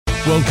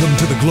Welcome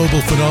to the global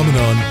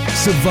phenomenon,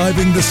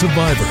 Surviving the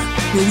Survivor,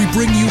 where we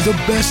bring you the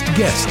best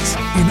guests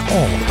in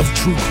all of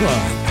true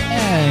crime.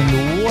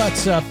 And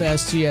what's up,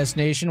 STS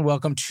Nation?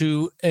 Welcome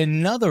to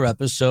another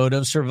episode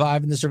of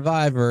Surviving the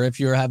Survivor. If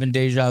you're having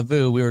deja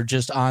vu, we were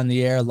just on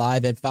the air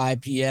live at 5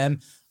 p.m.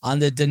 on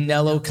the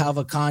Danilo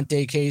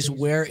Cavalcante case.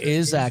 Where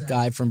is that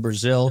guy from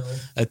Brazil?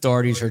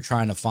 Authorities are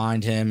trying to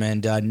find him.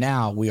 And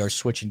now we are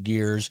switching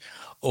gears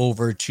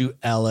over to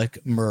Alec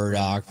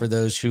Murdaugh. For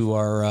those who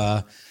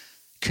are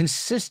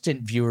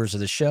consistent viewers of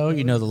the show,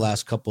 you know, the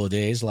last 2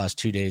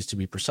 days to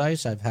be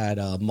precise, I've had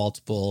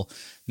multiple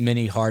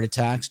mini heart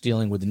attacks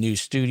dealing with the new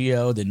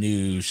studio, the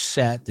new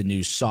set, the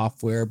new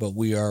software, but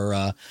we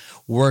are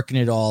working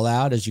it all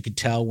out. As you can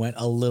tell, went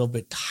a little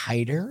bit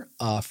tighter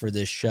for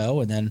this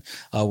show, and then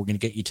we're going to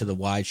get you to the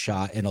wide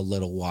shot in a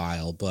little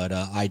while, but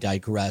I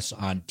digress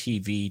on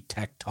TV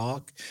Tech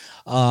Talk.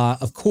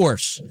 Of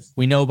course,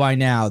 we know by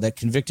now that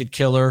convicted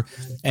killer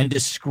and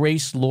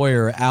disgraced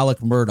lawyer Alec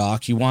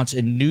Murdaugh, he wants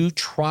a new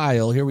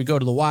trial. Here we go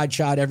to the wide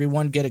shot,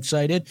 everyone, get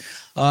excited.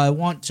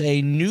 Wants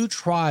a new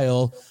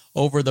trial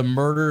over the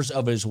murders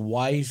of his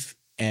wife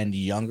and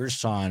younger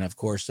son. Of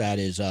course, that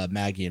is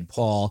Maggie and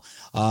Paul.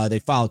 They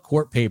filed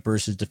court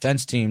papers, his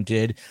defense team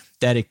did,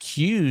 that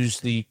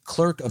accused the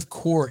clerk of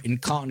court in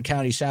Cotton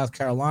County, South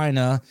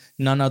Carolina,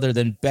 none other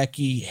than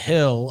Becky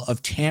Hill,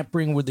 of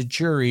tampering with the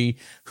jury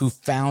who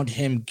found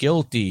him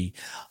guilty.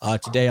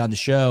 Today on the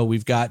show,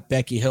 we've got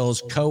Becky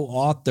Hill's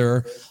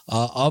co-author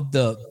of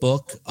the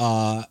book.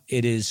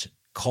 It is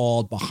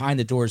called Behind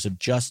the Doors of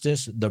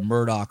Justice, The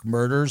Murdaugh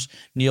Murders.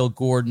 Neil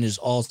Gordon is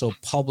also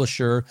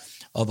publisher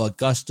of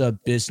Augusta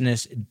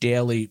Business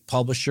Daily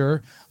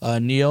Publisher.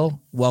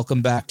 Neil,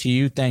 welcome back to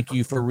you. Thank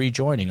you for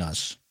rejoining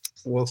us.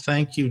 Well,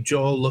 thank you,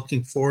 Joel.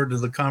 Looking forward to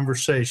the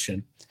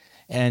conversation.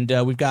 And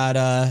we've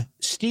got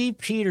Steve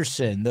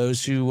Peterson.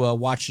 Those who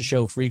watch the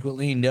show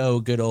frequently know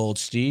good old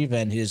Steve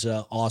and his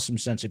awesome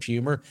sense of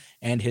humor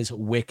and his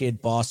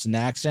wicked Boston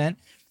accent.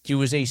 He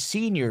was a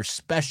senior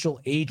special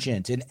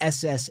agent, an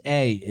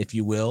SSA, if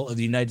you will, of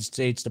the United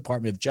States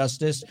Department of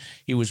Justice.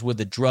 He was with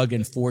the Drug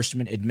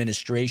Enforcement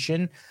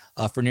Administration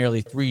for nearly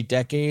 3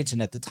 decades,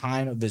 and at the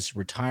time of his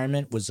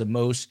retirement was the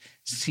most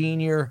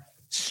senior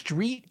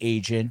street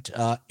agent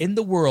in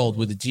the world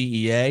with the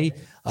DEA.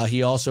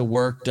 He also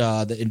worked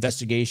the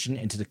investigation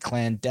into the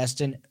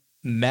clandestine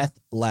meth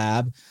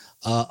lab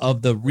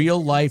of the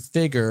real life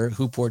figure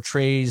who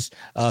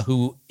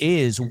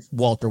is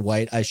Walter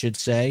White, I should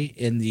say,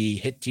 in the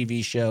hit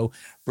TV show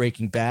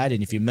Breaking Bad.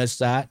 And if you missed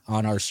that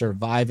on our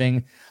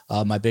Surviving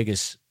My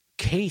Biggest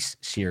Case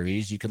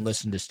series, you can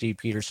listen to Steve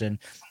Peterson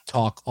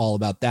talk all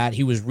about that.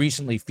 He was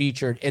recently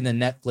featured in the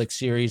Netflix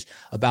series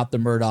about the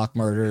Murdaugh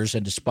murders.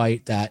 And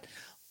despite that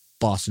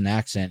Boston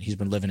accent, he's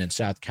been living in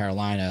South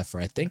Carolina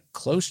for, I think,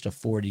 close to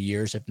 40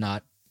 years, if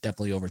not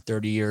definitely over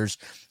 30 years.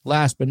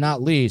 Last but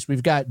not least,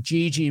 we've got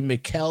Gigi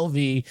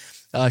McKelvey.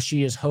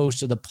 She is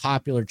host of the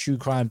popular true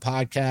crime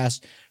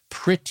podcast,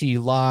 Pretty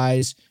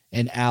Lies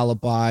and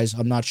Alibis.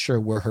 I'm not sure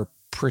where her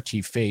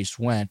pretty face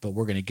went, but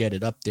we're going to get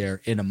it up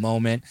there in a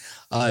moment.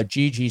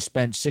 Gigi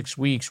spent 6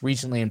 weeks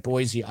recently in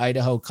Boise,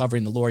 Idaho,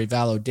 covering the Lori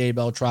Vallow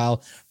Daybell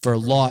trial for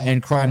Law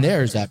and Crime.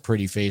 There's that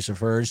pretty face of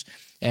hers.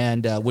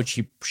 And which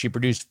she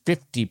produced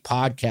 50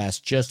 podcasts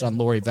just on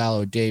Lori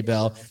Vallow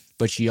Daybell,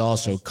 but she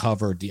also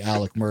covered the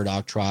Alec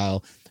Murdaugh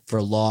trial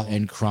for Law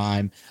and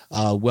Crime.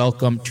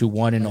 Welcome to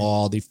one and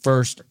all. The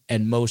first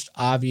and most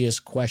obvious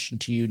question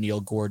to you, Neil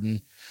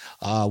Gordon.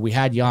 We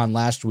had you on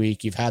last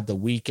week. You've had the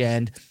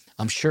weekend.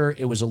 I'm sure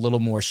it was a little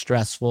more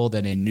stressful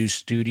than a new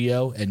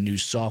studio and new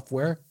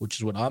software, which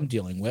is what I'm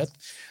dealing with.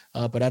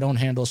 But I don't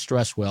handle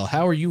stress well.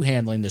 How are you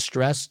handling the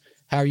stress?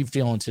 How are you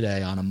feeling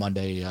today on a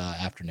Monday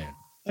afternoon?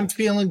 I'm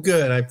feeling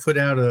good. I put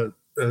out a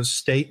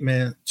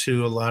statement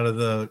to a lot of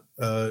the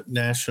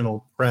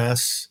national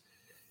press,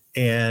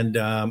 and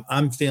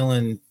I'm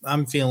feeling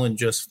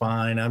just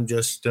fine. I'm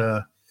just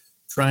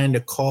trying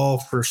to call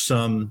for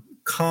some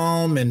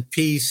calm and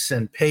peace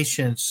and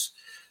patience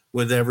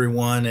with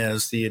everyone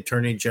as the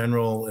Attorney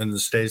General in the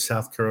state of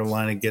South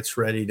Carolina gets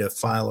ready to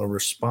file a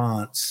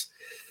response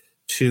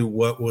to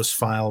what was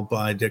filed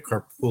by Dick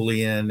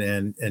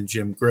Harpootlian and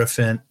Jim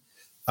Griffin.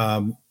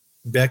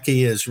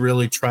 Becky has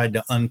really tried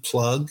to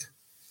unplug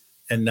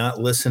and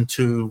not listen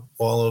to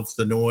all of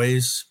the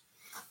noise.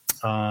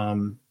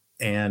 I'm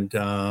proud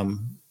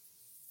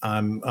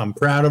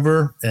of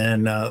her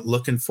and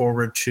looking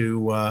forward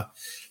to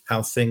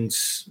how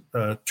things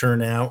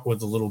turn out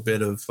with a little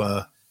bit of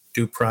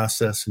due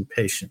process and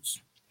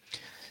patience.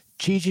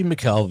 Gigi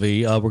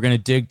McKelvey, we're going to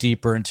dig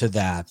deeper into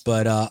that,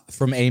 but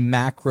from a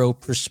macro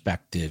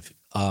perspective,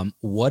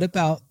 what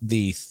about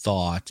the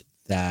thought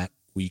that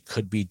we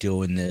could be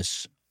doing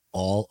this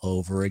all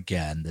over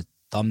again? The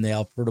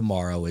thumbnail for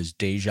tomorrow is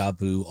deja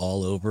vu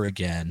all over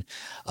again.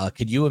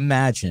 Could you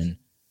imagine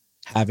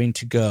having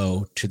to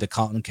go to the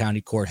Cotton County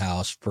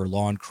Courthouse for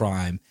Law and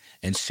Crime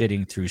and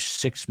sitting through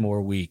 6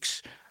 more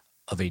weeks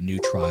of a new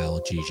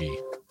trial, Gigi?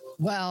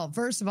 Well,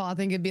 first of all, I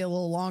think it'd be a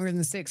little longer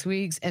than 6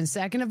 weeks. And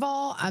second of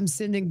all, I'm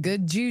sending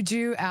good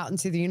juju out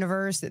into the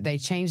universe that they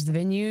changed the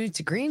venue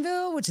to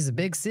Greenville, which is a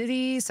big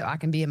city. So I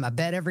can be in my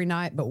bed every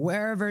night. But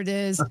wherever it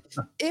is,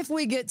 if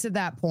we get to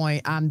that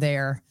point, I'm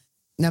there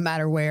no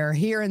matter where.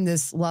 Here in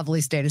this lovely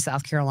state of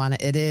South Carolina,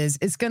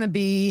 it's going to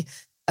be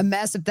a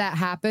mess if that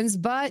happens.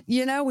 But,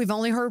 we've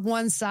only heard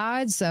one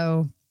side.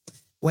 So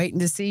waiting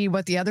to see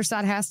what the other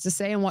side has to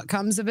say and what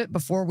comes of it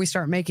before we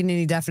start making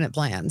any definite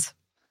plans.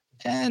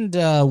 And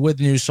with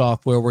new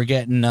software, we're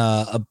getting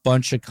a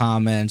bunch of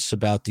comments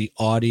about the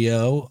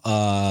audio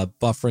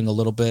buffering a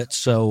little bit.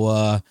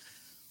 So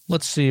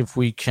let's see if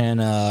we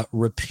can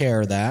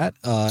repair that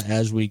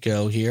as we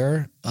go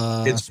here.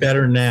 It's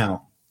better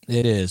now.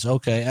 It is.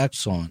 Okay,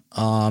 excellent.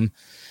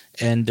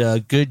 And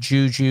good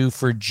juju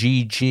for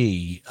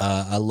GG.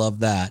 I love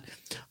that.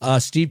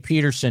 Steve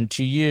Peterson,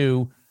 to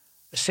you,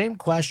 same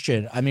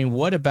question. I mean,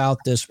 what about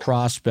this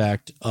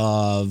prospect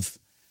of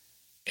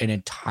an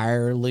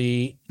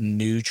entirely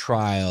new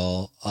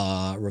trial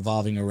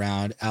revolving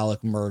around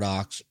Alec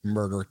Murdaugh's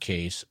murder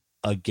case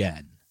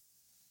again?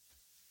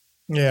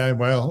 Yeah,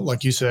 well,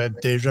 like you said,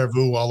 deja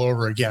vu all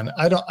over again.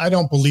 I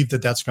don't believe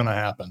that that's going to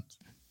happen.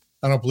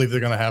 I don't believe they're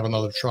going to have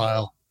another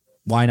trial.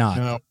 Why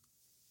not?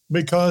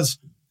 Because,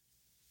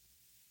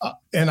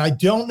 and I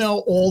don't know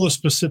all the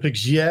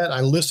specifics yet.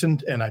 I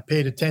listened and I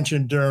paid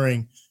attention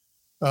during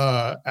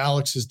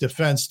Alex's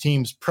defense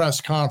team's press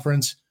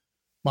conference.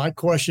 My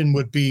question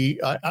would be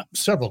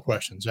several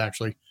questions,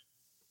 actually,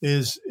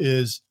 is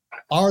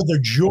are the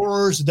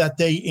jurors that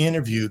they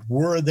interviewed,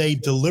 were they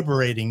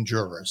deliberating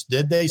jurors?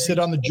 Did they sit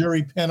on the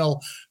jury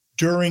panel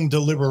during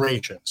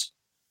deliberations?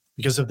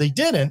 Because if they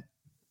didn't,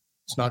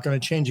 it's not going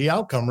to change the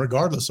outcome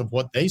regardless of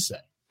what they say.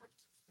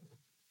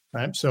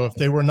 Right? So if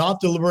they were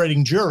not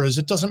deliberating jurors,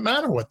 it doesn't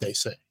matter what they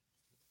say.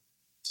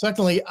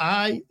 Secondly,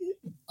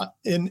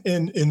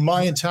 in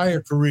my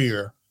entire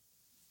career,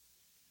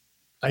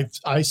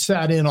 I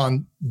sat in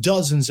on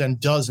dozens and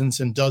dozens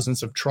and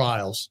dozens of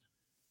trials,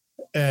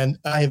 and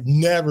I have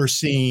never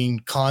seen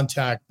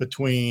contact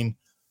between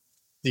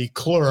the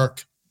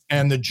clerk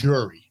and the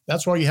jury.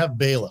 That's why you have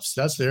bailiffs.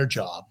 That's their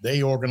job.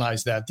 They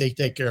organize that. They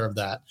take care of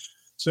that.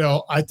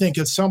 So I think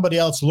it's somebody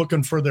else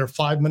looking for their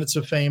 5 minutes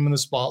of fame in the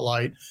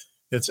spotlight.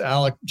 It's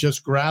Alec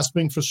just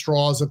grasping for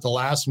straws at the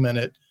last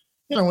minute.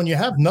 When you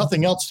have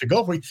nothing else to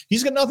go for,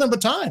 he's got nothing but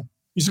time.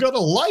 He's got a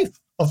life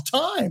of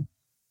time.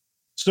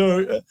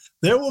 So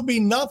there will be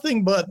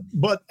nothing but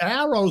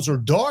arrows or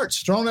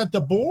darts thrown at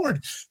the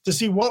board to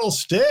see what'll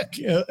stick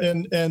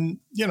and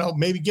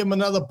maybe give him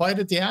another bite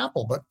at the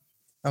apple. But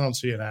I don't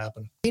see it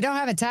happen. He don't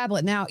have a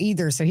tablet now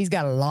either, so he's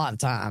got a lot of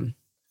time.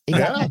 He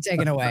got that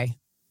taken away.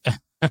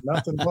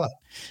 Nothing but.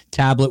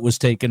 Tablet was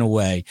taken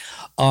away.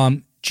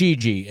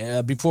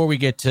 Gigi, before we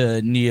get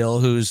to Neil,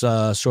 who's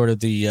sort of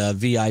the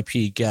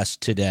VIP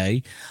guest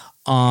today,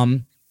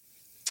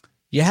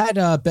 you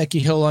had Becky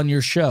Hill on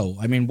your show.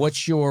 I mean,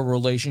 what's your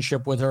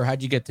relationship with her?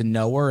 How'd you get to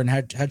know her, and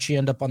how'd she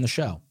end up on the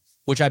show?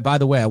 Which by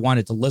the way, I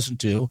wanted to listen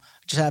to.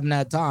 I just haven't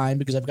had time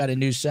because I've got a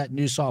new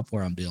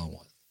software I'm dealing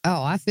with.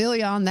 Oh, I feel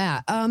you on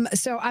that.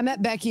 So I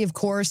met Becky, of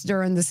course,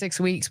 during the 6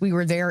 weeks we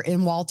were there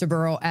in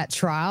Walterboro at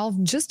trial.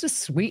 Just a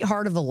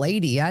sweetheart of a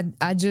lady.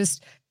 I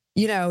just,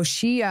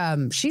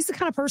 she's the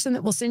kind of person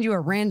that will send you a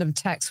random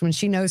text when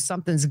she knows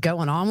something's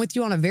going on with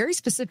you on a very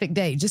specific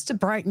day, just to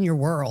brighten your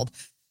world.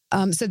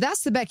 So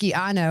that's the Becky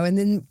I know. And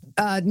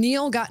then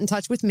Neil got in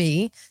touch with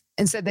me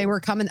and said they were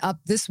coming up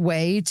this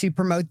way to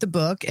promote the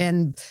book.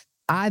 And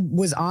I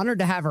was honored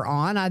to have her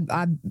on.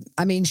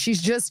 I mean,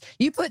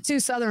 you put two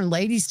Southern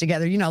ladies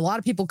together. A lot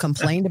of people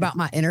complained about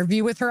my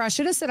interview with her. I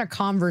should have said a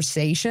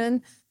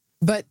conversation,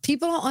 but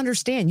people don't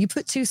understand. You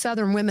put two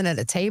Southern women at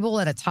a table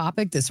at a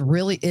topic that's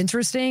really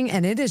interesting,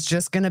 and it is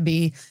just going to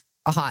be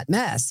a hot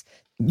mess.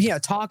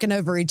 Talking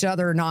over each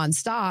other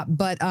nonstop.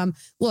 But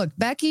look,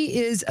 Becky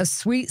is a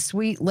sweet,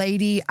 sweet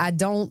lady. I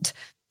don't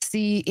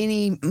see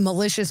any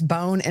malicious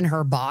bone in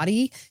her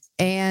body.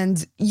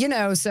 And,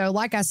 so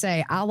like I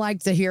say, I like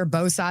to hear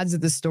both sides of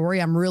the story.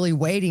 I'm really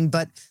waiting.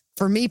 But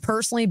for me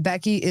personally,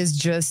 Becky is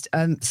just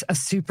a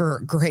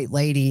super great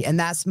lady. And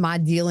that's my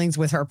dealings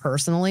with her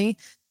personally.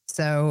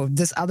 So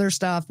this other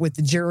stuff with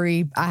the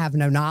jury, I have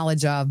no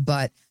knowledge of.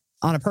 But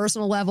on a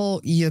personal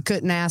level, you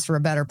couldn't ask for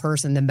a better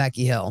person than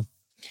Becky Hill.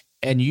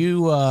 And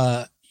you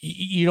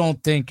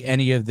don't think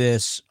any of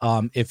this,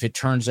 if it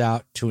turns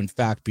out to in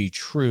fact be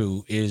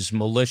true, is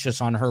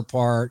malicious on her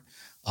part?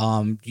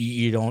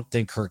 You don't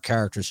think her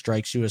character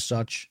strikes you as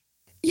such?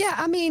 Yeah,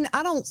 I mean,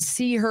 I don't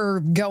see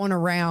her going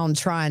around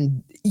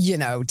trying,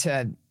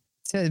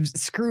 to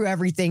screw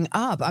everything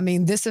up. I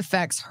mean, this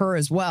affects her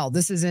as well.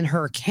 This is in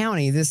her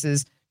county.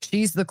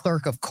 She's the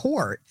clerk of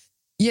court.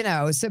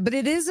 But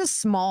it is a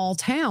small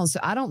town. So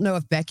I don't know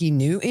if Becky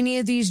knew any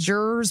of these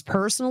jurors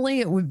personally.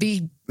 It would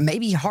be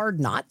maybe hard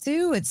not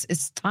to. It's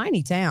a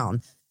tiny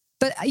town.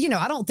 But, I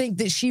don't think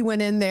that she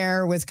went in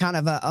there with kind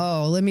of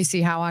let me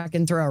see how I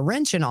can throw a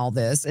wrench in all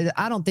this.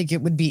 I don't think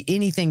it would be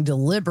anything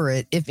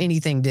deliberate if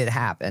anything did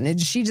happen.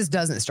 She just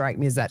doesn't strike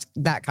me as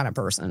that kind of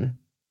person.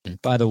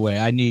 By the way,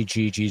 I need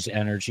Gigi's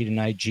energy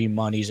tonight. G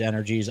Money's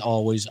energy is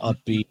always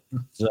upbeat.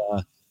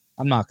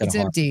 I'm not going It's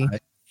to empty.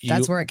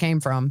 That's where it came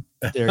from.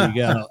 There you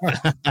go.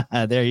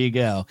 There you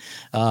go.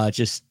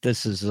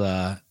 This is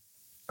a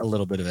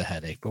little bit of a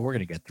headache, but we're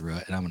going to get through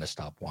it, and I'm going to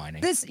stop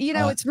whining. This,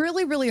 it's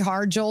really, really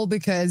hard, Joel,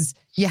 because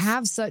you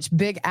have such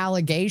big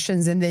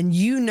allegations, and then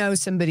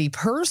somebody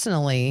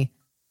personally,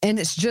 and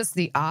it's just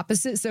the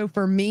opposite. So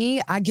for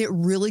me, I get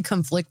really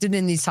conflicted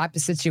in these type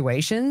of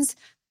situations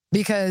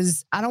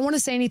because I don't want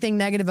to say anything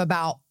negative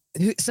about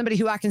somebody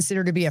who I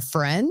consider to be a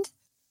friend,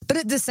 but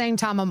at the same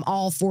time, I'm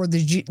all for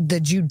the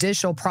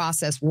judicial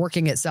process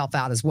working itself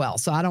out as well.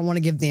 So I don't want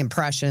to give the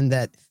impression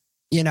that,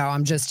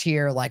 I'm just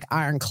here like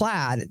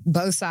ironclad.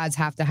 Both sides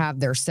have to have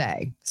their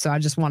say. So I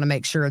just want to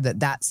make sure that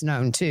that's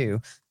known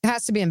too. It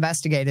has to be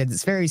investigated.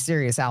 It's very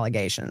serious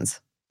allegations.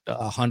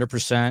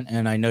 100%.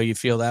 And I know you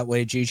feel that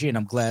way, Gigi, and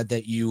I'm glad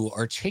that you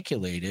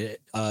articulated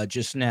it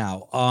just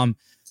now.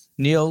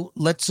 Neil,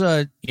 let's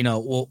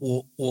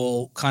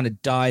we'll kind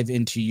of dive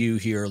into you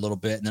here a little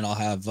bit, and then I'll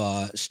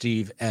have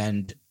Steve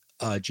and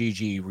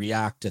Gigi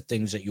react to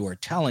things that you are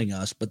telling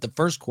us. But the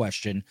first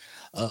question,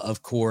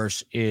 of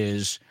course,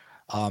 is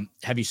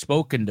have you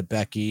spoken to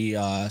Becky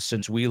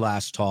since we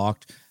last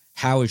talked?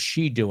 How is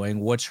she doing?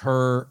 What's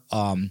her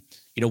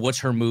what's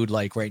her mood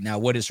like right now?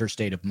 What is her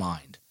state of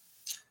mind?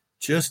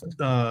 Just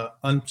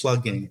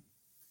unplugging.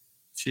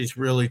 She's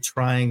really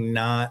trying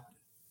not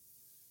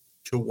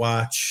to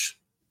watch.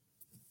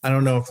 I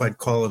don't know if I'd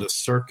call it a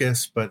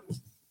circus, but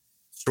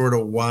sort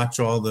of watch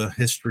all the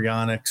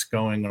histrionics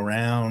going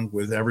around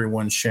with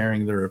everyone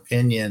sharing their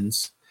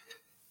opinions.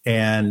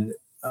 And,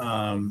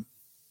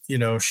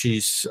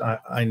 she's,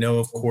 I know,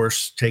 of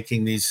course,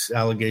 taking these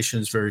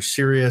allegations very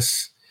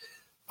serious.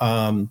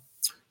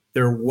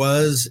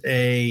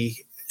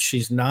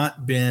 She's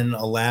not been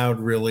allowed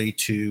really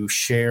to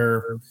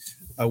share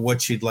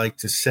what she'd like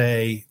to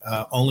say,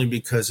 only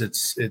because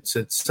it's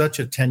at such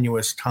a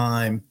tenuous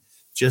time,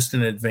 just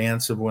in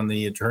advance of when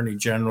the Attorney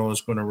General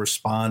is going to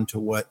respond to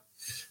what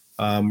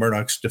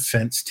Murdaugh's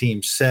defense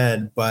team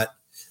said. But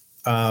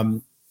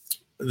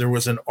there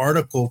was an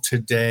article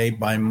today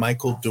by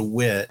Michael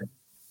DeWitt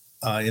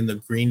in the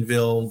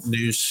Greenville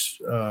News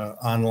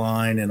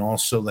Online, and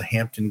also the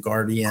Hampton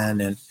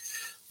Guardian,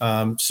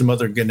 and some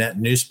other Gannett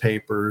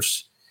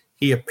newspapers.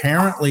 He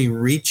apparently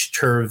reached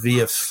her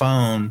via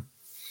phone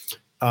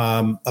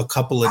a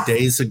couple of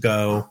days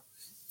ago,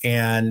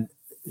 and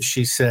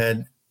she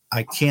said,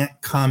 "I can't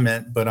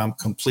comment, but I'm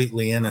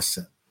completely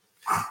innocent."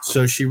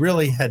 So she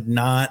really had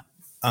not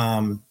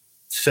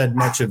said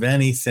much of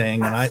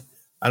anything, and I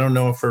don't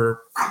know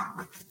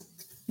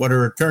what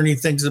her attorney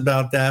thinks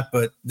about that,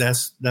 but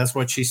that's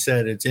what she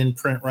said. It's in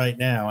print right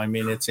now. I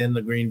mean, it's in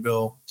the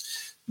Greenville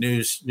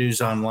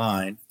News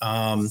Online.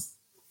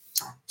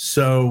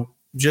 So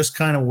just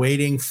kind of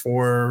waiting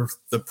for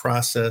the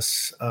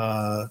process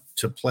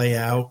to play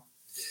out.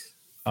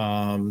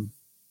 And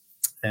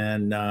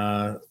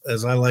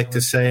as I like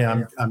to say,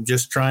 I'm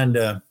just trying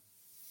to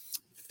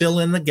fill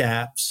in the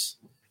gaps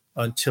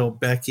until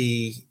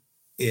Becky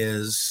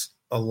is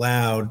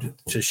allowed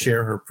to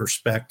share her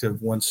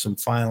perspective once some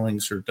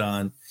filings are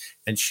done.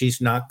 And she's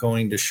not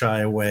going to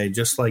shy away.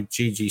 Just like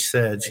Gigi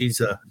said,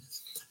 she's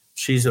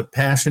a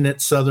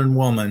passionate Southern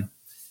woman,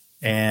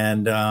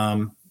 and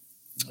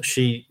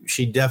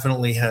she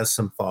definitely has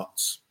some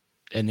thoughts.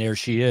 And there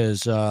she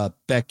is,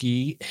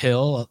 Becky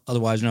Hill,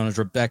 otherwise known as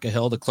Rebecca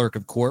Hill, the clerk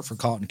of court for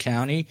Colton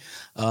County.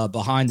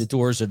 Behind the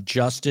Doors of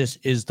Justice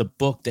is the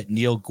book that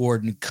Neil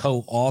Gordon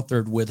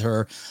co-authored with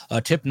her.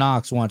 Tip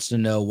Knox wants to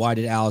know, why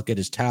did Alec get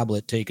his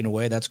tablet taken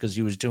away? That's because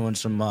he was doing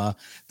some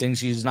things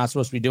he's not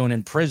supposed to be doing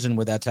in prison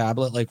with that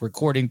tablet, like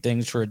recording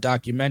things for a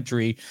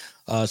documentary.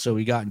 So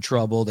he got in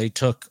trouble. They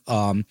took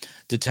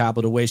the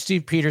tablet away.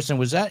 Steve Peterson,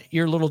 was that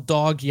your little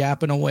dog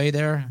yapping away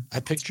there? I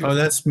pictured. Oh,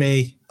 that's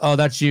me. Oh,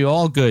 that's you.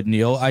 All good,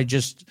 Neil.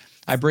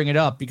 I bring it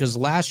up because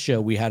last show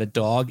we had a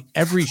dog.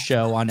 Every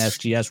show on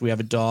STS we have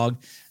a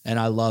dog, and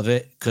I love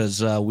it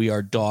because we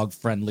are dog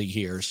friendly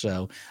here.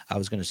 So I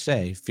was going to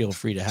say, feel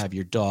free to have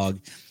your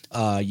dog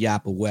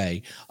yap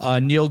away.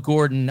 Neil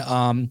Gordon,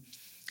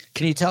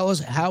 can you tell us,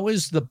 how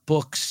is the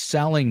book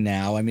selling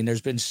now? I mean,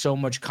 there's been so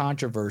much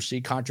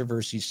controversy.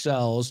 Controversy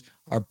sells.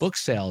 Are book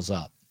sales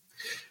up?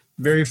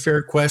 Very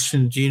fair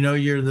question. Do you know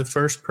you're the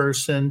first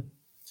person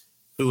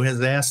who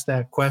has asked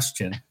that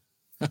question?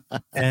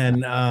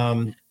 And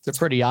it's a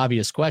pretty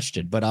obvious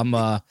question, but I'm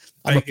a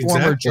exactly.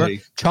 former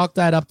chalk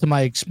that up to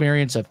my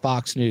experience at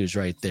Fox News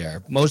right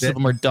there. Most of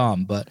them are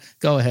dumb, but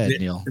go ahead,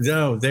 Neil.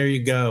 No, there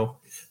you go.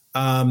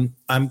 I'm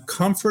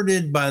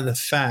comforted by the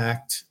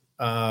fact,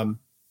 not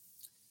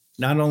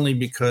only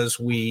because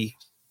we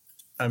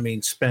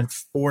spent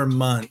 4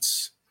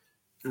 months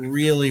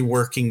really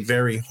working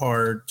very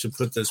hard to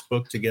put this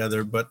book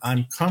together, but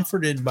I'm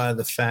comforted by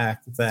the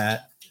fact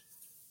that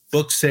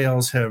book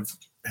sales have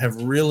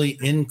really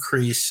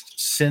increased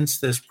since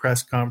this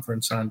press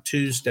conference on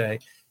Tuesday.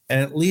 And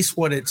at least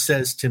what it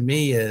says to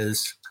me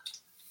is,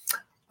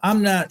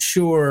 I'm not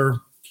sure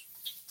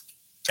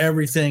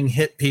everything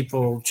hit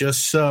people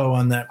just so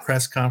on that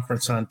press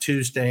conference on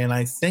Tuesday. And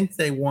I think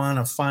they want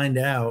to find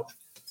out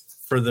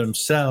for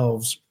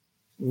themselves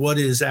what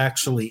is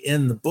actually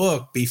in the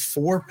book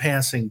before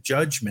passing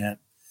judgment,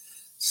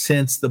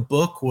 since the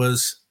book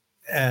was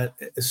at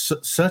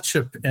such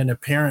an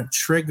apparent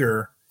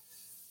trigger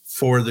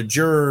for the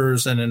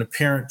jurors and an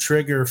apparent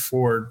trigger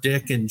for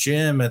Dick and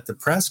Jim at the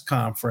press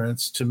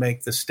conference to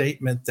make the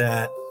statement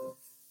that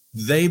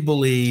they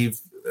believe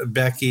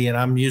Becky, and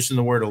I'm using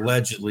the word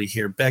allegedly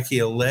here, Becky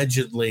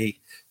allegedly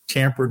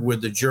tampered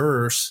with the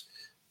jurors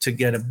to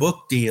get a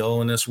book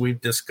deal. And as we've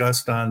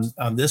discussed on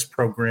this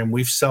program,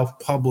 we've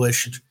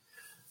self-published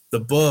the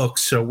book.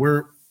 So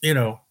we're,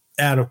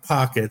 out of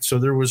pocket. So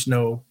there was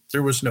no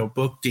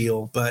book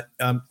deal, but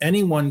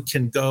anyone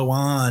can go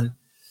on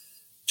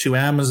to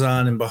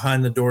Amazon and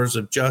Behind the Doors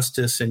of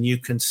Justice, and you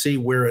can see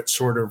where it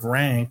sort of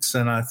ranks.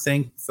 And I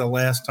think the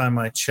last time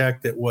I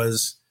checked, it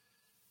was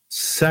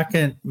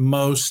second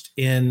most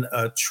in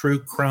a true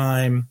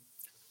crime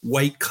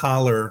white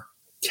collar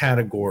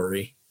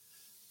category.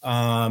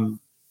 And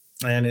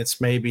it's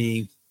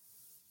maybe,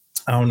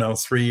 I don't know,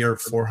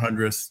 300th or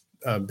 400th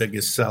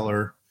biggest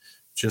seller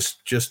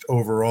just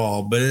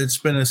overall, but it's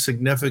been a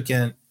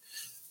significant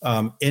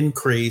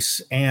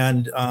increase.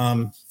 And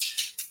I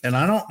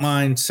don't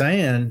mind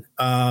saying,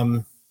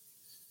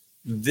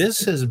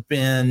 this has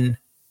been,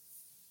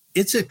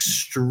 it's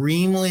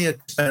extremely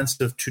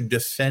expensive to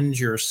defend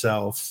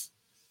yourself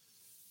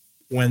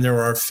when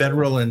there are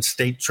federal and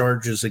state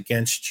charges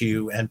against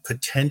you, and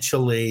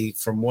potentially,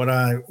 from what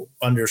I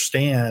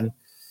understand,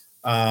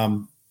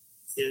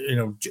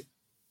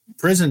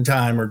 prison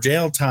time or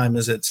jail time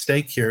is at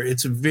stake here.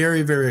 It's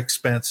very, very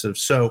expensive.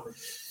 So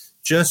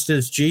just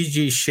as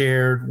Gigi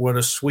shared what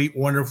a sweet,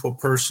 wonderful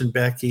person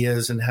Becky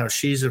is and how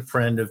she's a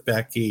friend of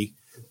Becky,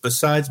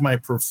 besides my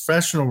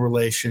professional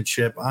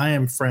relationship, I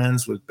am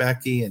friends with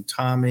Becky and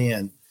Tommy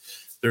and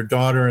their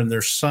daughter and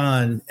their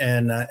son,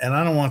 and I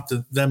don't want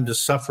them to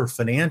suffer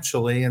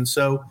financially. And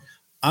so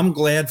I'm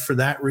glad for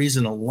that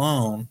reason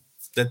alone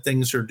that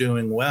things are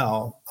doing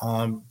well,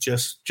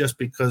 just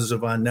because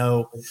of, I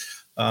know,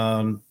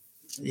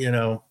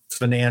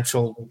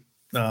 financial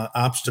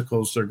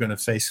obstacles they're going to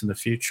face in the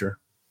future.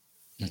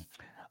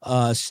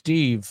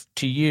 Steve,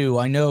 to you,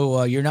 I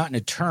know you're not an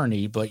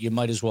attorney, but you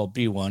might as well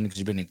be one because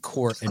you've been in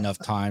court enough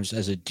times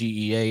as a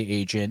DEA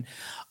agent.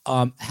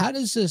 How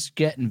does this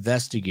get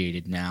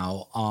investigated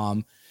now?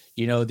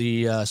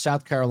 The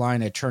South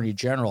Carolina Attorney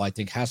General, I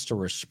think, has to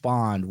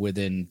respond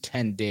within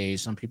 10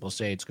 days. Some people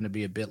say it's going to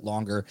be a bit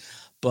longer.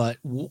 But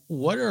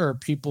what are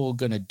people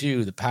going to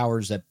do, the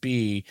powers that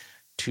be,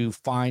 to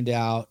find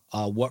out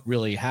what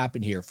really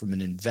happened here from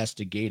an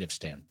investigative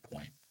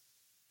standpoint?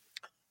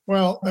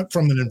 Well,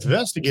 from an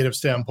investigative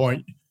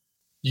standpoint,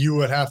 you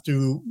would have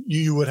to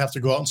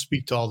go out and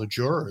speak to all the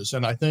jurors.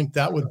 And I think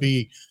that would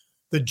be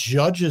the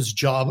judge's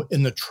job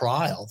in the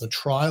trial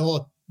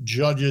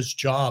judge's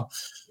job,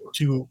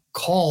 to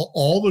call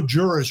all the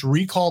jurors,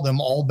 recall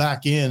them all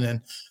back in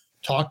and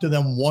talk to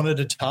them one at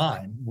a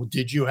time.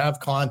 Did you have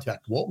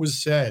contact? What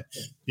was said?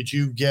 Did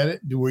you get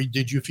it?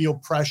 Did you feel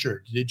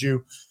pressured? Did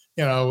you,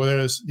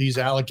 there's these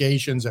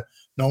allegations of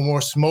no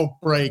more smoke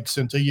breaks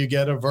until you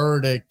get a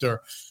verdict,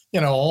 or,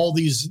 all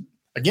these,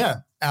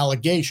 again,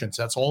 allegations.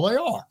 That's all they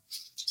are.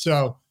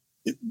 So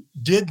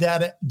did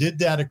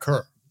that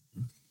occur?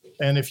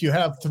 And if you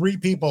have 3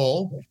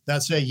 people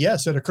that say,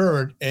 yes, it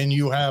occurred, and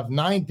you have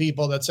 9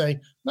 people that say,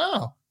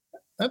 no,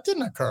 that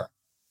didn't occur,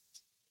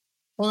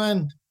 well,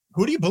 then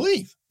who do you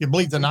believe? You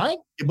believe the 9?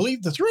 You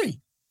believe the 3?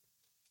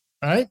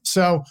 All right.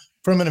 So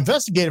from an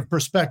investigative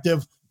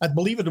perspective, I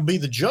believe it'll be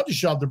the judge's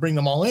job to bring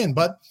them all in.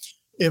 But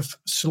if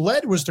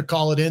SLED was to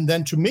call it in,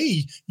 then to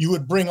me, you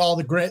would bring all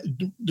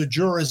the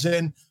jurors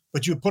in,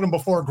 but you would put them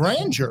before a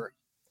grand jury,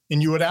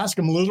 and you would ask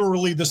them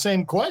literally the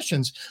same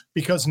questions,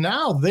 because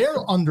now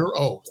they're under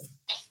oath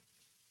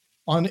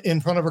in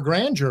front of a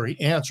grand jury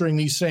answering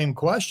these same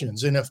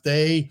questions. And if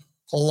they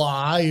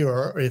lie,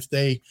 or if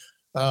they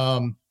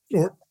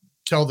or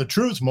tell the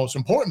truth, most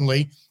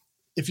importantly,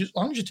 as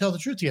long as you tell the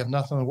truth, you have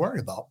nothing to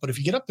worry about. But if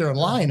you get up there and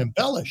lie and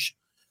embellish,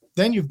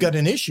 then you've got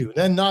an issue.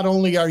 Then not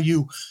only are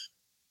you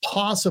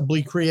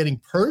possibly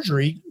creating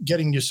perjury,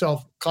 getting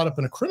yourself caught up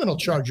in a criminal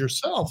charge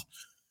yourself,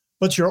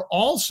 but you're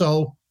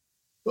also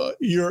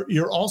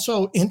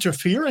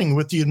interfering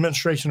with the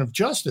administration of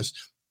justice,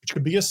 which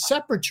could be a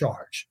separate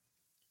charge.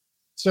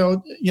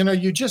 So,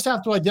 you just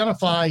have to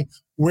identify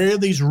where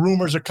these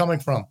rumors are coming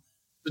from.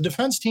 The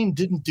defense team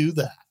didn't do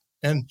that.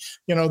 And,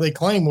 they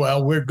claim,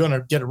 well, we're going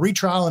to get a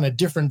retrial in a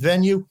different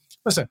venue.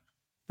 Listen,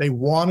 they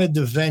wanted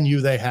the venue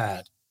they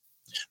had.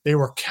 They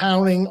were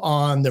counting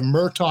on the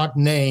Murdaugh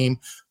name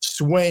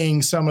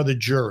swaying some of the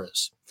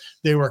jurors.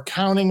 They were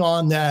counting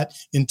on that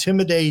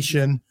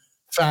intimidation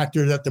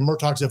factor that the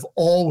Murdaughs have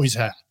always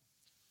had,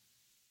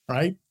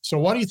 right? So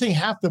why do you think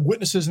half the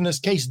witnesses in this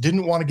case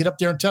didn't want to get up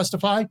there and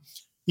testify?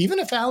 Even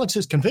if Alex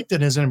is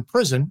convicted and is in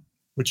prison,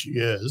 which he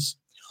is,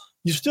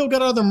 you've still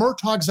got other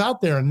Murdaughs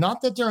out there. And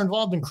not that they're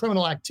involved in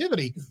criminal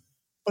activity,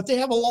 but they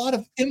have a lot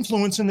of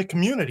influence in the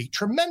community,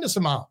 tremendous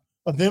amount.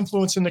 of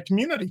influence in the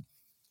community.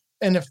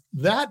 And if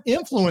that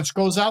influence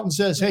goes out and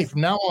says, hey,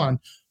 from now on,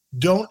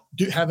 don't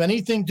have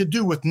anything to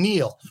do with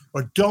Neil,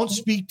 or don't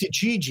speak to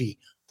Gigi.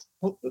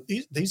 Well,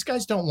 these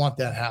guys don't want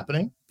that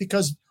happening,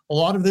 because a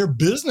lot of their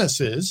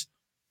businesses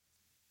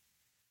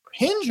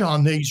hinge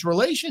on these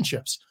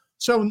relationships.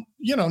 So,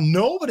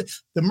 nobody,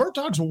 the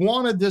Murdaughs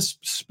wanted this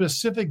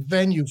specific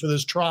venue for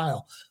this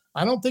trial.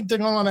 I don't think they're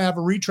going to want to have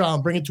a retrial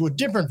and bring it to a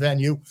different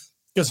venue,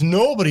 because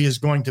nobody is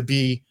going to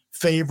be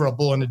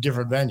favorable in a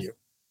different venue.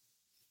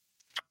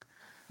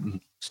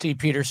 Steve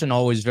Peterson,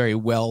 always very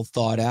well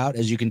thought out,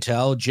 as you can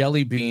tell.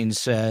 Jelly Bean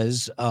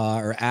says,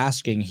 or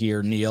asking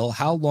here, Neil,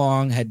 how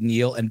long had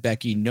Neil and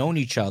Becky known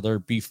each other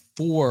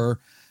before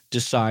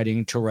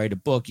deciding to write a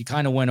book? You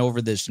kind of went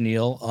over this,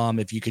 Neil.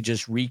 If you could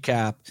just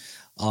recap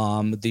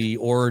the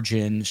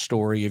origin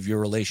story of your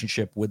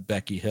relationship with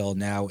Becky Hill,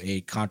 now a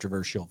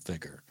controversial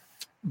figure.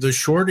 The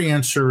short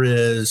answer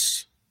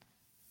is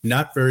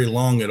not very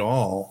long at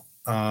all.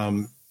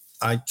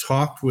 I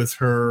talked with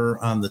her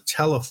on the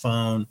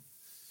telephone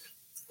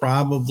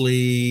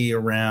probably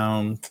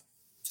around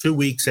 2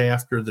 weeks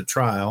after the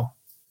trial.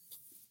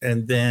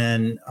 And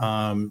then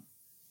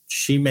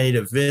she made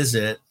a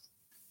visit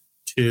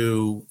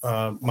to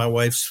my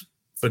wife's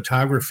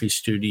photography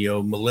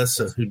studio,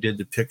 Melissa, who did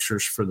the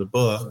pictures for the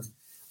book.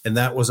 And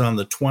that was on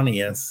the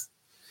 20th.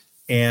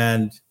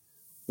 And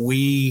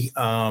we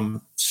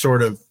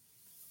sort of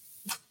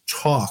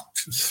talked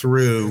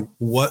through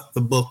what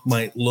the book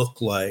might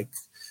look like.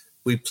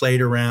 We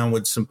played around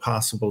with some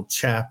possible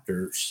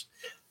chapters.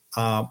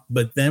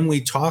 But then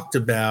we talked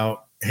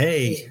about,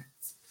 hey,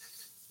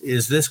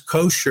 is this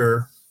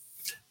kosher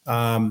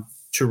to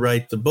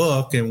write the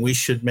book? And we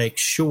should make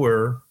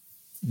sure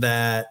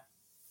that,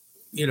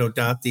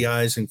 dot the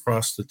I's and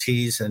cross the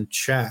T's and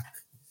check,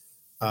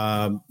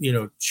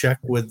 check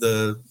with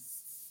the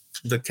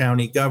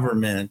county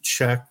government,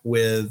 check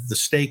with the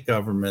state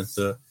government,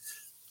 the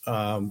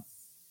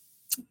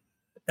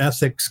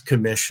ethics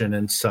commission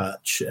and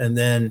such. And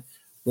then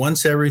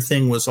once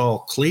everything was all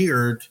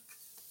cleared,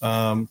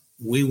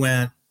 we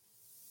went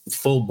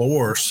full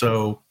bore.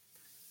 So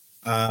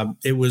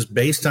it was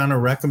based on a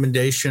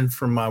recommendation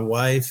from my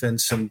wife and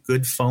some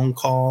good phone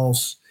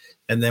calls.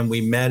 And then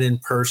we met in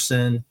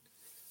person.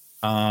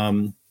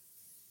 Then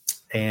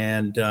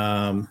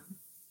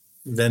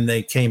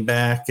they came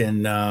back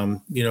and,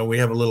 we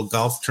have a little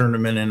golf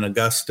tournament in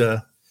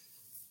Augusta,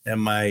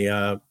 and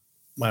my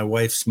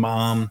wife's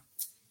mom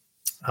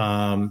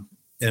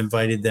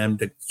invited them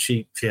to,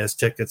 she has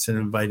tickets and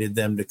invited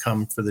them to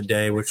come for the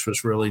day, which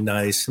was really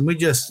nice. And we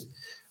just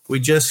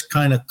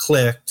kind of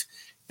clicked.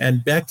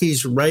 And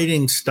Becky's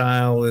writing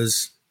style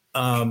is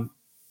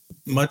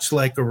much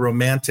like a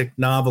romantic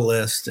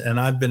novelist, and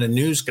I've been a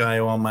news guy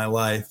all my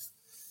life.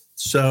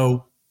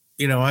 So,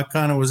 I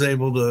kind of was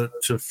able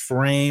to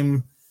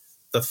frame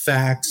the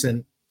facts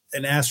and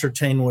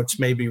ascertain what's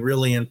maybe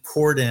really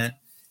important.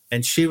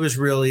 And she was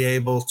really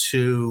able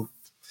to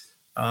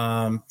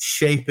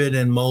shape it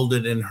and mold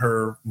it in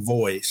her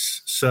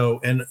voice. So,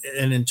 and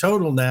in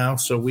total now,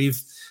 so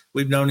we've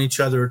known each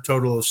other a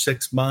total of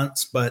 6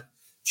 months, but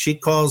she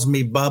calls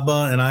me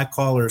Bubba and I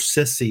call her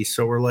Sissy.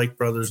 So we're like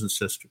brothers and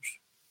sisters.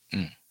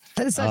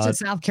 That is such a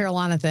South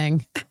Carolina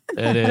thing.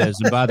 It is.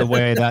 And by the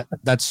way,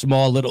 that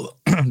small little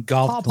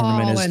golf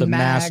tournament is the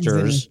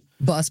Masters.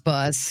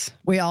 Bus.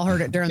 We all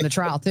heard it during the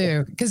trial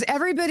too. Because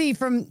everybody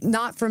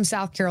not from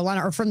South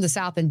Carolina or from the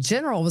South in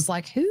general was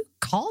like, who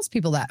calls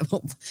people that?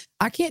 Well,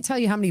 I can't tell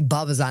you how many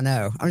Bubbas I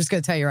know. I'm just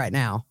going to tell you right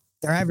now.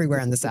 They're everywhere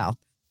in the South.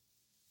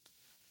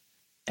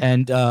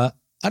 And I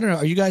don't know.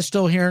 Are you guys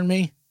still hearing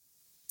me?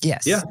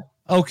 Yes. Yeah.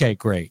 Okay,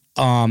 great.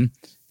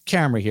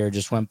 Camera here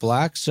just went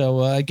black.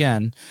 So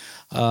again,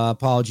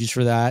 apologies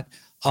for that.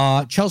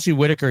 Chelsea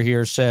Whitaker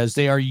here says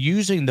they are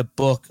using the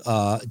book,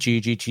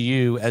 Gigi, to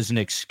you as an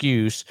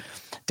excuse.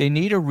 They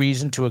need a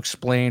reason to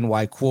explain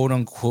why, quote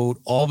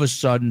unquote, all of a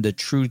sudden the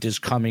truth is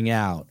coming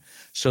out.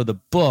 So the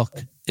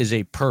book is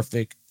a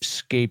perfect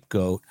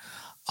scapegoat.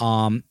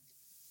 What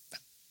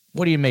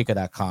do you make of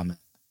that comment?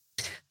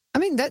 I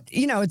mean, that,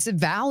 it's a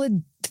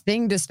valid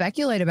thing to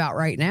speculate about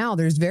right now.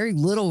 There's very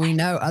little we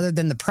know other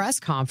than the press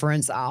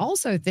conference. I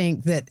also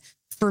think that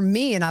for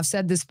me, and I've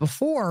said this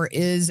before,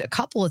 is a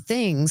couple of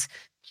things.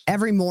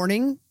 Every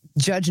morning,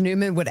 Judge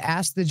Newman would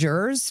ask the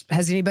jurors,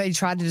 has anybody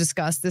tried to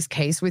discuss this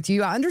case with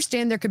you? I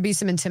understand there could be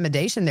some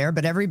intimidation there,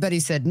 but everybody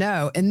said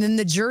no. And then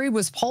the jury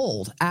was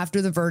polled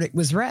after the verdict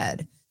was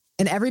read,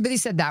 and everybody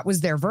said that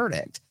was their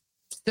verdict.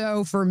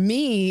 So for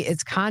me,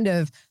 it's kind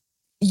of,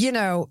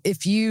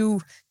 if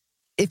you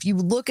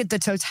look at the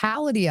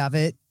totality of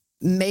it,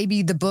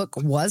 maybe the book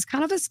was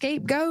kind of a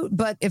scapegoat,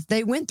 but if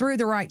they went through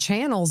the right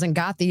channels and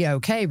got the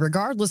okay,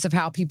 regardless of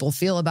how people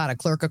feel about a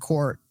clerk of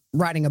court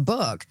writing a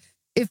book,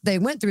 if they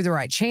went through the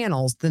right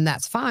channels, then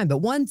that's fine. But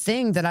one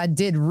thing that I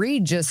did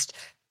read just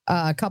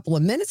a couple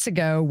of minutes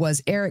ago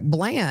was Eric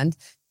Bland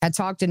had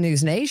talked to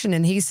News Nation,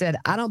 and he said,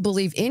 I don't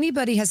believe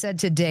anybody has said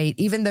to date,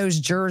 even those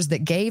jurors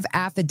that gave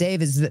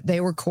affidavits, that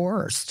they were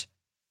coerced.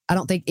 I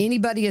don't think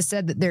anybody has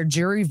said that their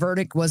jury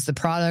verdict was the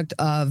product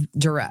of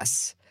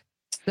duress.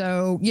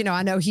 So,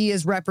 I know he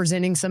is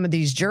representing some of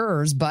these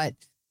jurors, but,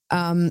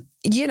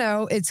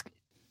 it's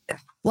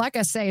like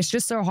I say, it's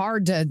just so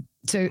hard to,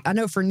 I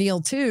know for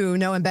Neil too,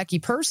 knowing Becky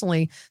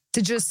personally,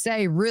 to just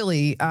say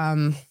really,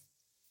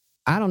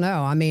 I don't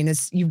know. I mean,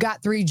 you've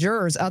got 3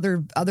 jurors,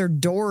 other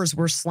doors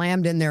were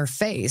slammed in their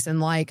face. And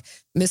like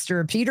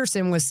Mr.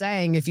 Peterson was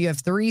saying, if you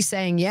have 3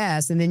 saying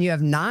yes, and then you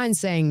have 9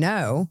 saying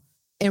no,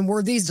 and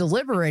we're these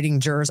deliberating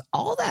jurors,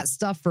 all that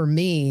stuff for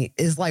me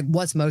is like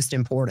what's most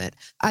important.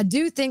 I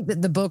do think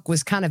that the book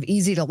was kind of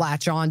easy to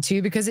latch on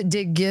to because it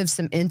did give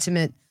some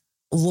intimate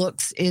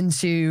looks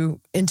into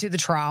the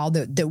trial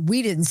that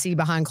we didn't see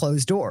behind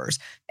closed doors.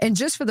 And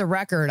just for the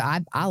record,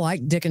 I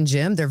like Dick and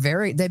Jim. They've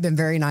been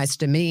very nice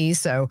to me.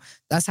 So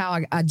that's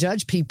how I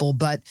judge people.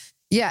 But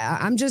yeah,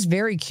 I'm just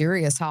very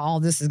curious how all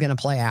this is going to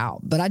play out.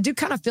 But I do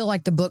kind of feel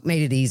like the book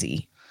made it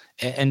easy.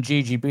 And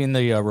Gigi, being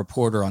the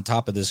reporter on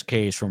top of this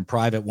case from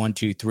Private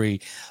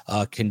 123,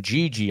 can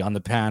Gigi on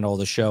the panel of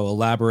the show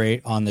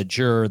elaborate on the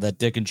juror that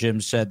Dick and Jim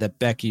said that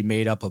Becky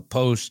made up a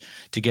post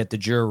to get the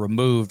juror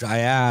removed? I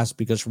asked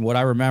because from what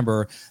I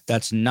remember,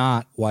 that's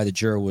not why the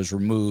juror was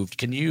removed.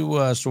 Can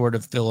you sort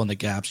of fill in the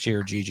gaps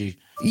here, Gigi?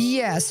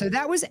 Yeah, so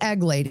that was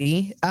Egg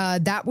Lady.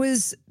 That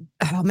was,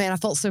 oh man, I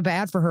felt so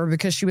bad for her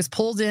because she was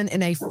pulled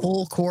in a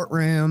full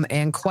courtroom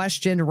and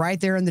questioned right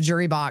there in the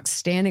jury box,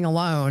 standing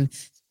alone.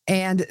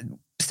 And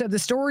so the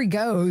story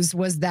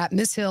was that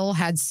Miss Hill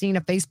had seen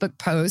a Facebook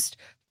post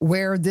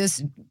where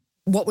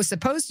what was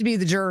supposed to be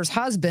the juror's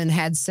husband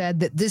had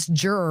said that this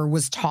juror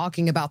was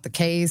talking about the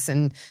case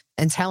and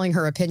telling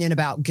her opinion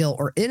about guilt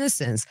or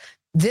innocence.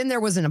 Then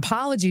there was an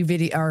apology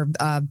video or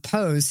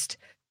post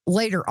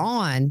later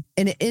on,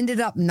 and it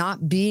ended up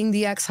not being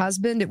the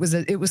ex-husband. It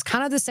was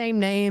kind of the same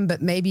name,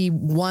 but maybe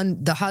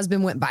the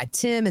husband went by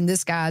Tim and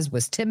this guy's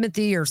was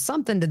Timothy or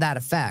something to that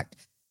effect.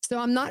 So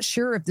I'm not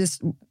sure if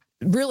this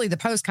really, the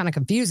post kind of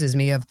confuses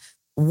me of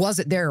was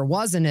it there or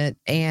wasn't it?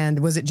 And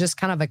was it just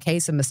kind of a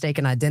case of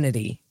mistaken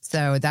identity?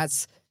 So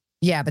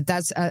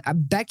but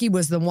Becky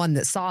was the one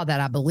that saw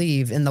that, I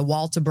believe, in the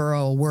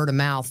Walterboro word of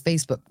mouth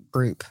Facebook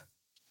group.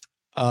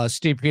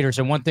 Steve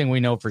Peterson, one thing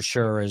we know for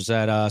sure is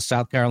that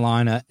South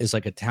Carolina is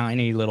like a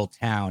tiny little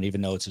town,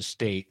 even though it's a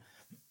state.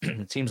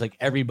 It seems like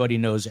everybody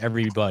knows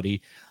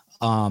everybody.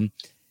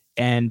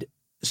 And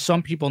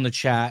some people in the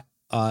chat,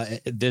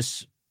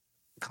 this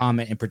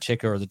comment in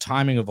particular, the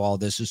timing of all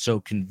this is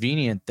so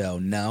convenient, though.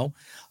 No,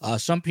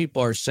 some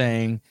people are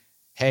saying,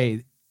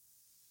 hey,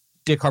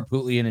 Dick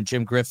Harpootlian and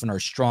Jim Griffin are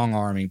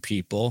strong-arming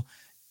people.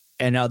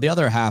 And the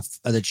other half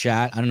of the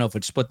chat, I don't know if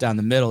it's split down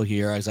the middle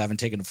here, as I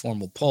haven't taken a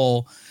formal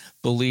poll,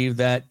 believe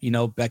that,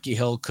 Becky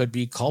Hill could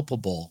be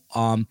culpable.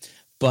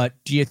 But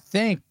do you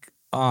think,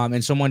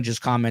 and someone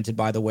just commented,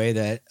 by the way,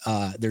 that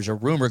there's a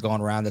rumor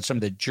going around that some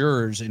of the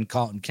jurors in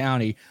Colton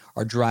County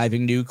are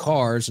driving new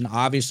cars. And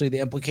obviously the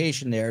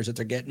implication there is that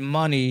they're getting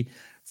money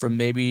from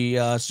maybe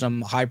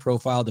some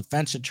high-profile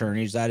defense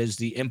attorneys. That is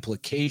the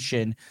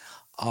implication.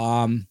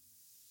 I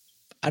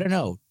don't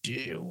know.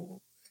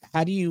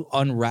 How do you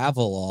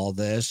unravel all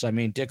this? I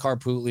mean, Dick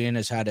Harpootlian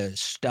has had a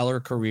stellar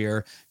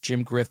career.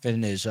 Jim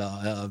Griffin is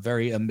a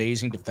very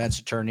amazing defense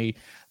attorney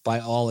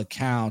by all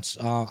accounts.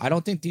 I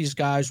don't think these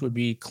guys would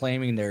be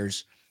claiming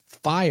there's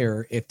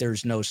fire if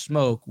there's no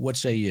smoke. What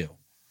say you?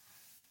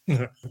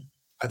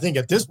 I think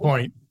at this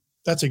point,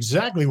 that's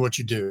exactly what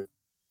you do.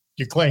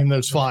 You claim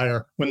there's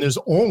fire when there's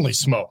only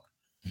smoke.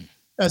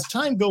 As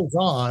time goes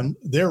on,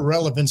 their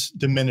relevance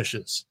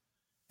diminishes.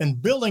 And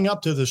building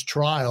up to this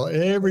trial,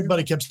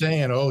 everybody kept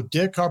saying, oh,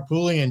 Dick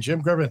Harpootlian and Jim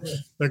Griffin,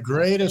 the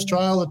greatest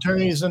trial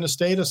attorneys in the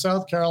state of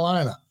South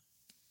Carolina.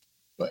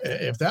 But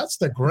if that's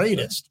the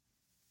greatest,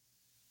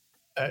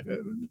 that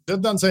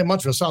doesn't say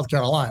much for South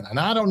Carolina. And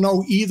I don't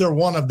know either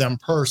one of them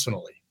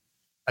personally.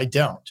 I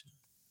don't.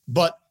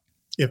 But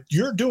if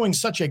you're doing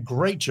such a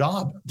great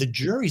job, the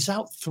jury's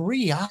out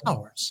 3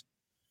 hours.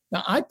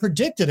 Now, I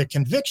predicted a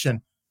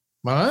conviction,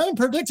 but I didn't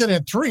predict it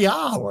in 3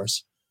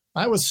 hours.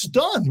 I was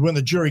stunned when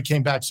the jury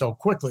came back so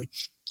quickly.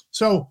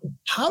 So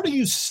how do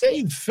you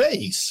save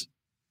face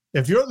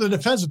if you're the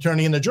defense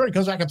attorney and the jury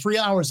comes back in 3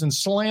 hours and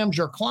slams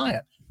your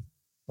client?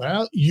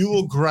 Well, you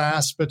will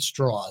grasp at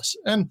straws.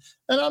 And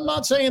I'm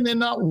not saying they're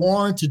not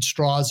warranted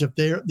straws if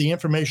the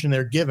information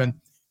they're given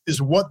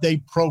is what they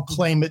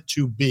proclaim it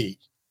to be.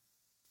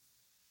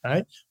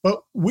 Right?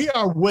 But we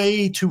are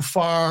way too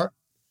far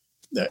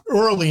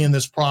early in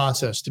this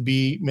process to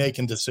be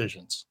making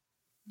decisions.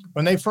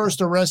 When they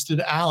first arrested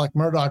Alec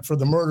Murdaugh for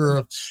the murder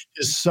of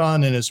his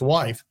son and his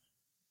wife,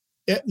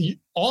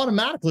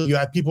 automatically you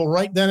had people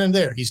right then and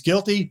there. He's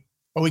guilty,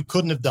 or he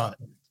couldn't have done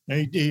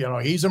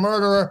it. He's a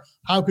murderer.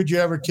 How could you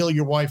ever kill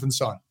your wife and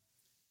son?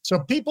 So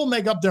people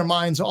make up their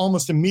minds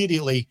almost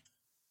immediately,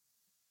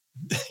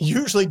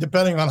 usually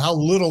depending on how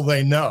little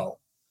they know.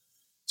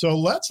 So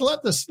let's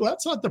let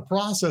the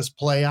process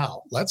play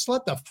out. Let's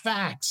let the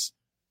facts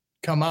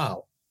come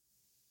out.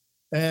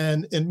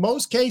 And in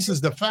most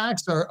cases, the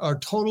facts are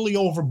totally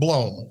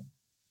overblown.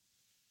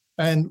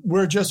 And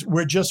we're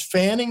just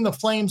fanning the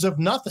flames of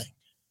nothing.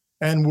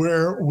 And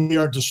we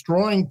are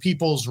destroying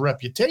people's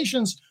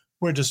reputations.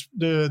 we're just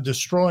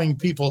destroying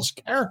people's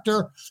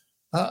character,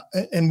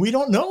 and we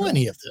don't know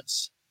any of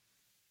this.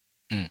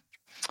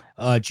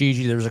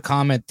 Gigi, there's a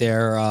comment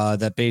there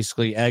that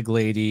basically Egg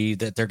Lady,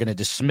 that they're going to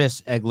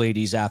dismiss Egg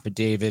Lady's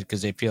affidavit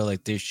because they feel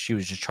like she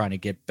was just trying to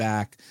get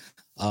back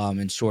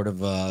in sort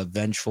of a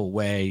vengeful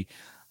way.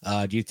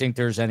 Do you think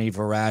there's any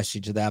veracity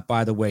to that?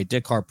 By the way,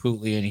 Dick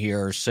Harpootlian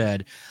here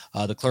said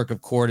the clerk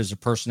of court is a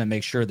person that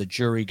makes sure the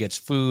jury gets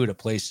food, a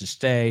place to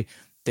stay.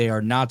 They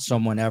are not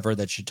someone ever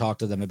that should talk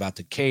to them about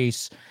the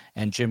case.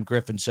 And Jim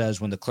Griffin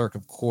says when the clerk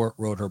of court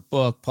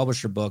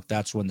published her book,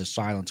 that's when the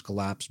silence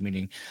collapsed,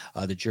 meaning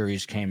the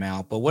juries came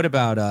out. But what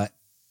about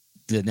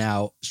the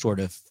now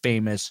sort of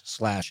famous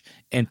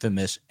 /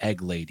 infamous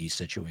Egg Lady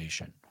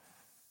situation?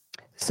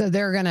 So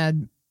they're going to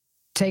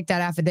take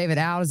that affidavit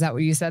out? Is that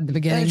what you said at the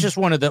beginning? And it's just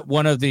one of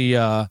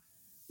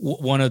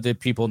the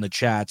people in the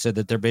chat said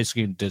that they're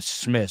basically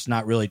dismissed,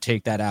 not really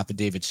take that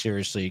affidavit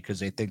seriously because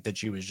they think that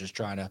she was just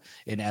trying to,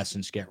 in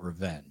essence, get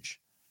revenge.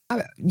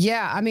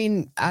 Yeah, I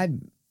mean, I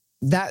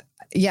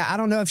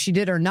don't know if she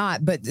did or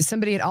not, but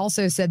somebody had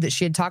also said that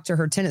she had talked to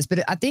her tenants,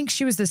 but I think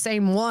she was the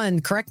same one,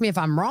 correct me if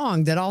I'm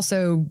wrong, that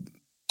also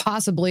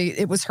possibly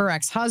it was her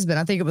ex-husband.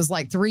 I think it was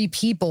like 3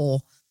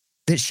 people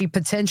that she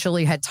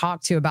potentially had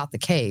talked to about the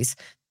case.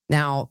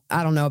 Now,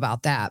 I don't know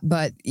about that,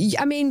 but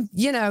I mean,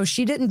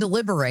 she didn't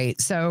deliberate.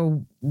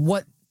 So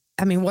what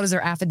does her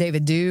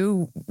affidavit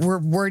do? We're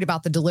worried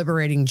about the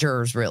deliberating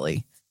jurors,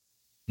 really.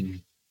 Mm-hmm.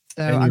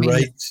 So, I mean,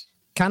 right.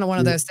 Kind of one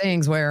of those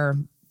things where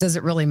does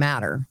it really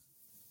matter?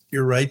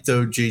 You're right,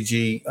 though,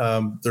 Gigi.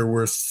 There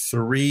were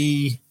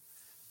 3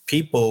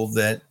 people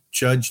that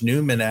Judge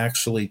Newman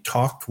actually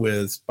talked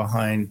with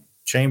behind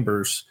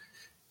chambers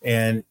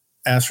and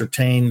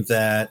ascertained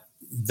that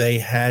they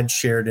had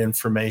shared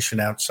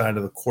information outside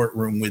of the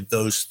courtroom with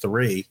those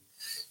 3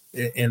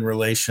 in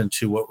relation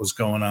to what was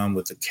going on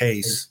with the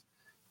case.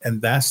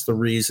 And that's the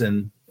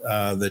reason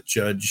that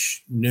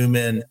Judge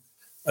Newman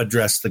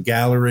addressed the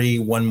gallery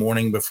one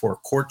morning before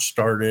court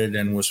started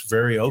and was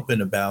very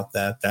open about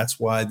that. That's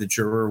why the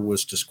juror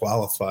was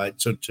disqualified.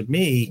 So to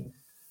me,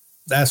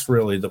 that's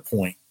really the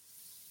point.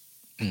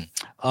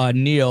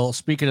 Neil,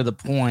 speaking of the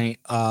point,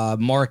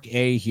 Mark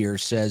A here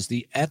says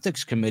the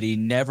ethics committee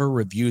never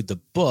reviewed the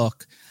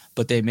book,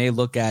 but they may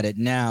look at it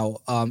now.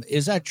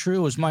 Is that true?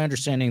 It was my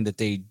understanding that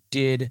they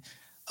did.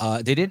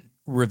 They didn't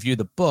review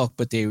the book,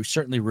 but they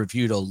certainly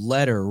reviewed a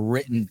letter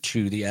written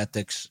to the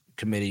ethics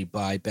committee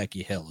by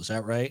Becky Hill. Is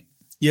that right?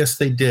 Yes,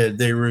 they did.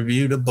 They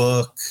reviewed a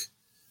book,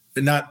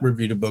 but not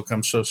reviewed a book.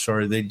 I'm so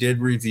sorry. They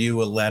did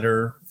review a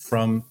letter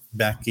from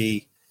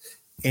Becky,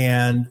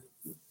 and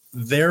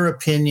their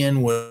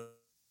opinion was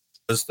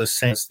the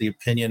same as the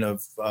opinion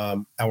of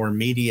our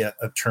media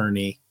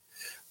attorney,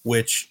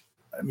 which,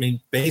 I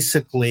mean,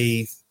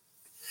 basically,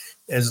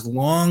 as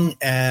long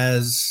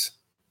as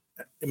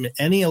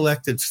any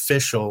elected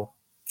official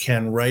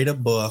can write a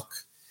book,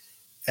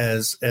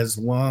 as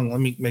long, let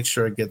me make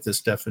sure I get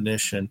this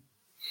definition,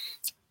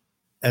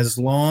 as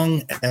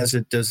long as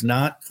it does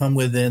not come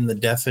within the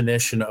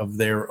definition of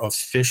their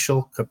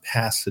official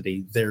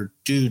capacity, their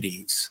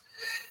duties.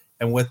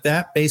 And what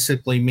that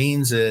basically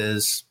means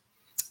is,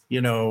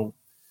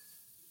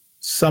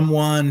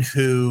 someone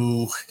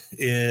who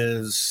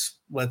is,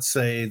 let's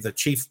say, the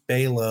chief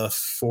bailiff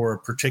for a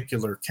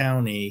particular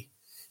county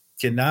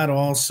cannot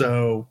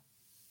also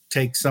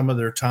take some of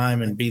their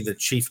time and be the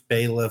chief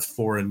bailiff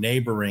for a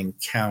neighboring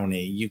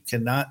county. You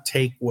cannot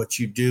take what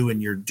you do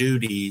in your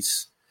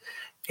duties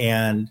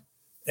and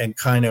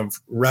kind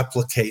of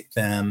replicate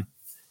them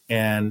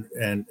and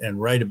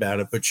write about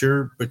it. But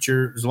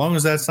you're as long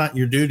as that's not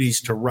your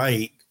duties to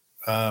write,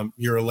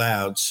 you're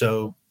allowed.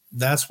 So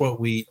that's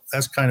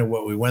kind of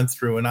what we went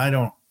through. And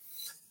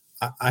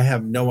I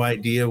have no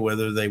idea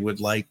whether they would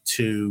like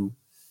to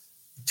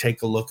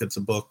take a look at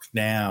the book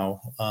now.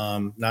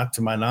 Not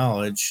to my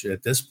knowledge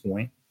at this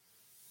point.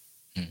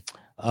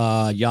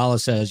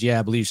 Yala says, yeah,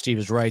 I believe Steve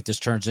is right. This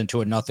turns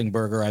into a nothing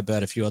burger. I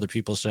bet a few other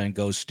people saying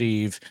go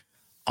Steve.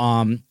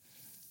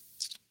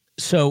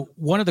 So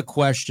one of the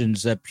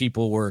questions that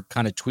people were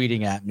kind of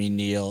tweeting at me,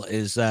 Neil,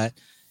 is that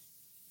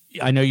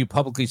I know you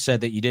publicly said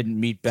that you didn't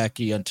meet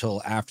Becky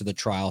until after the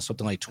trial,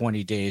 something like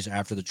 20 days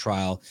after the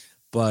trial.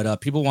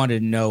 But people wanted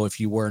to know if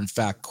you were, in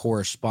fact,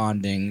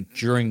 corresponding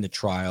during the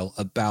trial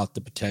about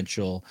the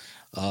potential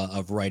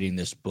of writing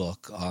this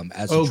book.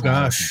 Oh,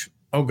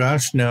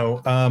 gosh,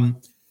 no.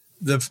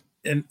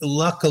 And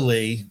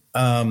luckily,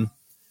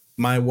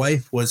 my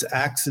wife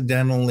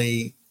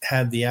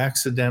had the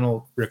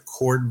accidental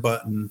record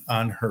button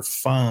on her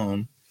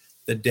phone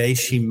the day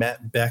she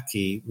met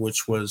Becky,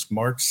 which was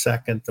March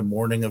 2nd, the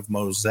morning of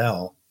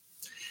Moselle.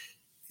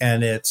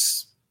 And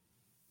it's,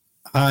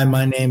 hi,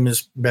 my name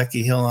is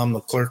Becky Hill. I'm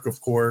the clerk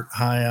of court.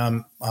 Hi,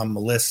 I'm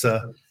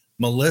Melissa.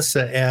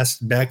 Melissa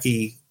asked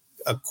Becky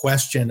a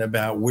question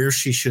about where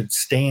she should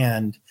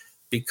stand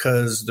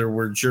because there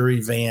were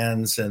jury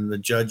vans and the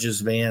judges'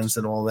 vans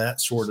and all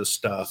that sort of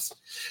stuff.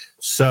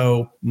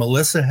 So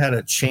Melissa had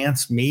a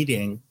chance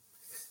meeting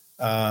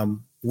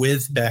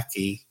with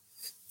Becky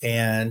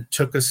and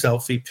took a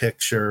selfie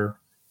picture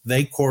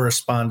they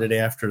corresponded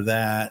after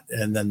that.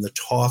 And then the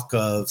talk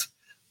of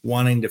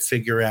wanting to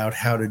figure out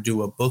how to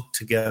do a book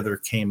together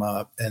came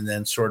up, and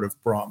then sort of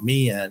brought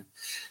me in.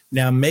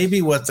 Now,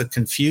 maybe what the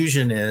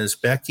confusion is,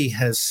 Becky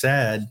has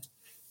said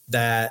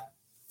that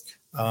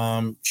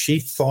she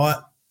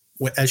thought,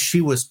 as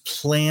she was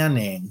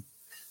planning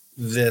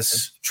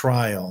this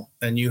trial,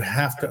 and you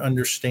have to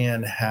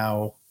understand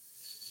how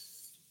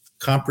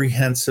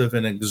comprehensive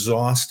and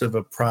exhaustive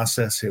a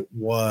process it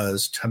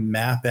was to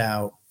map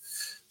out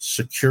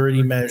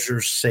security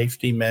measures,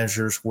 safety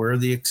measures, where are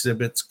the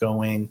exhibits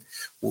going,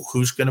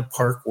 who's going to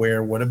park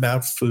where, what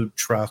about food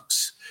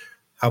trucks,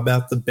 how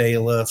about the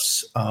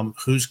bailiffs,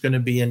 who's going to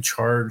be in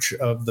charge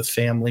of the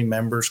family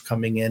members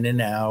coming in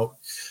and out,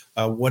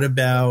 what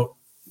about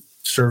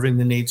serving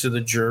the needs of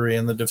the jury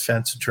and the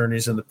defense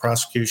attorneys and the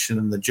prosecution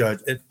and the judge,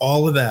 and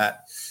all of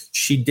that.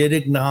 She did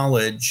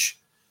acknowledge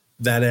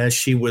that as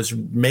she was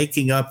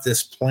making up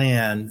this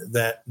plan,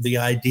 that the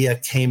idea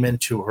came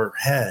into her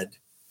head,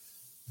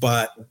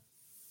 but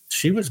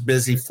she was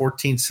busy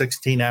 14,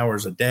 16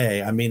 hours a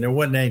day. I mean, there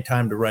wasn't any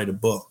time to write a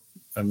book.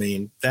 I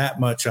mean, that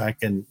much I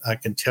can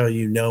tell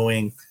you,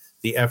 knowing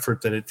the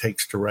effort that it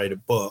takes to write a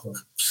book.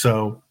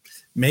 So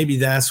maybe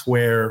that's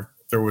where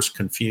there was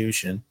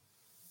confusion.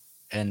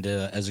 And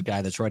as a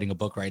guy that's writing a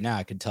book right now,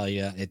 I can tell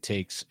you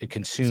it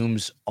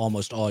consumes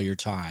almost all your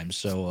time.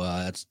 So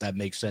that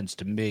makes sense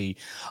to me.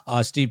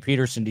 Steve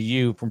Peterson, to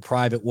you from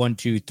Private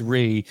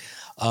 123.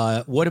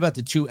 What about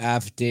the two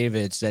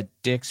affidavits that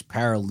Dick's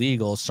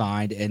paralegal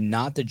signed and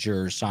not the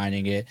juror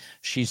signing it?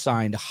 She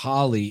signed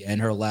Holly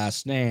and her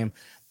last name.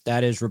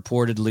 That is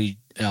reportedly,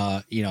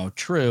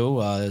 true.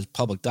 There's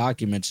public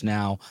documents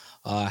now.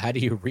 How do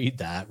you read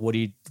that?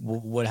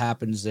 What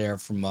happens there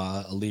from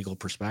a legal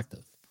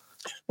perspective?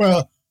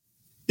 Well,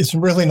 it's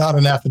really not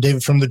an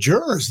affidavit from the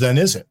jurors then,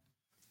 is it?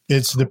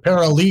 It's the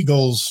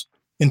paralegal's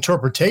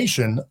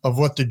interpretation of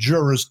what the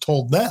jurors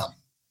told them.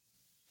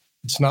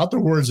 It's not the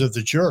words of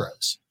the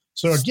jurors.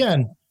 So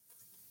again,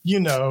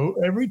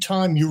 every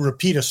time you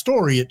repeat a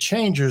story, it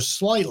changes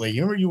slightly.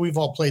 We've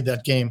all played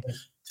that game,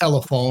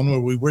 telephone,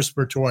 where we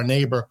whisper to our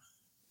neighbor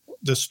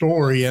the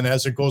story, and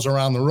as it goes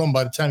around the room,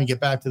 by the time you get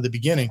back to the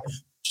beginning, the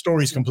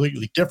story is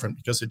completely different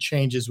because it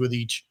changes with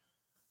each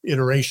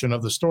iteration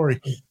of the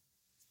story.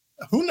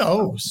 Who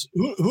knows?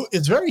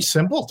 It's very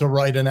simple to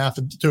write an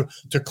affidavit,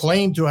 to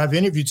claim to have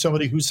interviewed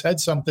somebody who said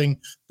something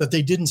that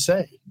they didn't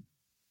say.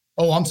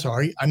 Oh, I'm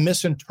sorry, I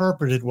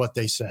misinterpreted what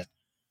they said.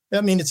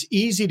 I mean, it's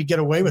easy to get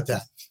away with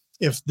that.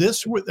 If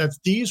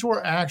these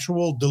were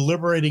actual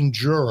deliberating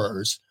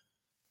jurors,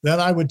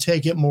 then I would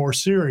take it more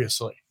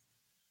seriously.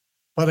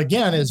 But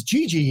again, as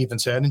Gigi even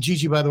said, and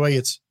Gigi, by the way,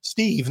 it's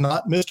Steve,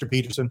 not Mr.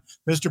 Peterson.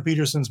 Mr.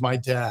 Peterson's my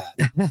dad.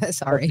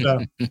 Sorry.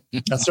 But,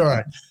 that's all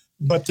right.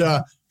 But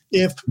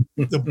if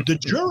the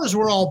jurors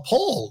were all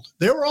polled,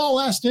 they were all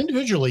asked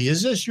individually,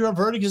 is this your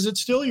verdict? Is it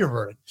still your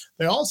verdict?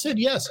 They all said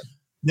yes.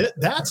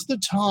 That's the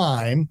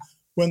time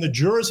when the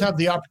jurors have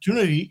the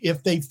opportunity,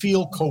 if they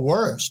feel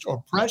coerced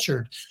or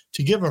pressured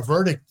to give a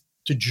verdict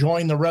to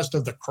join the rest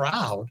of the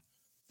crowd,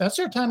 that's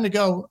their time to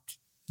go,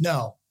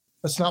 no,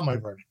 that's not my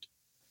verdict.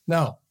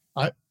 No,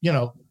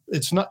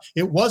 it's not,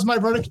 it was my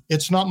verdict.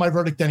 It's not my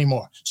verdict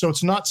anymore. So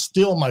it's not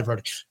still my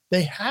verdict.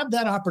 They have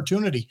that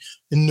opportunity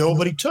and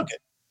nobody took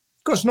it.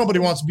 Of course, nobody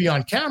wants to be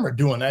on camera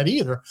doing that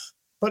either,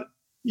 but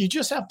you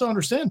just have to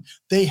understand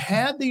they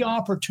had the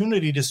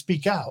opportunity to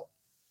speak out.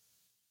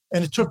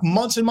 And it took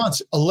months and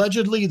months.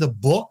 Allegedly, the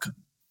book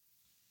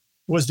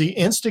was the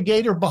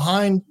instigator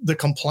behind the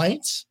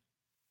complaints.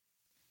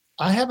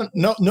 I haven't,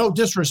 no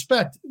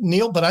disrespect,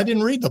 Neil, but I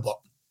didn't read the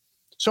book.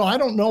 So I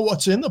don't know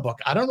what's in the book.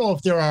 I don't know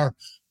if there are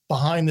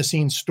behind the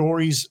scenes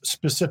stories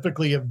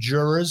specifically of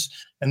jurors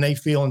and they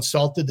feel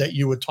insulted that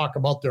you would talk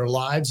about their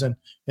lives and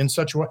in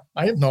such a way.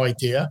 I have no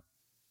idea.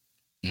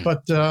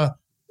 But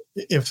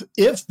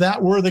if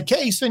that were the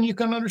case, then you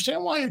can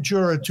understand why a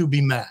juror to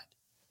be mad.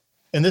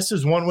 And this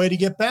is one way to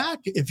get back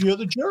if you're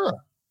the juror.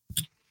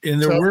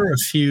 And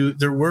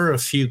there were a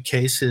few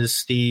cases,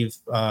 Steve,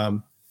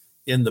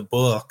 in the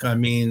book. I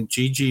mean,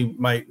 Gigi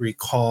might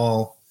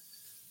recall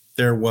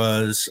there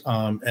was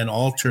an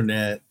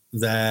alternate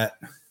that,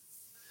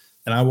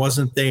 and I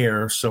wasn't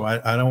there, so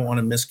I don't want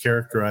to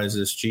mischaracterize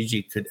this.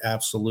 Gigi could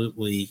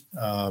absolutely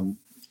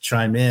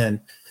chime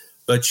in,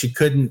 but she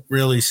couldn't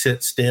really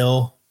sit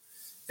still.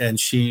 And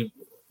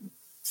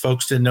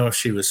folks didn't know if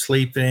she was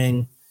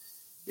sleeping,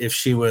 if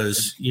she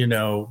was,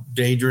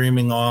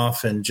 daydreaming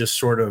off and just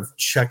sort of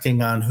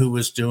checking on who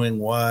was doing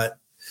what,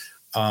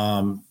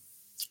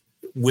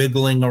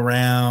 wiggling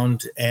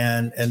around.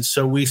 And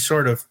so we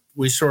sort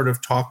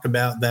of talked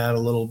about that a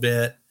little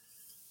bit.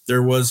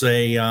 There was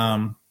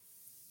a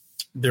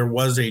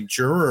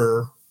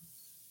juror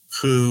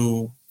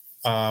who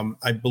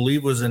I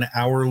believe was an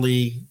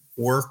hourly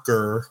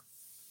worker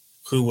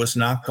who was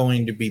not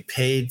going to be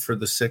paid for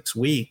the 6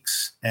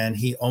 weeks, and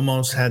he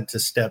almost had to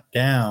step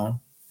down.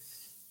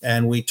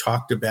 And we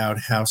talked about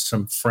how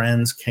some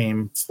friends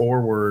came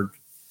forward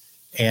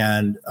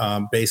and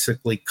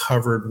basically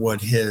covered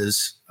what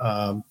his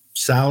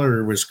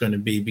salary was going to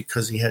be,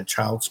 because he had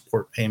child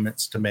support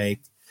payments to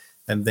make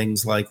and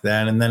things like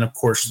that. And then, of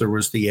course, there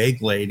was the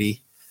egg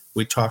lady.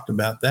 We talked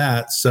about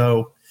that.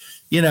 So,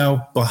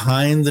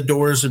 behind the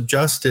doors of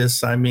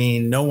justice, I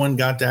mean, no one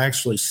got to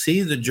actually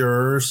see the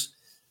jurors,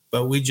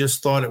 but we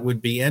just thought it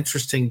would be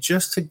interesting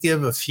just to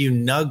give a few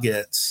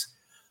nuggets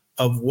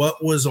of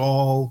what was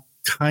all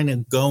kind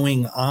of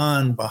going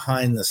on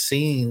behind the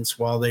scenes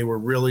while they were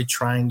really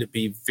trying to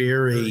be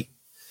very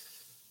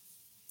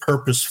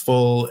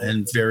purposeful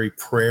and very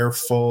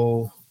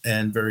prayerful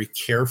and very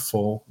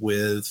careful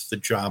with the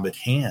job at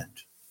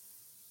hand.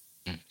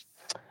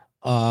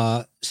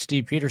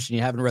 Steve Peterson,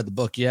 you haven't read the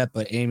book yet,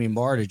 but Amy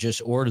Murdaugh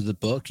just ordered the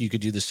book. You could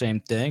do the same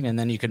thing, and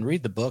then you can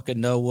read the book and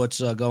know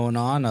what's going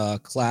on.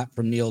 Clap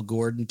from Neil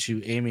Gordon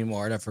to Amy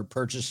Murdaugh for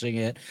purchasing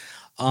it.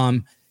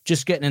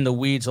 Just getting in the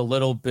weeds a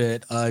little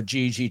bit,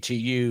 Gigi, to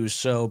you.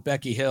 So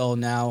Becky Hill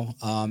now,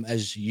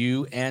 as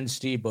you and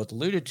Steve both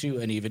alluded to,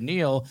 and even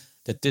Neil,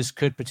 that this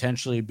could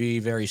potentially be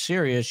very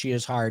serious. She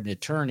has hired an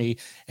attorney,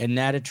 and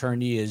that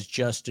attorney is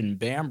Justin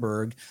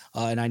Bamberg.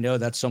 And I know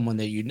that's someone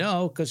that you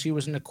know because he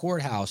was in the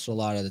courthouse a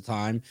lot of the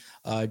time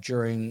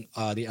during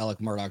the Alec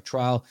Murdaugh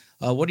trial.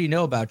 What do you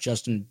know about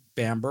Justin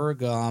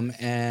Bamberg?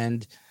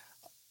 And,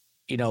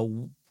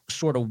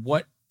 sort of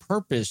what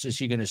purpose is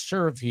he going to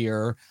serve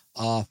here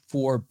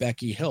for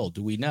Becky Hill?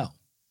 Do we know?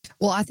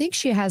 Well, I think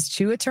she has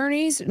two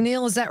attorneys.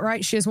 Neil, is that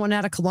right? She has one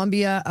out of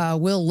Columbia.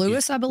 Will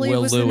Lewis, I believe,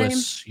 was the name.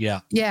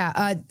 Yeah.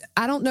 Yeah.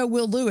 I don't know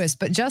Will Lewis,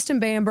 but Justin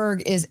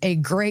Bamberg is a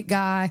great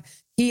guy.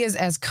 He is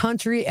as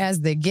country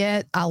as they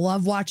get. I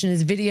love watching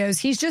his videos.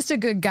 He's just a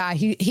good guy.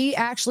 He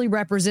actually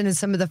represented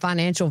some of the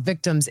financial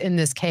victims in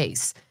this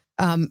case,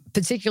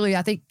 particularly,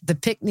 I think, the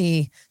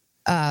Pickney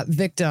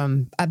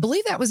victim. I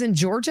believe that was in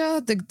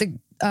Georgia, the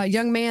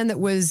young man that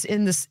was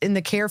in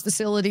the care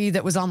facility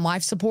that was on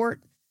life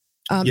support.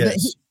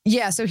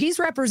 Yes. So he's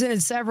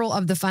represented several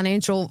of the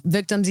financial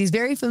victims. He's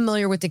very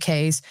familiar with the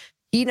case.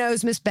 He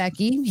knows Miss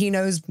Becky. He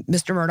knows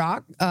Mr.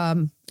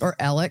 Murdaugh, or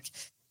Alec.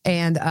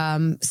 And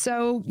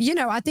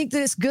I think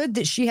that it's good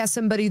that she has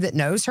somebody that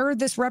knows her,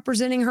 that's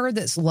representing her,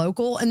 that's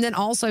local, and then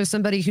also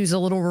somebody who's a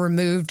little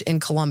removed in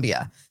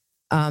Columbia,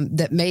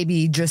 that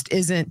maybe just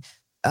isn't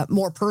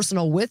more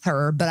personal with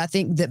her. But I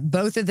think that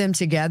both of them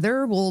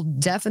together will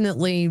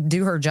definitely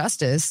do her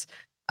justice,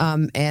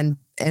 and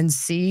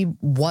see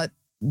what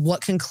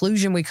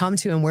conclusion we come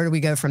to and where do we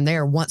go from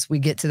there once we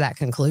get to that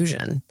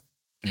conclusion.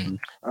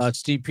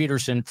 Steve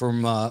Peterson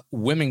from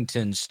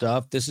Wilmington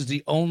stuff. This is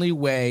the only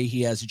way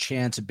he has a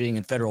chance of being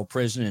in federal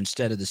prison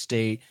instead of the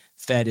state.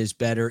 Fed is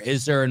better.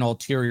 Is there an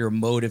ulterior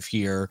motive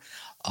here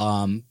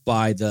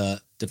by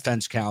the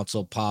defense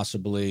counsel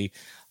possibly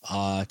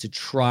to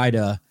try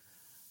to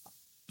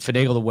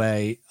finagle the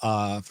way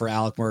for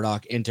Alec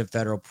Murdaugh into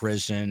federal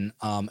prison?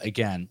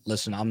 Again,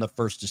 listen, I'm the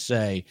first to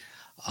say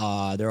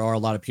there are a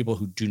lot of people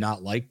who do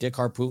not like Dick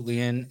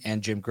Harpootlian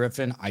and Jim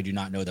Griffin. I do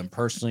not know them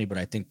personally, but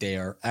I think they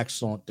are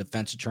excellent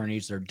defense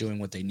attorneys. They're doing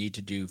what they need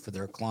to do for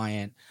their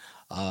client.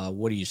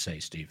 What do you say,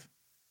 Steve?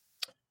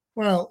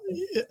 Well,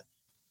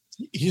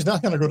 he's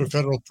not going to go to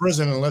federal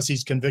prison unless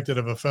he's convicted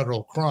of a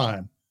federal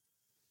crime.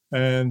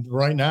 And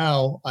right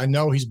now, I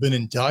know he's been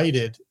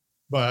indicted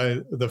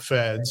by the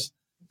feds.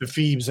 The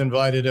Phoebes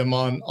invited him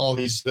on all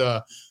these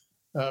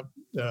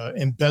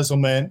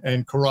embezzlement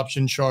and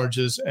corruption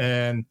charges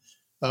and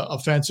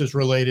offenses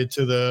related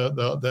to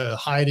the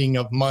hiding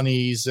of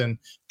monies and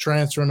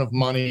transferring of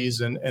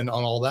monies and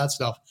on all that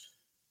stuff.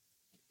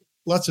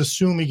 Let's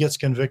assume he gets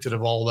convicted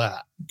of all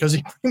that, because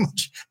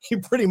he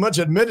pretty much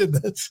admitted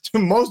to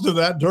most of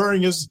that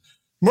during his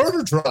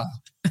murder trial.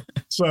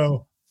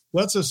 So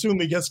let's assume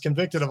he gets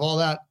convicted of all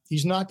that.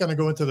 He's not going to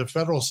go into the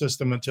federal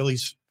system until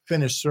he's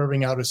finished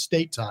serving out his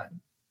state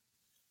time,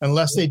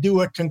 unless they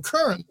do it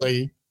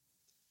concurrently.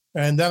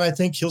 And then I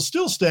think he'll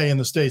still stay in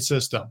the state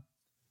system.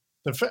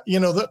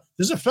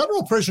 There's a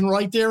federal prison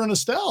right there in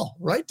Estelle,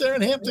 right there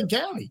in Hampton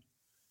County.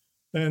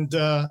 And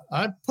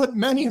I put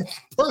many a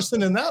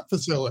person in that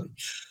facility.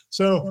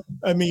 So,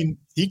 I mean,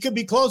 he could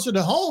be closer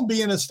to home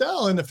being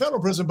Estelle in the federal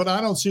prison, but I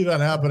don't see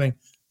that happening.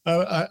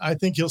 I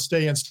think he'll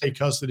stay in state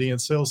custody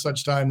until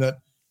such time that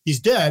he's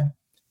dead.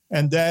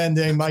 And then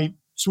they might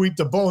sweep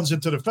the bones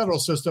into the federal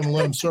system and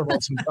let him serve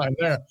out some time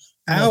there.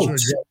 Ouch.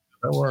 Sure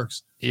that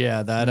works.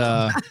 Yeah,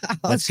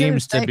 that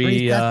seems to be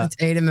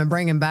resuscitate him and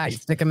bring him back,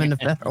 stick him in the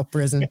federal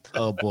prison.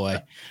 Oh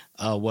boy,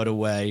 what a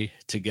way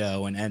to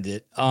go and end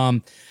it.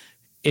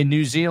 In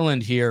New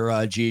Zealand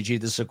here, Gigi,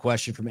 this is a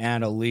question from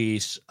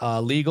Annalise.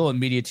 Legal and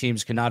media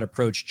teams cannot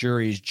approach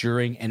juries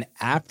during and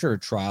after a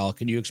trial.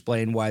 Can you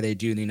explain why they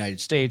do in the United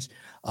States?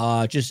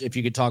 Just if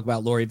you could talk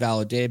about Lori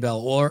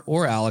Vallow-Daybell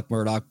or Alec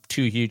Murdaugh,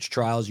 two huge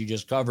trials you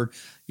just covered.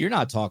 You're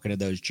not talking to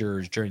those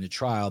jurors during the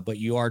trial, but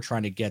you are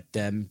trying to get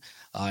them.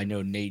 I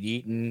know Nate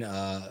Eaton,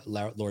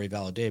 Lori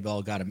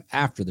Vallow-Daybell got him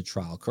after the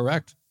trial,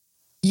 correct?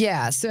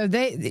 Yeah. So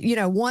they,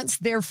 once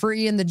they're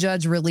free and the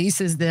judge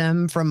releases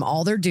them from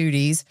all their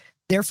duties,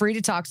 they're free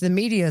to talk to the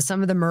media.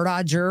 Some of the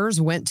Murdaugh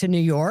jurors went to New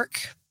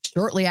York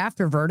shortly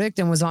after verdict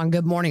and was on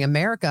Good Morning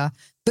America.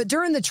 But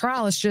during the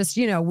trial, it's just,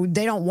 they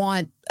don't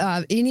want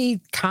any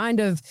kind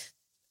of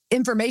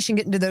information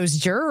getting to those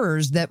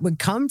jurors that would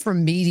come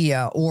from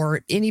media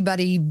or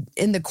anybody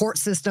in the court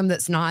system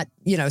that's not,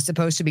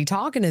 supposed to be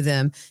talking to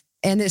them.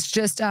 And it's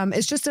just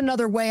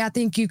another way I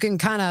think you can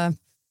kind of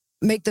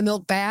make the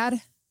milk bad,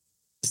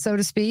 so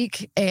to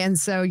speak. And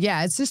so,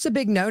 yeah, it's just a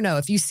big no-no.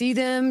 If you see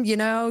them, you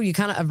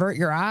kind of avert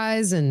your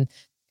eyes and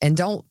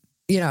don't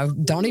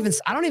even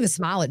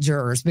smile at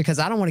jurors because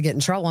I don't want to get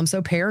in trouble. I'm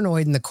so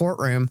paranoid in the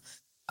courtroom.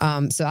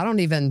 So I don't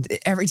even,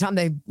 every time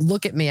they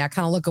look at me, I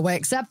kind of look away,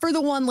 except for the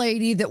one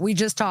lady that we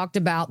just talked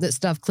about that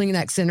stuffed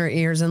Kleenex in her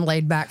ears and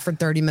laid back for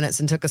 30 minutes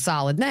and took a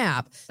solid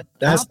nap.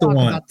 That's the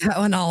one. About that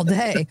one all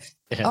day.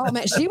 Oh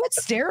man, she would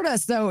stare at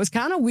us though. It was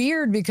kind of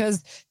weird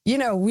because,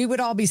 we would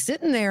all be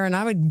sitting there and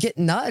I would get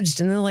nudged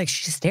and then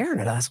she's staring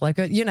at us like,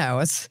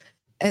 it's,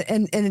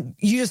 and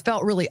you just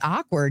felt really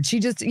awkward. She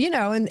just,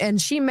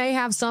 and she may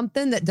have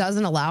something that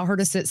doesn't allow her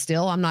to sit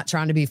still. I'm not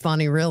trying to be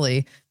funny,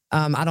 really.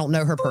 I don't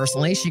know her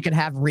personally. She could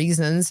have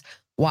reasons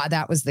why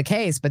that was the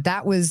case, but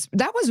that was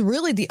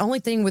really the only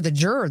thing with a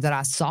juror that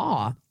I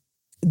saw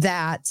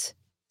that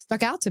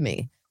stuck out to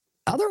me.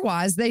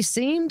 Otherwise, they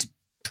seemed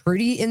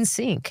pretty in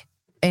sync.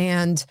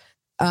 And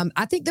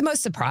I think the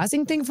most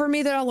surprising thing for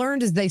me that I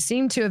learned is they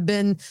seem to have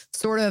been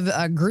sort of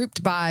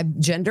grouped by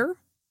gender.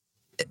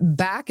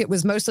 Back, it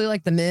was mostly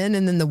like the men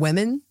and then the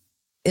women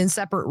in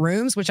separate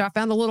rooms, which I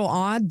found a little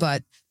odd,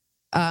 but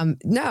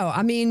no,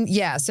 I mean,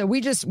 yeah. So we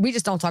just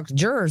don't talk to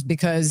jurors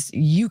because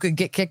you could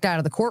get kicked out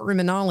of the courtroom.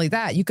 And not only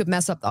that, you could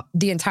mess up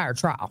the entire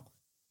trial.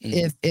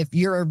 If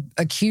you're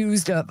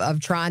accused of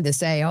trying to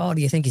say, oh,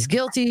 do you think he's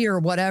guilty or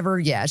whatever?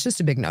 Yeah, it's just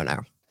a big no-no.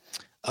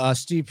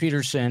 Steve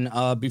Peterson,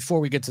 before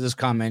we get to this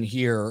comment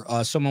here,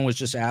 someone was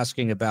just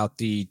asking about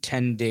the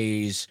 10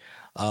 days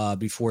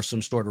before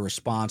some sort of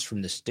response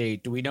from the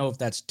state. Do we know if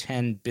that's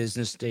 10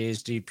 business days,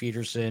 Steve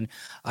Peterson?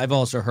 I've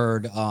also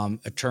heard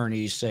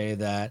attorneys say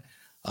that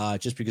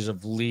just because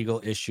of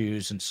legal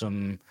issues and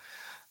some,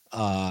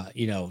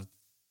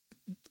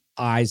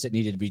 I's that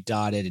needed to be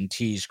dotted and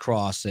T's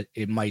crossed, that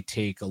it might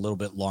take a little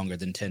bit longer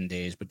than 10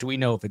 days. But do we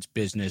know if it's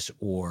business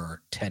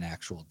or 10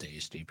 actual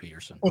days, Steve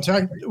Peterson? Well,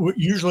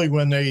 usually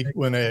when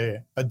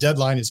a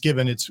deadline is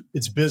given,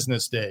 it's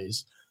business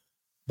days.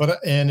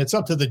 And it's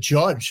up to the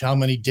judge how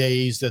many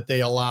days that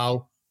they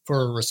allow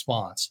for a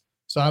response.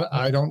 So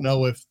I don't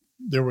know if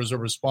there was a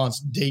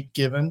response date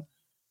given.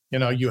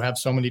 You have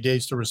so many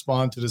days to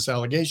respond to this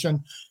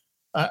allegation.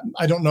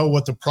 I don't know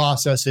what the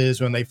process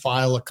is when they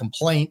file a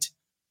complaint,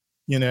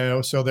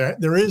 so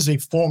there is a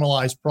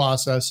formalized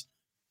process.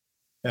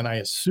 And I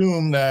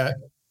assume that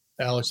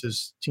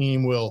Alex's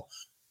team will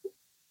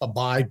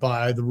abide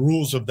by the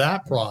rules of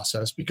that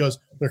process because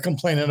they're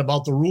complaining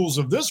about the rules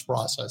of this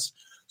process.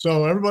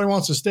 So everybody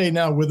wants to stay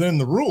now within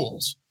the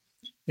rules.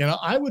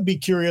 I would be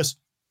curious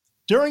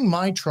during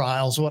my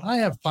trials, what I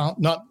have found,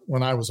 not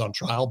when I was on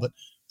trial, but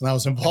when I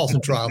was involved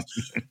in trials,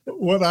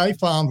 what I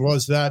found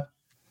was that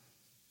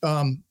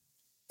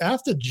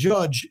after the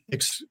judge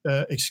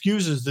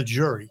excuses the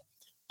jury,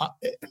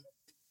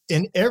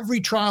 in every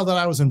trial that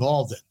I was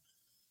involved in,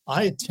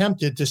 I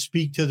attempted to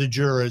speak to the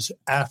jurors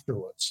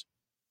afterwards.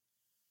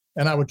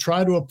 And I would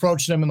try to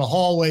approach them in the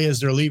hallway as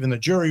they're leaving the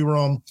jury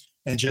room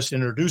and just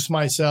introduce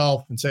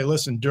myself and say,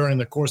 listen, during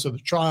the course of the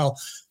trial,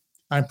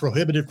 I'm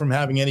prohibited from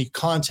having any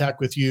contact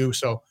with you.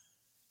 So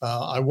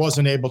I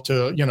wasn't able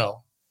to,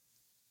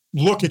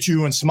 look at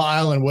you and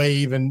smile and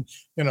wave and,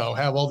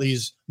 have all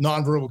these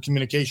nonverbal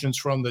communications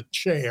from the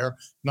chair,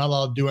 not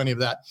allowed to do any of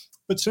that.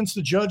 But since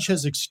the judge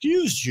has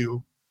excused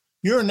you,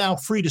 you're now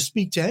free to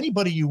speak to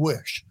anybody you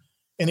wish.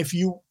 And if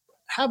you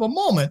have a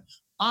moment,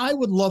 I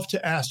would love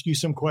to ask you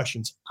some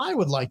questions. I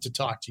would like to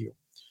talk to you.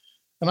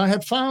 And I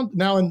had found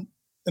now in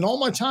all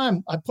my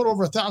time, I put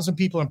over 1,000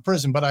 people in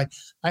prison, but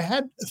I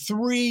had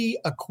 3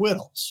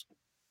 acquittals.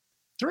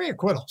 3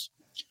 acquittals.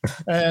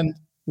 And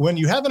when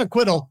you have an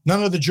acquittal,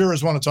 none of the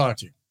jurors want to talk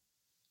to you.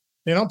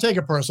 They don't take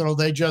it personal.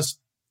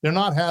 They're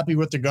not happy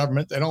with the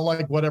government. They don't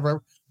like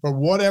whatever, for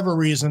whatever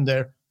reason,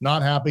 they're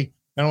not happy.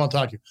 They don't want to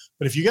talk to you.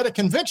 But if you get a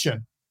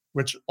conviction,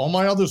 which all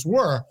my others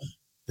were,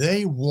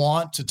 they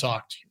want to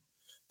talk to you.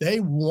 They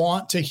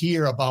want to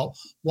hear about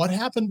what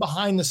happened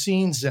behind the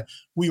scenes.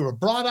 We were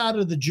brought out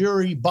of the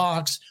jury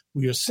box.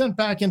 We were sent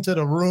back into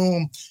the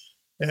room.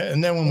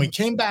 And then when we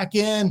came back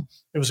in,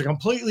 it was a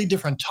completely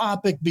different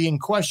topic being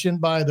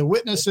questioned by the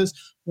witnesses.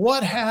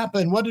 What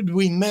happened? What did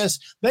we miss?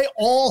 They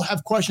all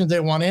have questions they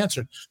want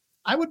answered.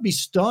 I would be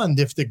stunned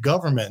if the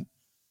government,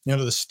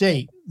 the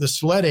state, the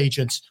SLED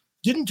agents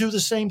didn't do the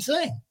same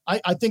thing.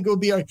 I think it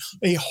would be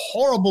a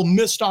horrible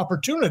missed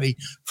opportunity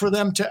for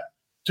them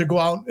to go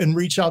out and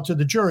reach out to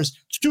the jurors.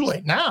 It's too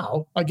late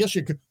now. I guess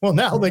you could. Well,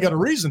 now they got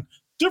a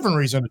different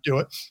reason to do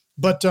it.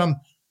 But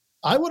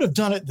I would have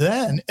done it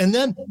then. And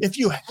then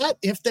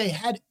if they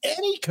had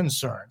any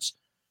concerns,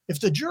 if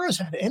the jurors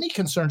had any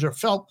concerns or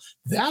felt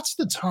that's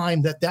the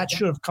time that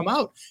should have come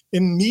out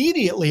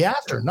immediately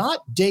after,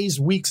 not days,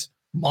 weeks,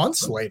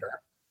 months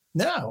later.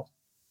 No.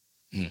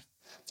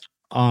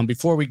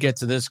 Before we get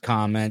to this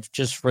comment,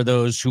 just for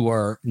those who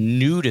are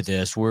new to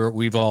this,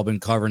 we've all been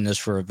covering this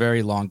for a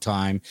very long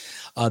time.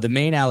 The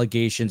main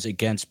allegations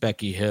against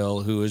Becky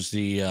Hill, who is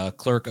the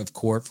clerk of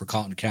court for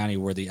Colleton County,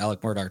 where the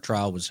Alec Murdaugh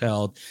trial was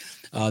held,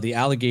 the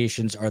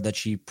allegations are that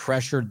she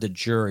pressured the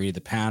jury,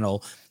 the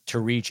panel, to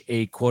reach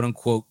a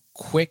quote-unquote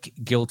quick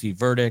guilty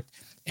verdict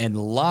and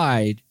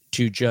lied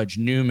to Judge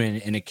Newman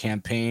in a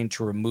campaign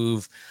to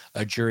remove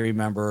a jury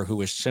member who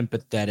was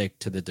sympathetic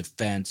to the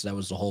defense. That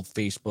was the whole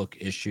Facebook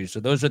issue. So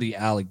those are the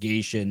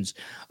allegations.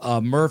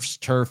 Murph's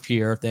Turf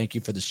here. Thank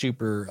you for the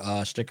super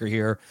sticker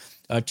here.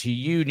 To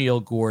you, Neil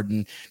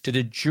Gordon. Did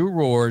the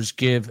jurors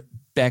give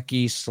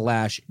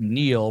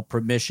Becky/Neil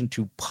permission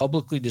to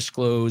publicly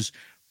disclose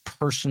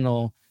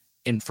personal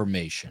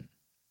information?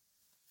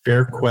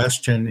 Fair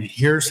question.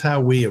 Here's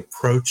how we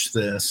approach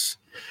this.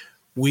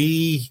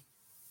 We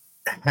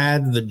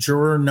had the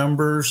juror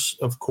numbers,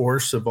 of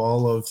course, of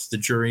all of the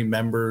jury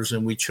members,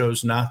 and we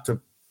chose not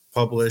to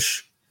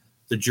publish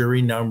the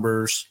jury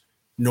numbers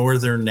nor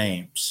their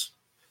names.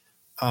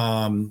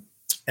 And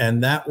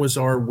that was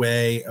our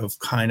way of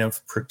kind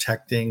of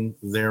protecting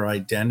their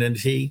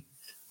identity.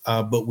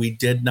 But we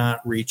did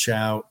not reach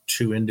out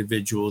to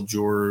individual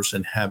jurors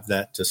and have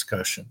that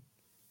discussion.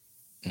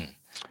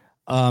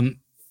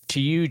 To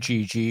you,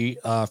 Gigi,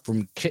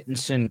 from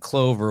Kittenson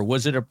Clover,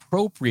 was it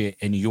appropriate,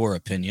 in your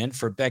opinion,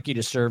 for Becky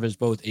to serve as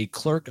both a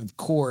clerk of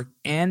court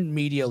and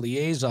media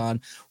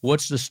liaison?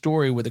 What's the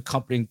story with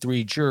accompanying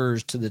 3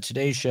 jurors to the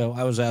Today Show?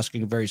 I was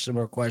asking a very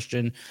similar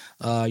question.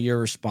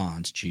 Your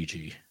response,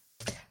 Gigi?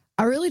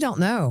 I really don't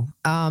know.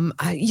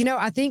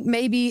 I think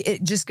maybe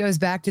it just goes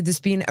back to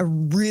this being a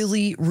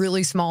really,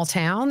 really small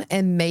town,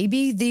 and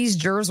maybe these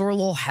jurors were a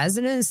little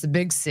hesitant. It's a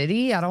big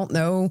city. I don't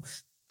know.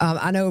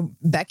 I know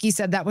Becky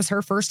said that was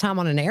her first time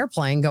on an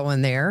airplane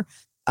going there.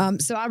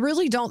 So I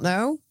really don't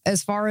know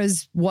as far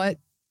as what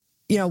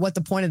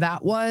the point of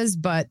that was.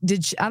 But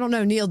I don't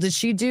know, Neil, did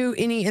she do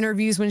any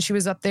interviews when she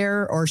was up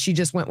there, or she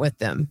just went with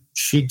them?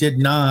 She did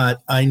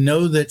not. I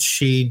know that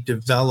she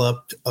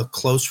developed a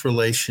close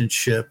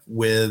relationship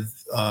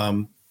with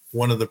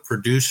one of the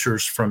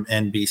producers from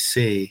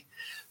NBC.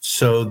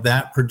 So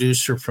that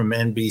producer from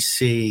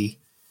NBC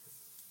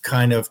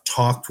kind of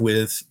talked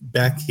with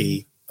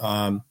Becky,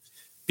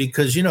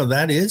 because,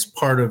 that is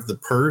part of the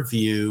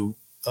purview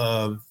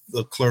of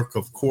the clerk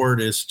of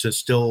court, is to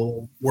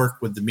still work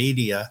with the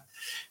media.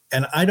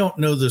 And I don't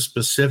know the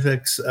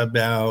specifics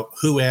about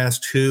who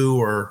asked who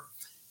or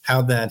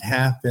how that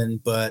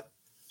happened, but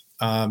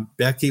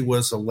Becky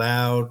was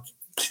allowed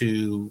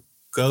to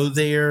go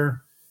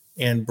there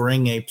and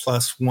bring a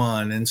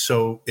 +1. And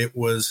so it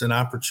was an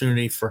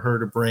opportunity for her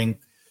to bring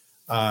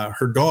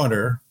her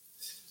daughter,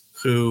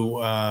 who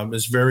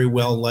is very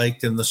well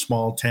liked in the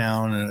small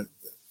town, and a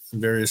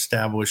very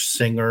established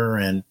singer,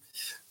 and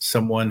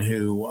someone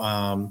who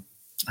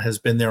has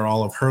been there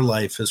all of her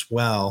life as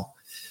well.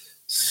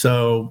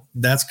 So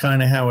that's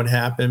kind of how it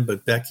happened.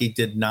 But Becky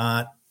did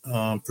not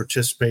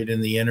participate in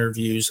the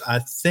interviews. I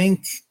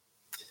think,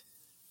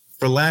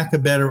 for lack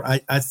of better,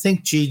 I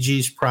think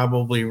Gigi's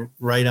probably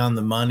right on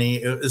the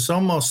money. It was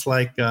almost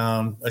like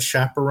a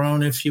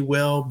chaperone, if you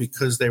will,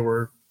 because they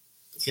were,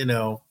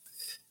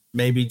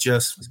 maybe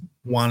just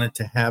wanted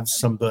to have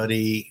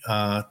somebody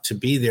to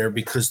be there,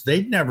 because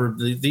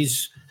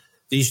these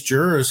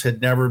jurors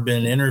had never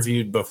been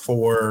interviewed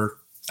before.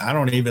 I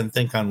don't even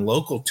think on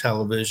local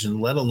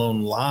television, let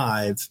alone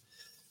live,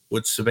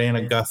 with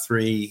Savannah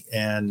Guthrie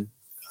and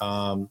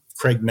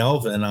Craig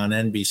Melvin on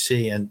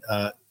NBC. And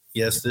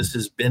yes, this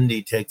is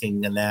Bindi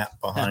taking a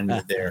nap behind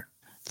me there.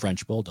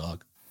 French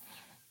Bulldog.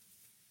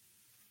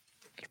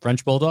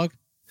 French Bulldog?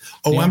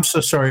 Oh, yeah. I'm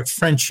so sorry.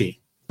 Frenchie.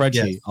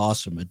 Yes.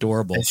 Awesome.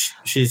 Adorable.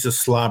 She's a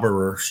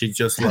slobberer. She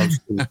just loves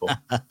people.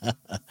 I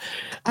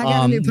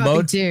got a new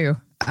puppy too.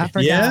 I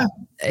forgot.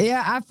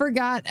 Yeah, I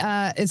forgot.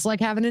 It's like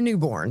having a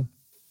newborn.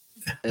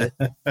 It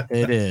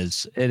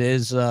is. It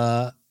is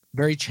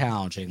very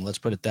challenging. Let's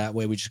put it that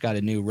way. We just got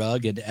a new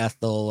rug, and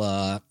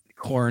Ethel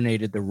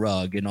coronated the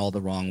rug in all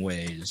the wrong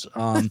ways.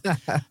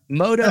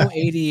 Moto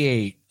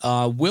 88.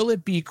 Will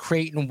it be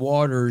Creighton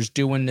Waters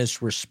doing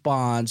this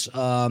response?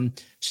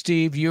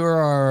 Steve, you're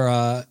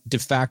our de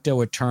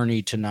facto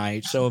attorney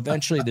tonight. So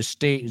eventually the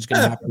state is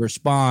going to have to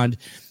respond.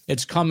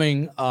 It's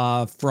coming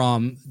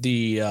from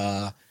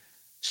the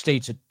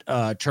state's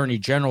attorney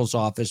general's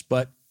office.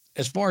 But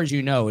as far as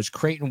you know, is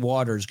Creighton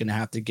Waters going to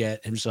have to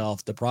get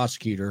himself, the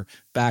prosecutor,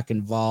 back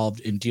involved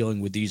in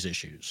dealing with these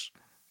issues?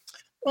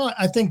 Well,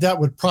 I think that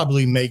would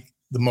probably make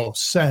the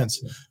most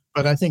sense,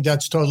 but I think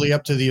that's totally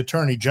up to the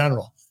attorney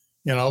general.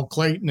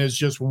 Creighton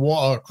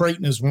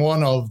is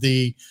one of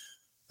the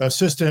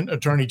assistant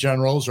attorney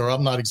generals, or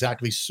I'm not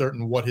exactly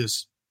certain what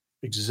his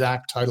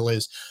exact title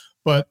is,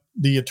 but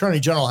the attorney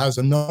general has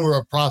a number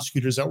of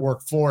prosecutors that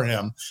work for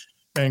him,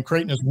 and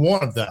Creighton is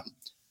one of them.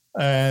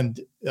 And,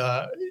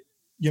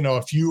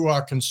 if you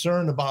are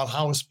concerned about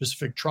how a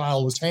specific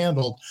trial was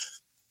handled,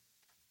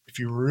 if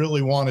you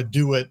really want to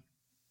do it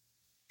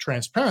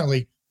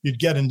transparently, you'd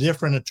get a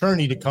different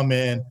attorney to come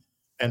in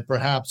and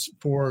perhaps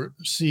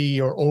foresee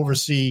or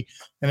oversee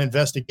an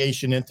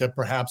investigation into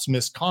perhaps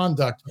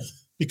misconduct,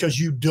 because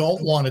you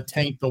don't want to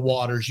taint the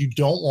waters. You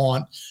don't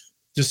want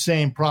the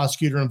same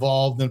prosecutor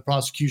involved in the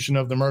prosecution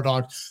of the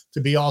Murdaugh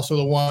to be also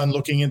the one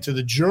looking into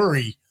the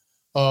jury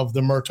of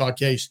the Murdaugh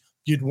case.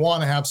 You'd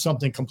want to have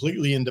something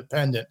completely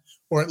independent,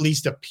 or at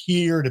least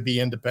appear to be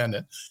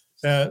independent.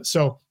 I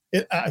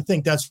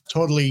think that's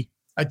totally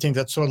up to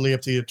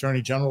the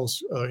Attorney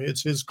General's.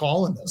 It's his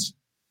call in this.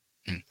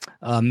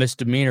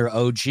 Misdemeanor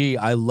OG,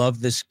 I love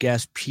this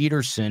guest,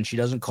 Peterson. She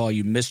doesn't call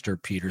you Mr.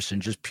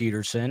 Peterson, just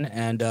Peterson.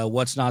 And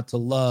what's not to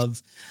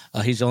love?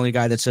 He's the only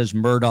guy that says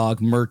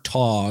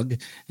Murdaugh,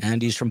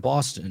 and he's from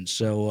Boston.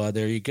 So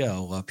there you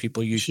go.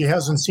 She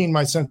hasn't seen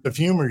my sense of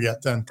humor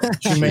yet. Then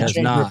she may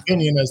change her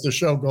opinion as the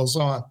show goes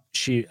on.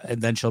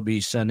 And then she'll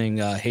be sending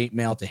hate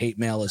mail to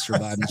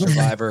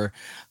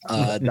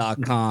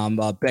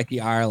hateMail@survivingsurvivor.com. Becky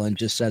Ireland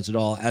just says it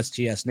all.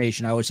 STS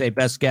Nation. I would say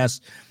best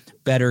guest,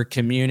 better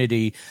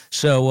community.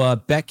 So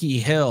Becky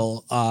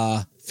Hill,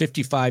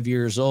 55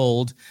 years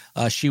old,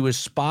 she was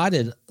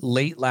spotted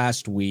late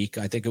last week,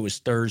 I think it was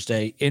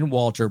Thursday, in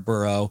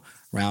Walterboro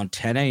around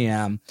 10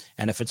 a.m.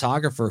 And a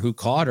photographer who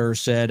caught her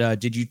said,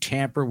 did you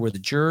tamper with the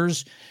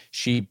jurors?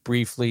 She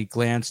briefly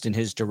glanced in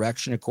his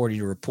direction, according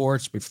to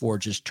reports, before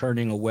just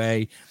turning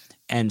away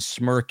and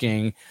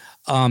smirking.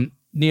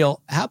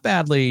 Neil, how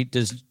badly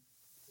does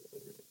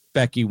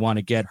Becky want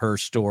to get her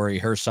story,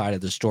 her side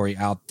of the story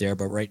out there,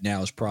 but right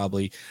now is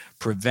probably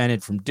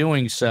prevented from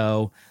doing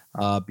so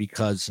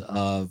because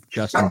of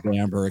Justin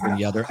Bamberg and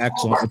the other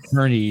excellent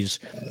attorneys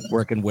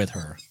working with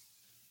her?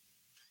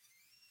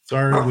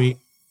 Sorry,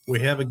 we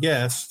have a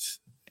guest.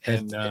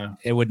 And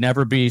it would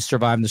never be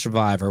Surviving the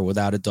Survivor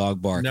without a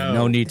dog barking.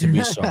 No need to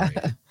be sorry.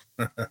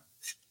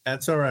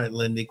 That's all right,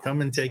 Lindy.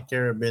 Come and take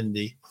care of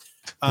Bindi.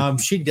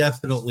 She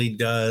definitely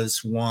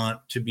does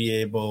want to be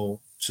able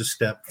to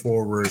step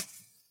forward.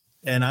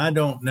 And I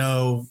don't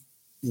know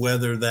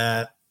whether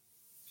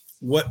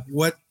what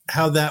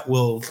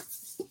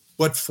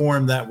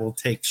form that will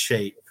take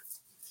shape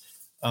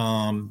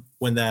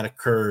when that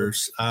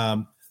occurs.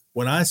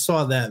 When I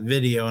saw that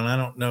video, and I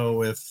don't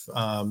know if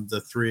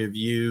the three of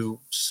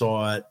you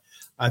saw it,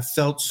 I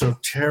felt so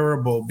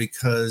terrible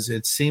because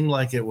it seemed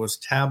like it was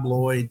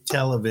tabloid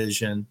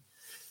television,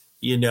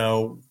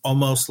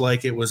 almost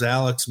like it was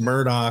Alex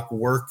Murdaugh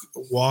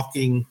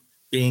walking,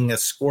 being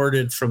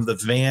escorted from the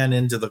van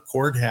into the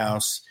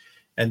courthouse,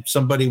 and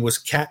somebody was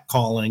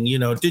catcalling,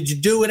 did you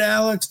do it,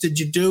 Alex? Did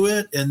you do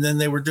it? And then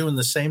they were doing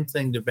the same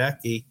thing to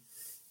Becky.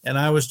 And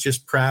I was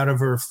just proud of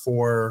her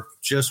for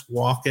just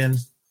going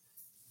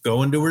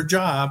to her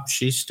job.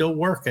 She's still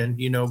working,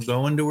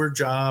 going to her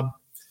job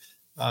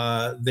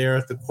there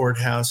at the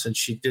courthouse, and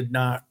she did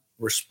not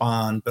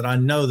respond. But I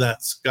know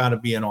that's got to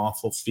be an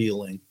awful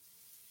feeling.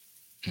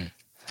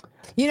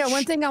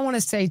 One thing I want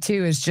to say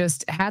too is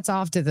just hats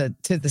off to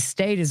the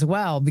state as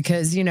well,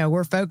 because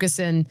we're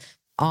focusing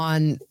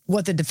on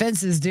what the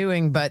defense is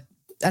doing, but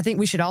I think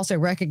we should also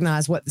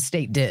recognize what the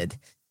state did.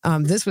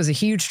 This was a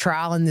huge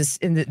trial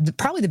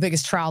probably the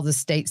biggest trial the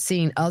state's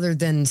seen other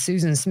than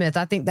Susan Smith.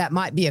 I think that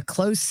might be a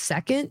close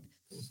second,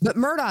 but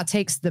Murdaugh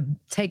takes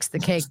the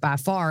cake by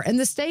far. And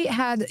the state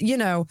had,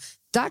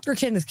 Dr.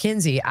 Kenneth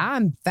Kinsey.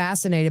 I'm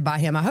fascinated by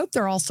him. I hope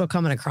they're all still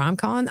coming to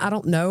CrimeCon. I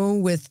don't know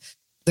with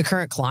the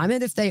current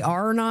climate if they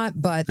are or not,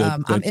 but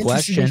I'm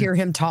interested to hear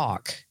him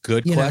talk.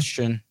 Good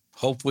question.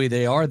 Hopefully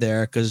they are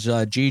there, because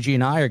Gigi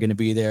and I are going to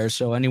be there.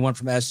 So anyone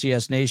from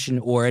SCS Nation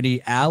or any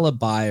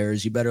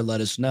alibis, you better let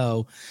us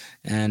know.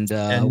 And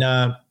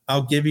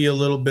I'll give you a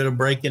little bit of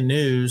breaking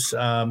news.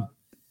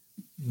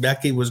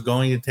 Becky was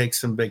going to take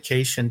some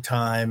vacation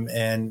time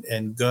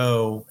and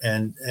go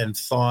and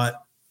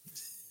thought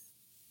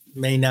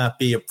may not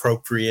be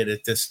appropriate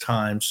at this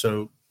time.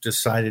 So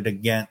decided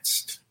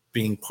against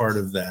being part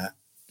of that.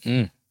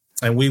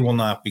 And we will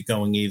not be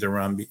going either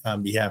on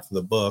behalf of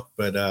the book,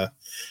 but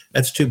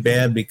that's too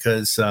bad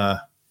because,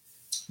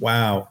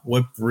 wow,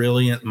 what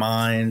brilliant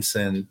minds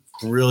and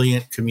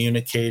brilliant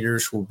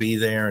communicators will be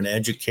there, and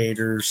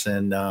educators.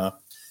 And I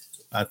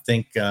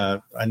think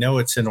I know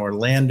it's in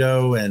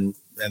Orlando, and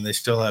they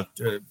still have,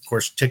 of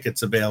course,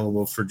 tickets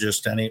available for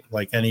just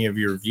any of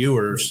your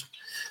viewers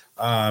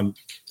could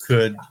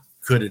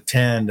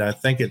attend. I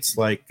think it's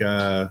like,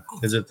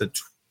 is it the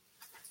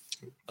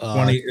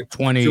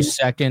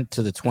 22nd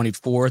to the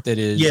 24th. It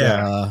is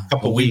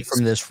a week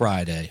from this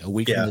Friday. A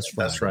week from this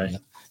Friday. That's right.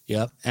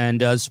 Yep.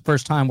 And it's the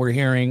first time we're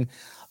hearing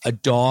a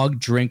dog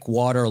drink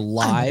water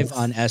live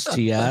on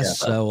STS.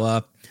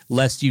 So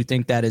lest you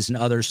think that is an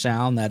other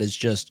sound, that is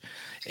just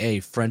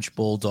a French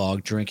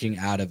bulldog drinking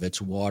out of its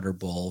water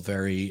bowl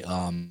very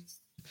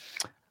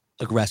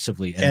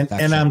aggressively. And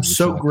I'm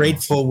so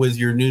grateful with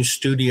your new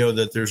studio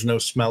that there's no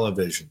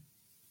smell-o-vision.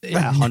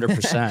 Yeah,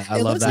 100%. I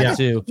love that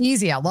too.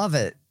 Easy. I love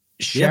it.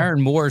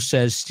 Sharon Moore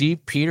says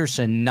Steve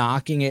Peterson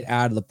knocking it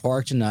out of the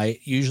park tonight.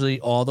 Usually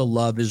all the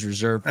love is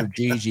reserved for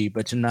Gigi,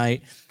 but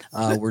tonight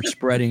we're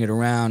spreading it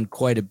around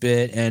quite a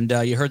bit. And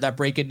you heard that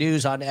breaking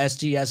news on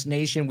STS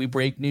Nation. We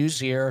break news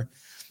here.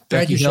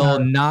 Becky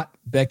Sharon.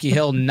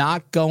 Hill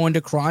not going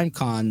to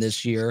CrimeCon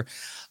this year.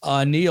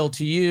 Neil,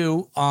 to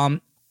you,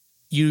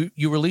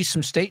 you released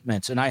some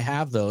statements, and I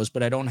have those,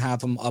 but I don't have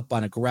them up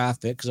on a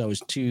graphic because I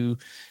was too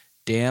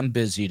damn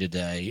busy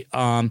today.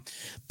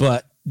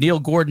 But Neil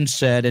Gordon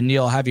said, and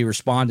Neil, I'll have you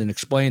respond and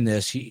explain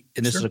this.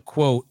 This is a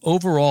quote.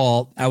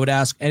 Overall, I would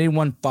ask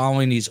anyone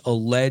following these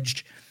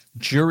alleged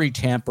jury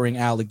tampering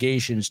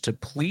allegations to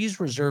please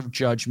reserve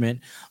judgment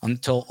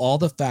until all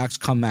the facts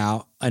come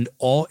out and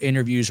all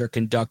interviews are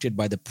conducted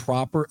by the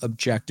proper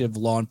objective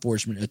law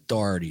enforcement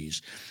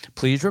authorities.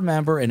 Please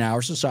remember, in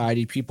our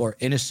society, people are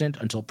innocent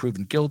until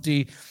proven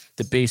guilty.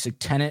 The basic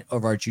tenet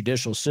of our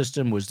judicial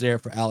system was there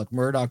for Alec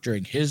Murdaugh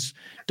during his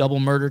double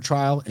murder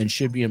trial and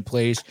should be in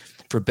place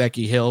for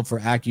Becky Hill for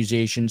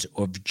accusations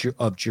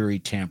of jury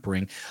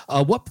tampering.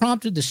 What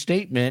prompted the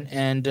statement,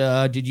 and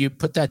did you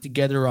put that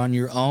together on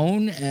your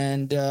own?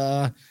 And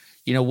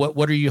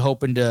what are you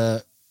hoping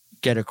to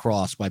get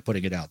across by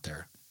putting it out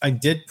there? I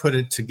did put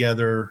it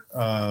together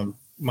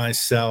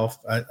myself.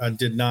 I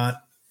did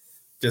not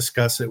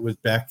discuss it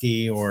with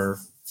Becky or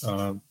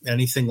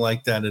anything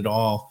like that at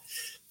all.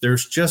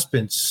 There's just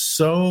been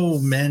so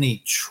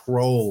many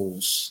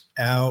trolls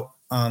out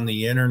on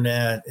the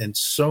internet and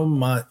so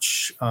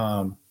much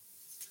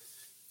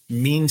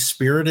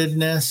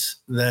mean-spiritedness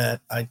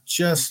that I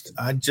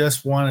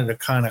just wanted to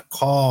kind of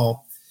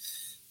call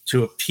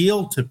to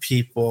appeal to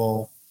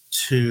people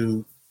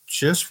to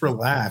just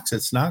relax.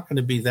 It's not going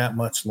to be that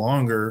much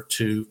longer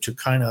to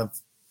kind of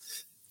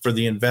for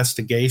the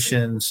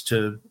investigations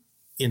to,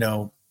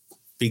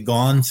 be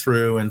gone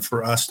through and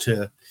for us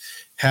to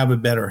have a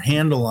better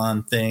handle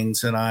on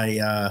things. And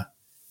I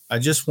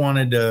just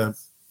wanted to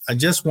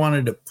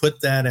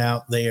put that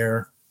out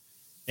there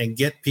and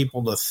get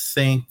people to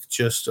think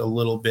just a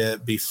little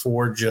bit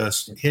before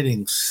just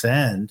hitting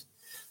send.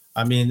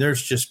 I mean,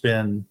 there's just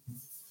been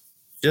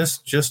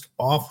just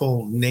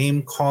awful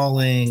name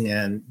calling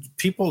and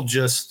people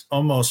just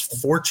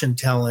almost fortune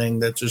telling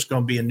that there's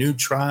going to be a new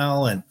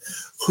trial and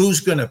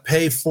who's going to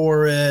pay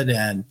for it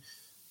and,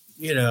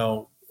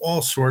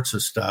 all sorts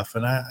of stuff.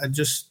 And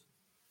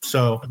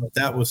so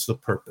that was the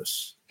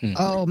purpose.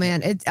 Oh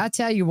man. I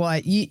tell you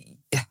what,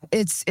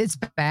 it's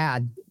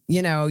bad.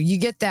 You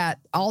get that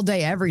all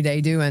day, every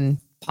day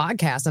doing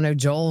podcasts. I know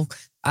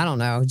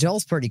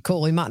Joel's pretty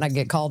cool. He might not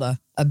get called a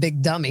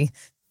big dummy,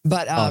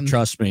 but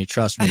trust me.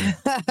 No,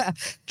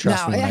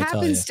 it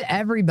happens to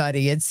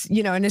everybody. It's,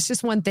 and it's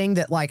just one thing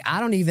that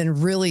I don't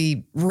even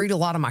really read a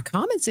lot of my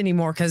comments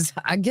anymore because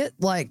I get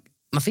my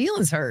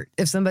feelings hurt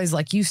if somebody's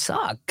like, you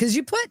suck, because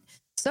you put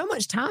so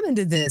much time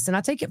into this and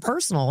I take it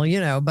personal,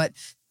 but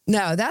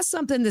no, that's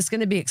something that's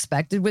going to be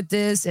expected with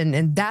this.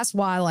 And that's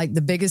why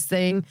the biggest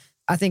thing,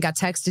 I think I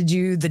texted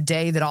you the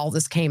day that all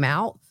this came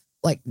out,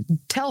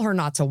 tell her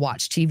not to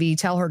watch TV,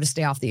 tell her to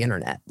stay off the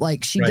internet.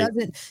 She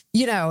doesn't,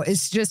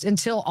 it's just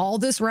until all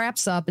this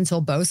wraps up, until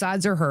both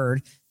sides are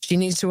heard, she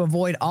needs to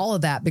avoid all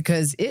of that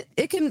because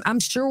it can, I'm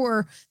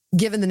sure,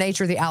 given the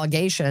nature of the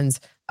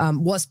allegations,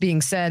 what's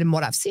being said and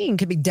what I've seen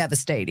can be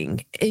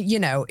devastating.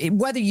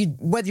 Whether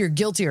you're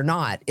guilty or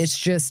not, it's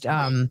just,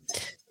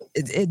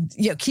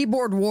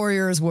 keyboard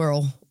warriors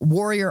will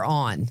warrior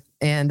on.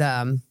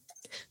 And,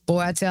 boy,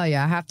 I tell you,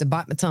 I have to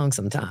bite my tongue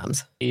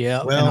sometimes.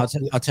 Yeah, well,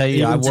 and I'll tell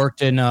you, I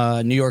worked in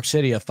New York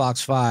City at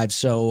Fox 5.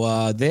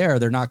 So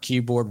they're not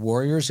keyboard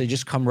warriors. They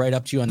just come right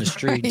up to you on the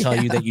street and tell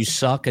you that you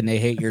suck and they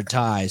hate your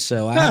tie.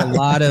 So I had a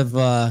lot of,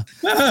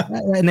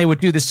 and they would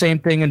do the same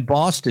thing in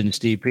Boston,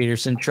 Steve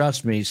Peterson,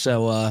 trust me.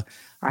 So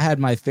I had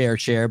my fair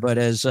share, but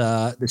as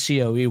the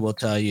COE will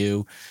tell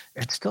you,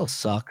 it still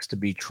sucks to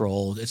be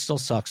trolled. It still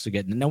sucks to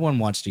get. No one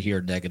wants to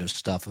hear negative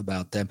stuff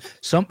about them.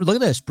 Look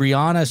at this.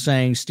 Brianna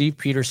saying Steve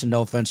Peterson,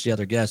 no offense to the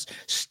other guests,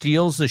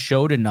 steals the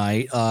show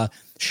tonight.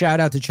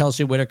 Shout out to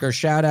Chelsea Whitaker.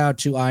 Shout out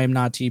to I Am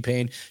Not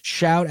T-Pain.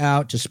 Shout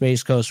out to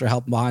Space Coast for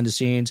helping behind the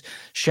scenes.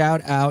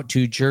 Shout out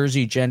to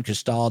Jersey Jen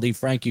Castaldi,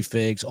 Frankie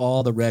Figs,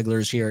 all the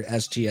regulars here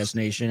at STS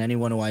Nation.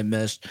 Anyone who I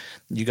missed,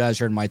 you guys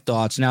heard my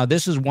thoughts. Now,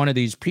 this is one of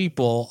these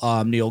people,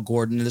 Neil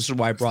Gordon. This is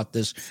why I brought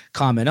this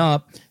comment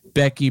up.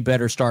 Becky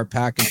better start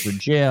packing for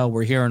jail.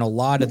 We're hearing a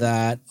lot of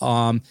that.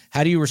 How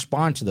do you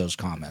respond to those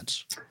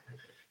comments?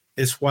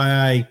 It's why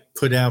I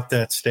put out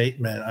that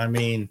statement. I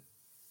mean,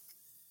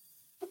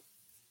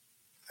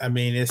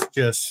 it's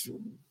just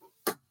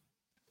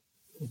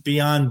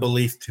beyond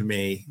belief to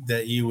me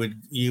that you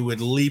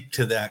would leap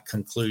to that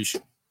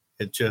conclusion.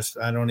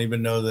 I don't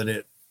even know that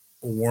it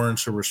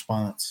warrants a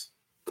response.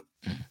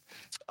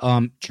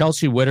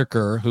 Chelsea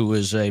Whitaker, who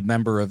is a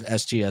member of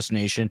STS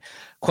Nation.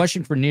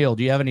 Question for Neil.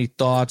 Do you have any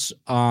thoughts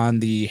on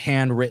the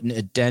handwritten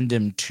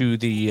addendum to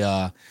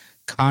the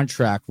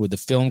contract with the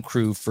film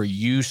crew for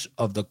use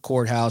of the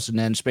courthouse? And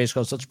then Space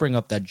Coast, let's bring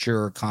up that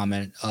juror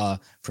comment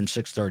from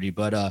 6:30.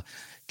 But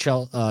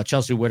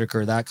Chelsea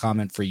Whitaker, that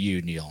comment for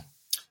you, Neil.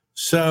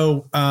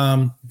 So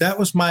that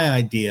was my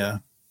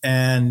idea.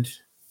 And,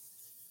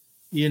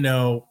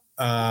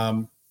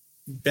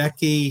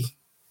 Becky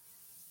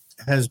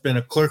has been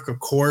a clerk of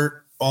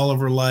court all of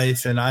her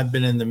life, and I've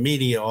been in the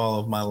media all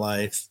of my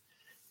life.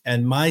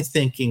 And my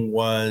thinking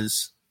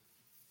was,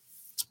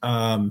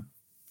 why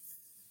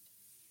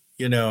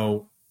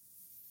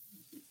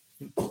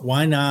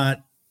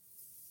not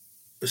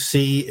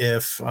see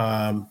if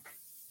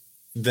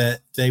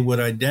that they would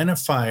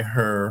identify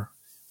her?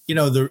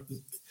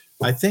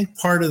 I think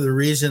part of the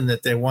reason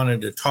that they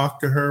wanted to talk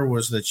to her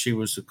was that she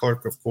was the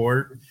clerk of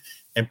court.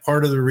 And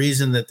part of the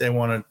reason that they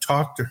wanted to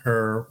talk to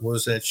her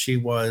was that she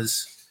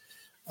was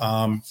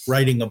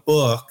writing a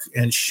book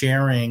and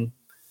sharing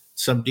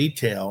some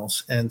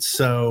details. And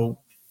so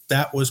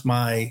that was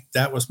my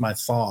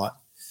thought.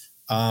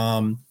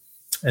 And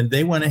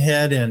they went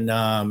ahead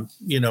and,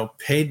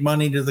 paid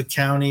money to the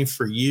county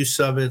for use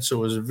of it. So it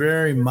was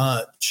very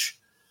much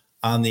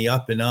on the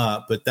up and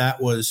up. But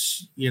that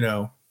was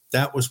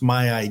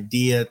my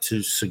idea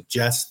to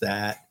suggest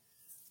that,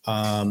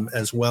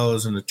 as well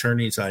as an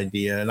attorney's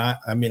idea. And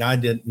I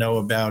didn't know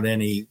about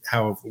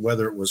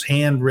whether it was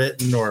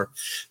handwritten or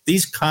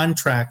these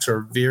contracts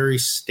are very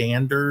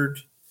standard.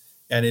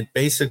 And it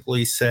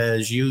basically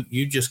says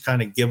you just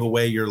kind of give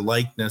away your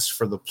likeness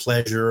for the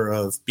pleasure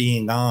of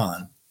being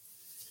on.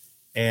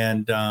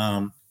 And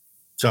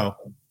so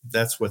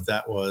that's what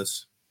that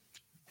was.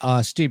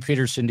 Steve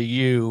Peterson, to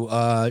you,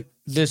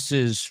 this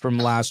is from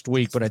last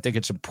week, but I think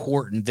it's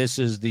important. This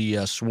is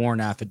the sworn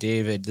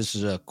affidavit. This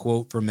is a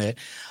quote from it.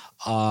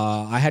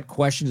 I had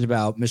questions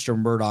about Mr.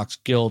 Murdaugh's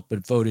guilt,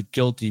 but voted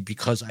guilty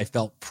because I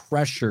felt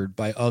pressured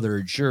by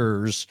other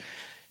jurors.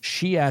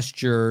 She asked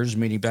jurors,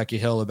 meaning Becky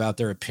Hill, about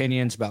their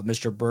opinions about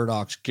Mr.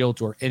 Murdaugh's guilt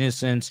or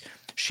innocence.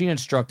 She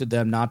instructed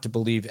them not to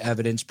believe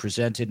evidence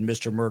presented in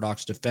Mr.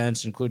 Murdaugh's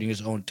defense, including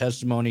his own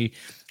testimony.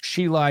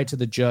 She lied to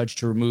the judge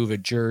to remove a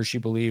juror she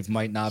believed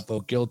might not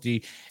vote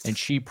guilty, and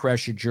she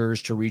pressured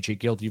jurors to reach a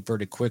guilty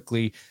verdict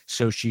quickly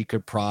so she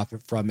could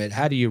profit from it.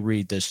 How do you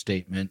read this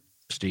statement,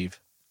 Steve?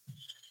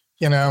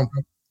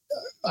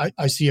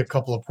 I see a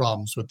couple of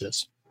problems with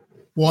this.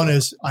 One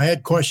is I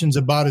had questions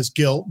about his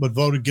guilt, but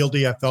voted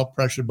guilty. I felt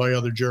pressured by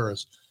other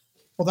jurors.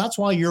 Well, that's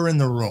why you're in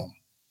the room.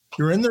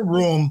 You're in the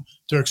room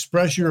to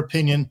express your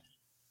opinion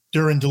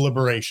during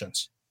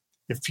deliberations.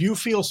 If you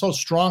feel so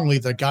strongly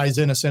that guy's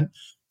innocent,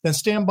 then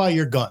stand by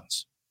your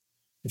guns.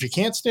 If you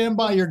can't stand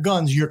by your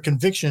guns, your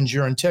convictions,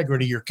 your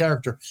integrity, your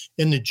character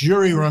in the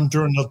jury room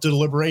during the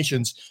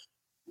deliberations,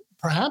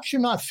 perhaps you're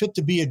not fit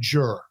to be a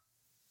juror,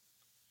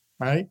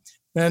 right?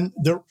 And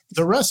the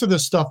rest of the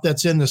stuff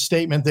that's in the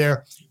statement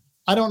there,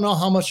 I don't know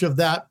how much of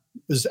that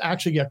is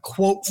actually a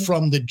quote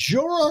from the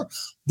juror.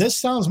 This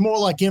sounds more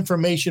like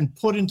information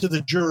put into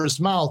the juror's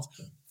mouth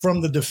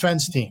from the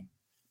defense team,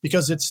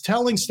 because it's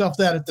telling stuff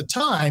that at the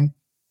time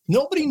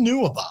nobody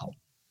knew about.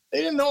 They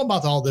didn't know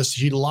about all this.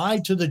 She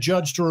lied to the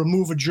judge to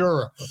remove a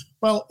juror.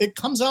 Well, it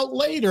comes out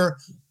later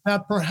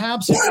that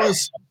perhaps it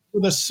was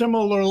with a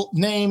similar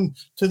name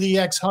to the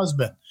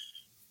ex-husband.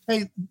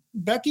 Hey,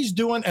 Becky's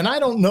doing, and I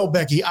don't know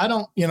Becky. I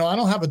don't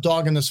have a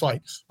dog in this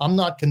fight. I'm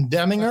not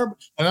condemning her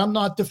and I'm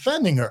not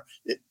defending her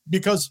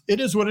because it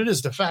is what it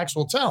is. The facts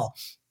will tell.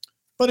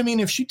 But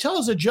if she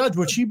tells a judge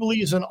what she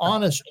believes an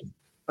honest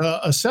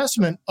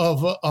assessment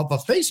of a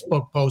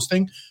Facebook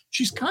posting,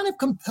 she's kind of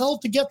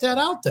compelled to get that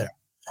out there.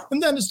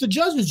 And then it's the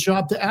judge's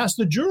job to ask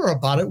the juror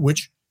about it,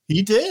 which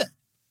he did.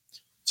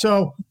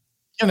 So,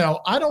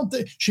 I don't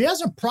think she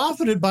hasn't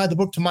profited by the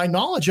book, to my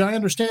knowledge. I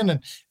understand.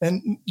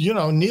 And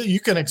Neil, you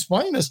can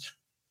explain this.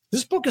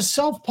 This book is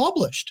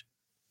self-published.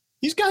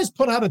 These guys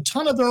put out a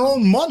ton of their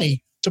own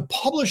money to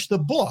publish the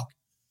book.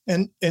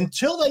 And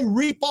until they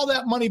reap all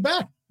that money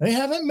back, they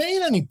haven't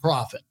made any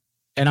profit.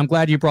 And I'm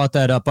glad you brought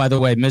that up. By the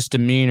way,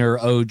 misdemeanor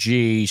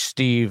OG,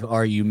 Steve,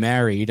 are you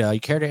married? You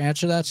care to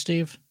answer that,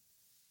 Steve?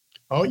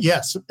 Oh,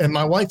 yes. And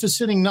my wife is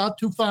sitting not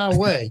too far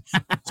away.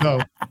 So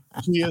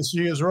she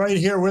is right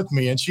here with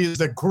me. And she is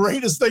the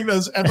greatest thing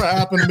that's ever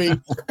happened to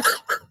me.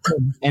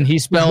 And he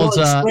spells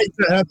straight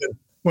to heaven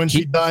when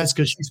she dies,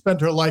 because she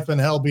spent her life in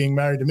hell being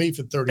married to me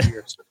for 30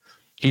 years.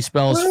 He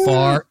spells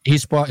far. He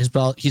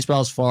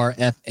spells far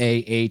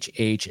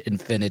FAHH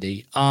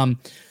infinity.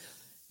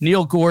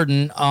 Neil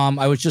Gordon,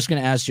 I was just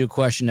going to ask you a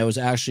question that was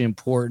actually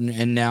important,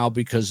 and now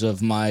because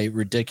of my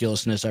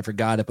ridiculousness, I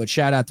forgot it. But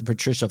shout out to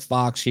Patricia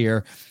Fox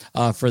here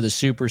for the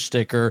super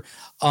sticker.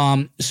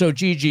 So,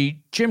 Gigi,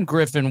 Jim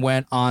Griffin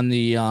went on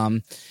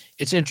the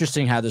it's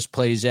interesting how this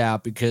plays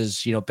out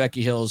because,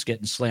 Becky Hill's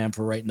getting slammed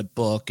for writing the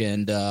book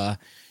and,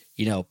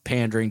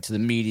 pandering to the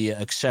media,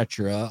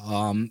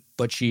 etc.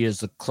 But she is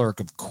the clerk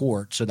of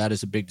court, so that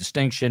is a big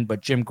distinction. But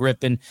Jim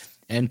Griffin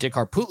and Dick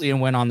Harpootlian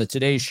went on the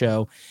Today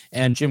Show,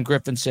 and Jim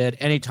Griffin said,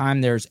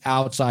 anytime there's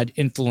outside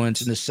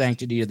influence in the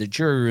sanctity of the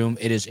jury room,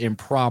 it is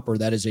improper.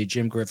 That is a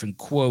Jim Griffin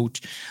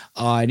quote.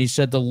 And he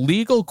said, the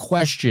legal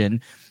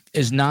question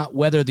is not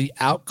whether the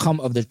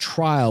outcome of the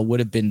trial would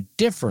have been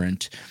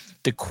different.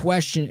 The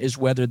question is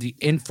whether the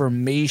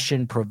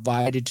information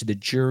provided to the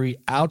jury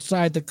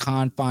outside the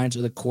confines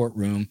of the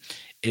courtroom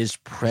is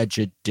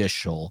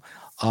prejudicial.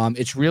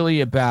 It's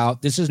really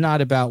about, this is not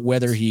about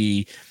whether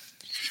he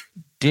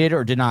did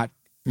or did not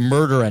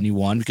murder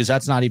anyone, because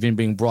that's not even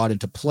being brought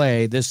into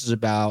play. This is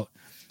about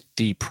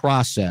the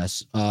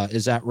process.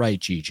 Is that right,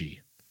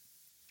 Gigi?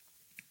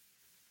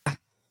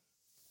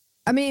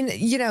 I mean,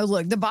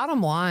 look, the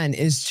bottom line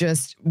is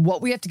just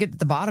what we have to get to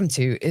the bottom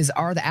to is,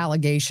 are the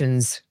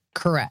allegations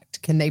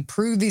correct? Can they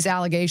prove these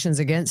allegations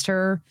against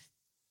her?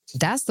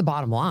 That's the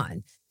bottom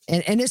line.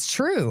 And it's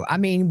true. I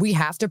mean, we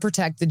have to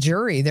protect the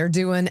jury. They're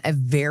doing a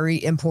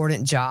very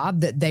important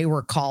job that they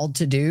were called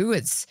to do.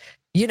 It's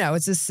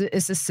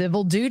a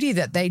civil duty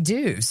that they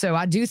do. So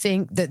I do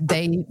think that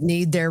they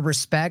need their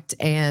respect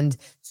and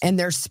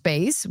their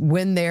space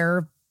when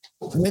they're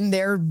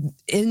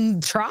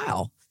in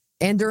trial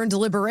and during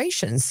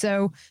deliberations.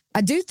 So I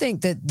do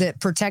think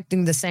that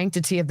protecting the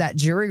sanctity of that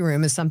jury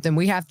room is something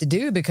we have to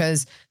do,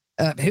 because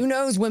who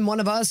knows when one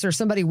of us or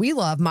somebody we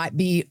love might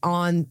be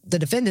on the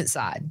defendant's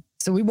side.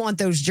 So we want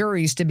those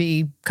juries to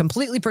be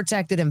completely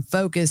protected and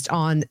focused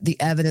on the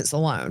evidence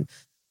alone.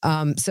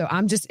 So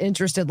I'm just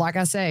interested, like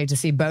I say, to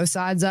see both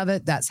sides of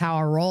it. That's how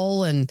I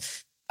roll. And,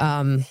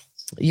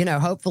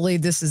 hopefully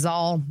this is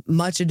all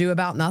much ado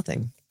about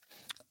nothing.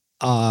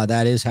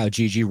 That is how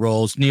Gigi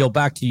rolls. Neil,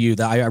 back to you.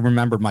 I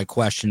remembered my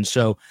question.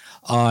 So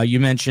you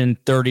mentioned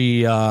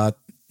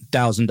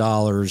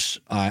 $30,000,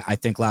 I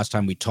think last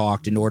time we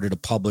talked, in order to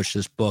publish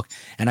this book.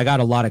 And I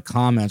got a lot of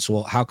comments.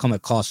 Well, how come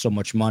it costs so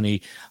much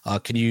money?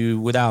 Can you,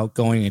 without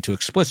going into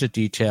explicit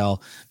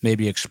detail,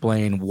 maybe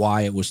explain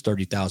why it was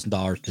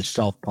 $30,000 to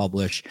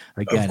self-publish?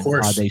 Again, of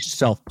course, they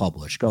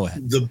self-publish. Go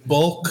ahead. The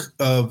bulk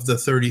of the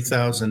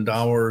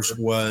 $30,000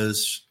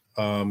 was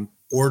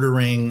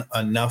ordering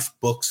enough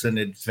books in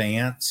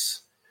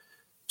advance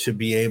to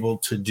be able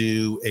to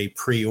do a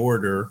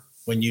pre-order.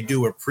 When you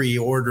do a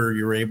pre-order,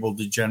 you're able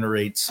to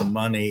generate some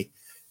money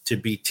to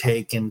be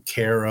taken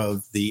care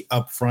of the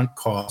upfront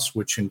costs,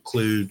 which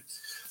include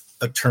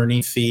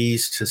attorney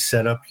fees to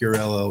set up your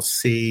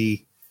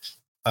LLC,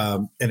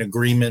 an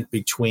agreement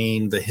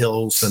between the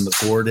Hills and the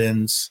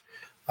Gordons,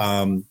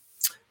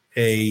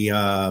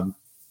 a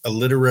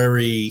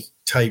literary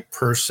type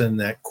person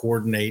that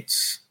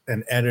coordinates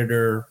an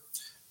editor,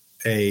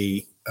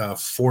 a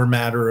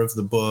formatter of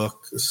the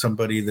book,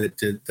 somebody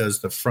that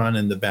does the front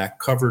and the back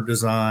cover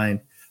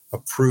design, a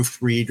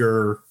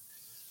proofreader,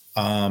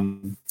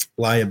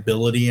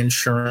 liability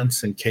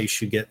insurance in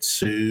case you get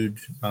sued,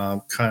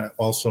 kind of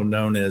also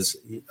known as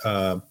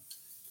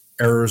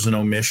errors and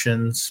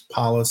omissions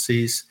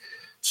policies.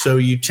 So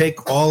you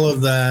take all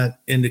of that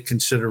into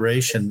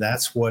consideration.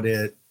 That's what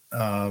it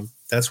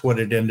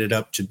ended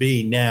up to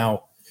be.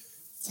 Now,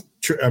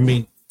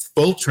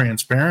 full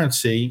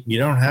transparency, you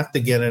don't have to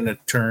get an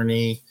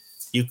attorney.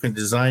 You can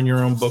design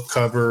your own book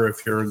cover.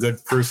 If you're a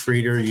good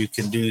proofreader, you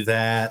can do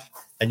that.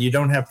 And you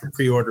don't have to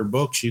pre-order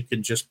books. You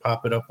can just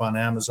pop it up on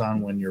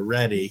Amazon when you're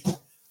ready.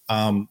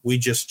 We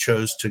just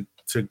chose to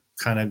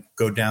kind of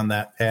go down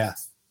that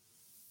path.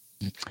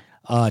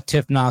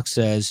 Tiff Knox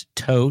says,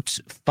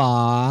 totes,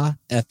 fa,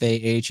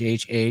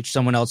 F-A-H-H-H.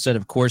 Someone else said,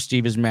 of course,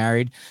 Steve is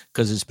married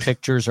because his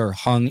pictures are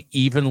hung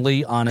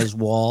evenly on his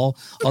wall.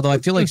 Although I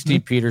feel like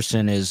Steve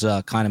Peterson is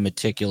kind of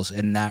meticulous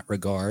in that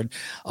regard.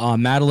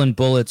 Madeline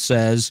Bullitt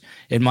says,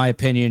 in my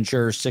opinion,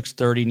 juror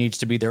 630 needs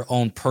to be their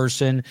own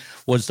person.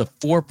 Was the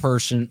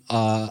four-person,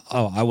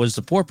 I was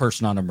the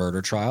four-person on a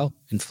murder trial.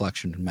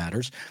 Inflection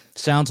matters.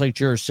 Sounds like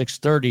juror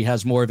 630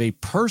 has more of a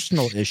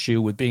personal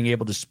issue with being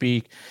able to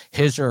speak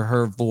his or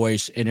her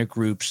voice in a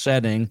group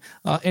setting.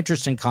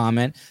 Interesting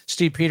comment.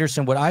 Steve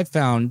Peterson, what I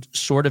found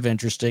sort of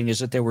interesting is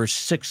that there were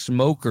 6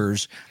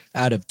 smokers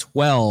out of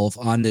 12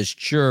 on this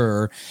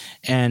juror.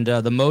 And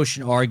the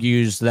motion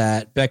argues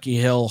that Becky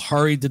Hill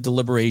hurried the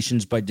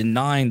deliberations by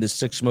denying the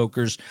 6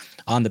 smokers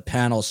on the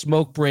panel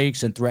smoke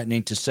breaks and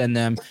threatening to send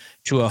them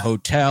to a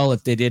hotel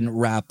if they didn't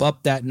wrap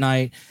up that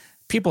night.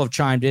 People have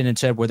chimed in and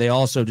said, were they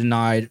also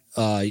denied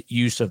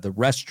use of the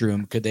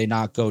restroom? Could they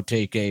not go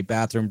take a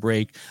bathroom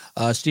break?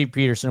 Steve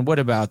Peterson, what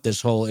about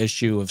this whole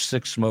issue of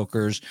 6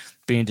 smokers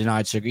being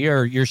denied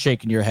cigarettes? You're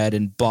shaking your head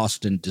in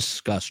Boston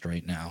disgust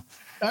right now.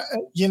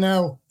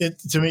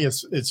 To me,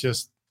 it's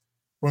just,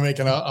 we're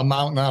making a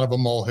mountain out of a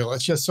molehill.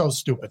 It's just so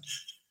stupid,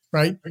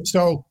 right?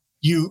 So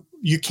you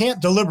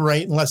can't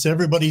deliberate unless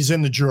everybody's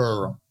in the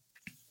juror room.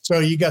 So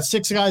you got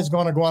 6 guys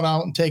going to go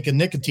out and take a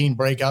nicotine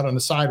break out on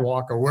the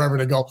sidewalk or wherever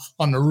they go,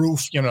 on the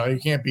roof. You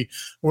can't be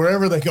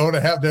wherever they go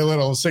to have their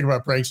little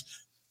cigarette breaks.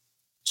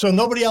 So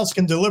nobody else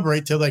can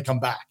deliberate till they come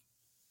back.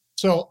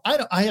 So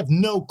I have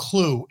no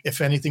clue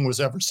if anything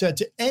was ever said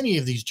to any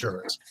of these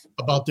jurors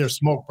about their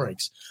smoke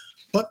breaks.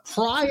 But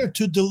prior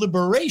to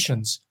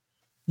deliberations,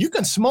 you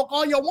can smoke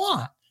all you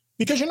want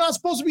because you're not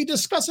supposed to be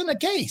discussing a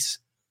case.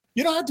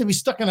 You don't have to be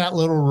stuck in that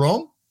little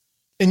room.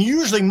 And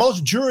usually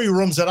most jury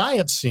rooms that I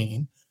have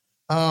seen,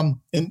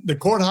 in the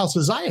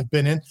courthouses I have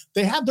been in,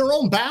 they have their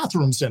own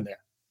bathrooms in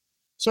there.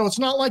 So it's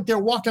not like they're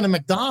walking to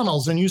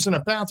McDonald's and using a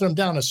bathroom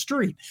down the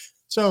street.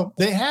 So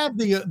they have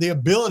the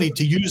ability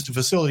to use the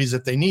facilities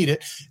if they need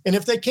it. And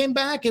if they came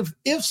back,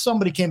 if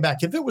somebody came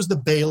back, if it was the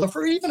bailiff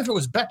or even if it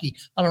was Becky,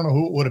 I don't know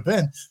who it would have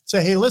been,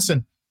 say, hey,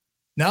 listen,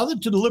 now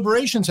that the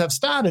deliberations have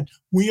started,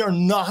 we are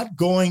not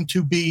going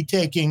to be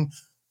taking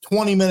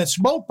 20-minute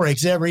smoke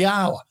breaks every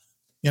hour.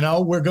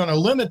 We're going to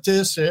limit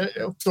this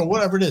to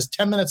whatever it is,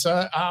 10 minutes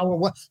an hour.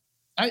 What?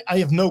 I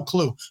have no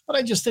clue. But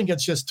I just think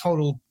it's just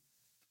total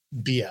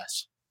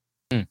BS.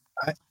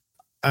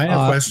 I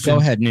have a question. Go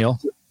ahead, Neil.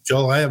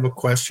 Joel, I have a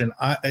question.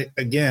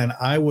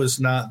 I was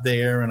not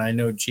there, and I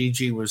know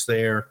Gigi was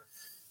there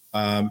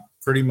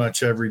pretty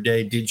much every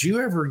day. Did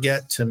you ever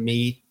get to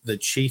meet the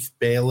chief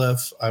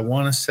bailiff? I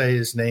want to say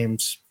his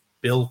name's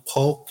Bill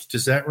Polk.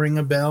 Does that ring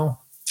a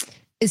bell?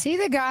 Is he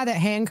the guy that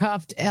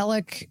handcuffed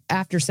Alec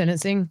after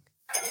sentencing?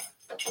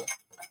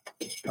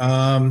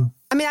 I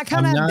mean, I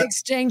kind of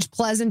exchanged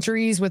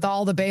pleasantries with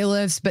all the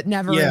bailiffs, but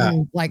never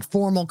in like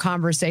formal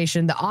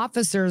conversation. The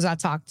officers I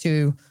talked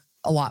to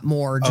a lot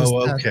more. Just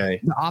the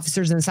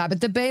officers inside, but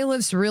the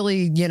bailiffs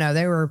really,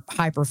 they were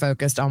hyper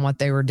focused on what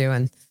they were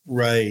doing.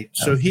 Right.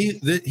 So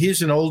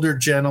he's an older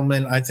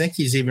gentleman. I think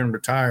he's even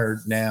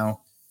retired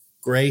now,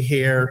 gray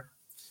hair.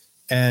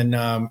 And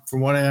from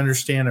what I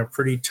understand, a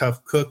pretty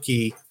tough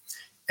cookie.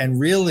 And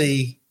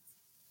really,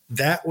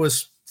 that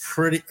was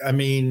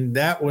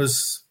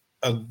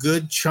a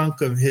good chunk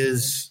of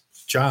his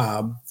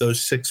job,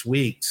 those 6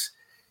 weeks,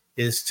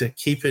 is to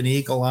keep an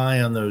eagle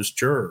eye on those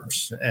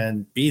jurors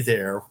and be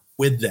there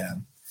with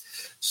them.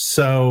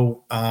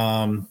 So,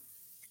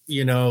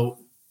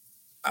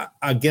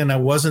 again, I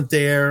wasn't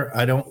there.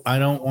 I don't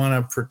want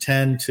to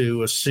pretend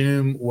to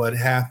assume what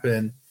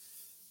happened,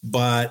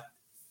 but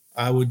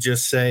I would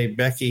just say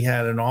Becky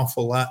had an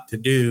awful lot to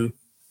do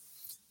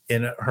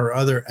in her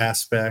other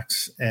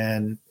aspects,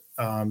 and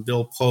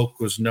Bill Polk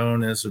was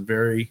known as a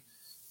very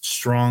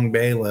strong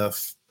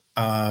bailiff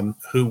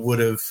who would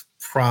have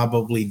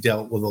probably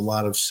dealt with a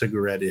lot of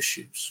cigarette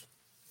issues.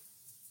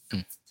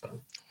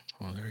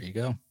 Well, there you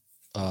go.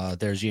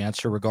 There's the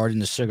answer regarding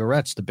the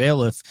cigarettes. The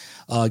bailiff,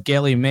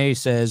 Gailey May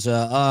says,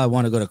 I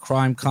want to go to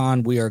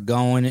CrimeCon. We are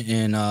going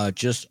in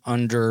just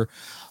under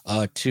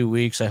 2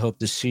 weeks. I hope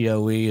the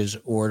COE is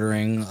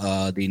ordering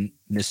the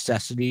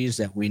necessities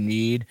that we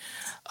need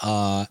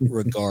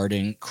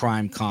regarding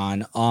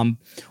CrimeCon.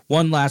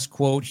 One last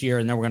quote here,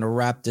 and then we're going to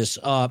wrap this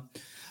up.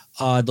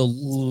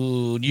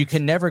 You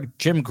can never,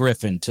 Jim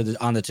Griffin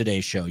on the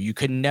Today Show, you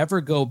can never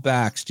go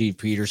back, Steve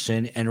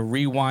Peterson, and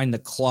rewind the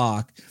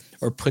clock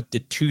or put the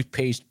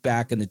toothpaste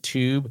back in the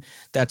tube.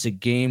 That's a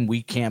game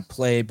we can't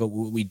play. But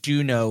what we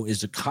do know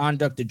is the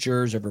conduct the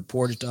jurors have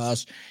reported to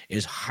us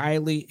is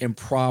highly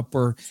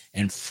improper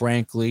and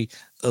frankly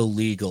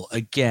illegal.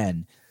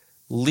 Again,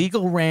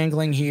 legal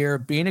wrangling here,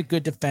 being a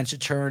good defense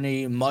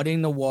attorney,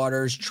 muddying the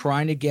waters,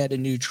 trying to get a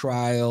new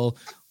trial,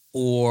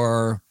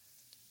 or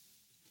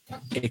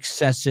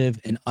excessive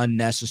and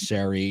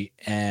unnecessary.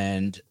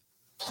 And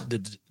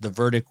the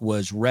verdict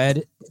was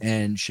read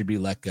and should be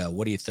let go.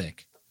 What do you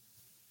think?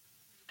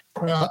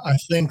 I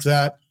think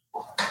that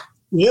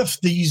if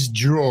these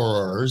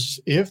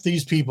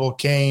people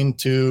came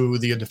to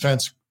the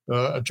defense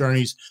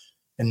attorneys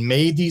and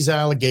made these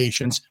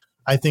allegations,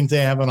 I think they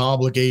have an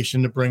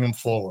obligation to bring them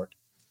forward.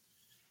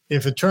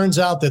 If it turns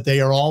out that they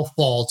are all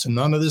false and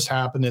none of this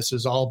happened, this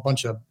is all a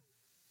bunch of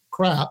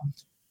crap,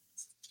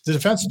 the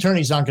defense attorney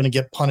is not going to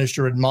get punished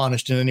or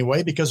admonished in any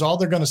way, because all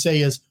they're going to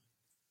say is,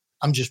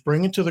 I'm just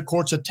bringing to the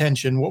court's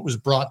attention what was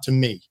brought to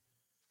me.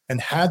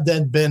 And had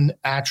that been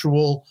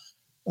actual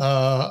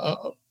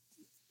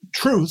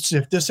truths,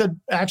 if this had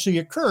actually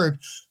occurred,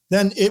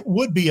 then it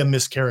would be a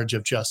miscarriage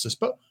of justice.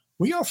 But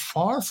we are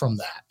far from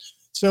that.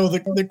 So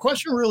the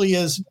question really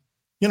is,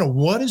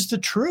 what is the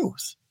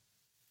truth?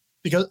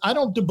 Because I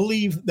don't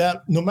believe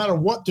that no matter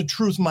what the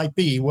truth might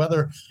be,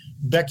 whether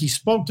Becky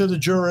spoke to the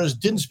jurors,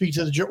 didn't speak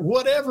to the jurors,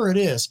 whatever it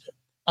is,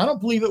 I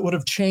don't believe it would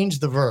have changed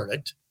the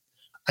verdict.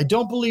 I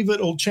don't believe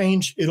it'll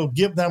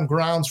give them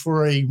grounds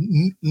for a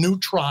new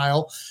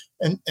trial.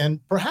 And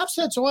perhaps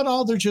that's what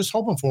all they're just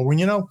hoping for. When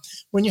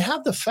you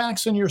have the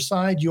facts on your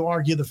side, you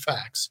argue the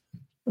facts.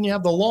 When you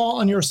have the law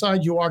on your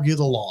side, you argue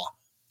the law.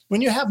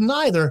 When you have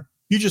neither,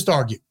 you just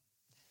argue.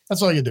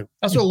 That's all you do.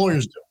 That's what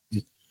lawyers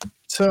do.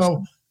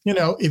 So,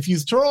 if you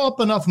throw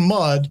up enough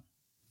mud,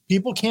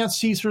 people can't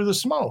see through the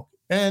smoke.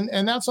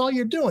 And that's all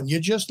you're doing. You're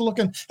just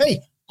looking,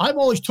 hey, I've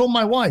always told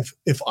my wife,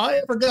 if I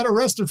ever got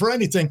arrested for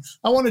anything,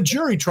 I want a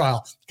jury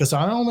trial, because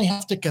I only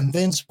have to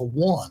convince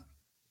one.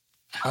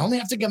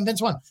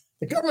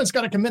 The government's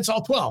got to convince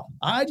all 12.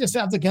 I just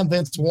have to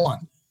convince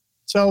one.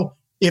 So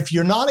if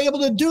you're not able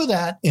to do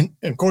that, and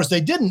of course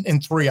they didn't in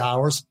 3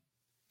 hours,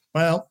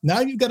 well, now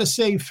you've got to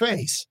save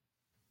face.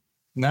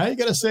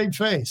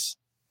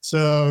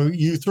 So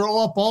you throw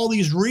up all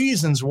these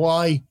reasons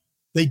why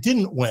they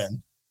didn't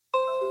win,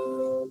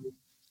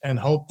 and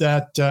hope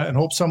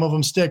some of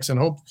them sticks, and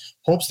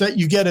hopes that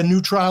you get a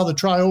new trial to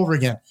try over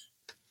again.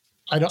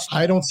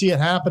 I don't see it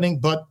happening,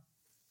 but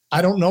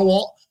I don't know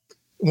all.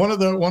 One of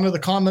the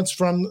comments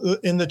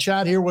in the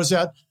chat here was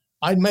that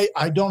I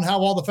don't have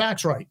all the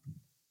facts right.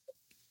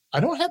 I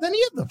don't have any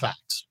of the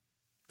facts.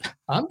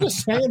 I'm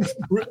just saying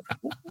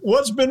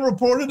what's been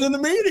reported in the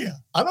media.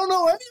 I don't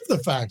know any of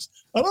the facts.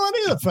 I don't know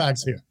any of the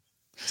facts here.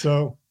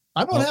 So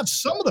I don't have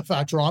some of the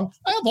facts wrong.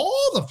 I have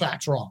all the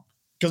facts wrong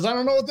because I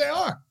don't know what they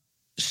are.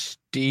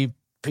 Steve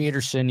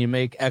Peterson, you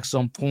make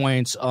excellent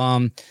points.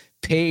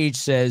 Paige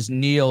says,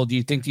 Neil, do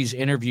you think these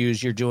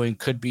interviews you're doing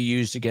could be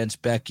used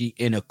against Becky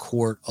in a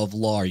court of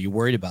law? Are you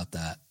worried about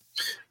that?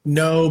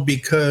 No,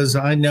 because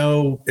I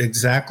know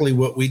exactly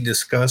what we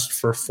discussed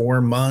for 4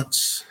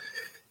 months,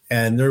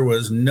 and there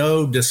was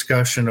no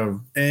discussion of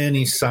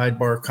any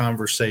sidebar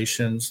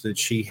conversations that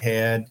she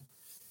had.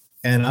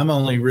 And I'm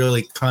only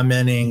really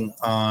commenting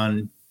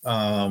on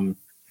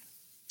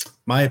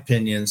my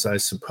opinions, I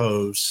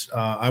suppose.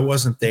 I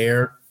wasn't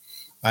there.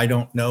 I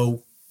don't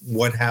know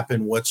what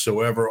happened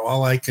whatsoever.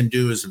 All I can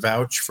do is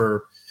vouch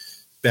for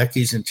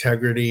Becky's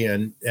integrity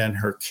and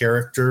her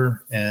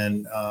character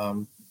and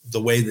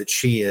the way that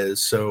she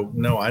is. So,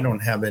 no, I don't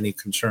have any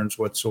concerns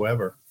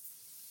whatsoever.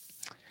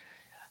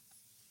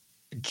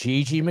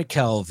 Gigi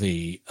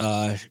McKelvey,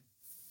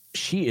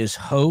 she is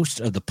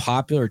host of the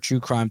popular true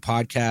crime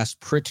podcast,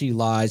 Pretty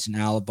Lies and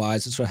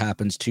Alibis. That's what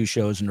happens 2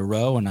 shows in a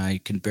row, and I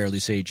can barely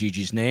say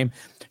Gigi's name.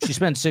 She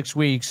spent 6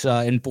 weeks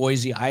in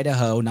Boise,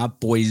 Idaho,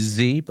 not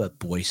Boise, but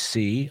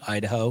Boise,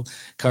 Idaho,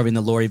 covering the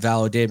Lori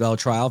Vallow Daybell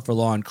trial for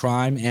Law and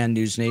Crime and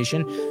News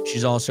Nation.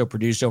 She's also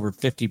produced over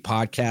 50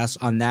 podcasts.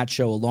 On that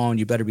show alone,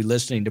 you better be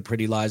listening to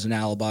Pretty Lies and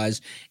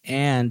Alibis,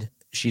 and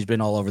she's been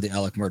all over the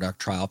Alec Murdaugh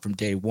trial from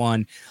day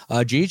one.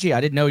 Gigi,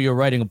 I didn't know you were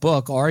writing a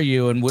book. Are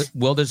you? And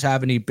will this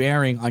have any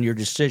bearing on your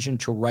decision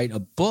to write a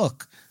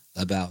book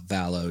about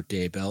Vallow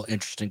Daybell?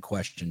 Interesting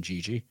question,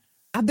 Gigi.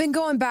 I've been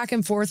going back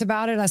and forth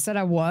about it. I said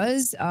I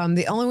was.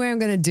 The only way I'm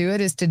going to do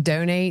it is to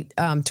donate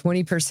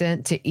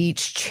 20% to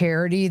each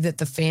charity that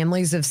the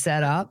families have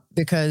set up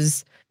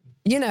because,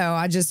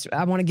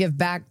 I want to give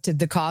back to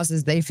the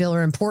causes they feel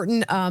are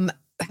important.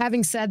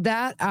 Having said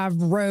that,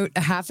 I've wrote a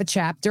half a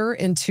chapter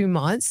in 2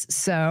 months.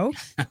 So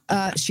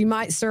she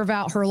might serve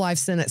out her life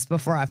sentence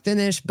before I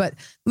finish. But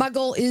my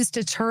goal is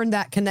to turn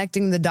that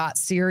Connecting the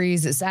Dots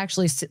series. It's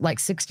actually like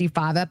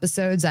 65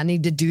 episodes. I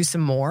need to do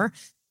some more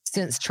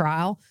since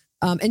trial.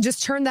 And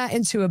just turn that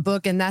into a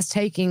book. And that's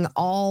taking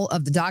all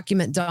of the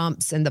document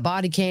dumps and the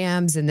body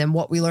cams and then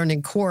what we learned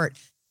in court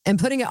and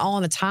putting it all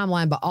on a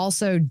timeline, but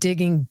also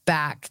digging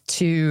back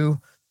to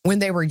when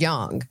they were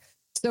young.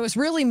 So it's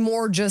really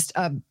more just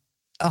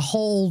a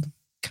whole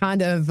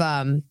kind of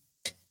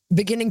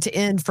beginning to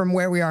end from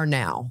where we are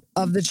now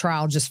of the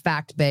trial, just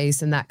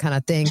fact-based and that kind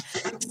of thing.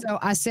 So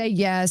I say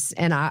yes,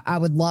 and I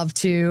would love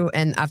to.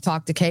 And I've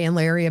talked to Kay and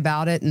Larry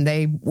about it, and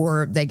they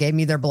gave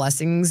me their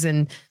blessings.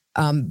 And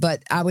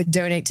but I would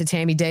donate to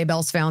Tammy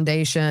Daybell's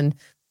foundation,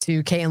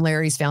 to Kay and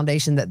Larry's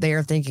foundation that they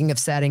are thinking of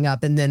setting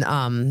up. And then,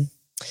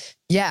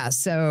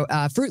 so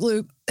Fruit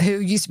Loop, who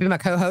used to be my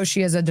co-host, she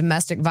has a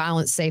domestic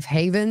violence safe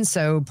haven.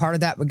 So part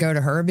of that would go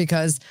to her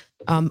because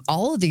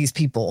all of these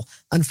people,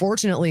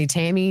 unfortunately,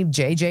 Tammy,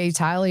 JJ,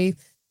 Tylee,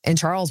 and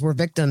Charles were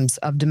victims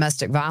of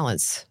domestic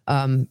violence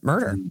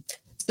murder.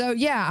 So,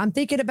 yeah, I'm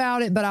thinking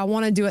about it, but I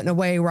want to do it in a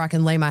way where I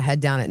can lay my head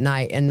down at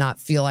night and not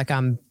feel like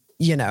I'm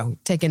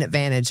taking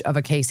advantage of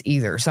a case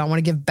either. So I want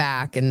to give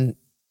back. And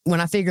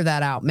when I figure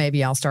that out,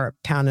 maybe I'll start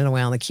pounding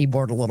away on the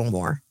keyboard a little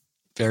more.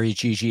 Very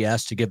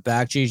Gigi-esque to give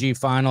back. Gigi,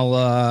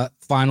 final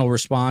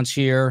response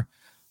here.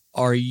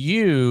 Are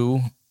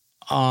you,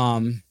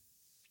 how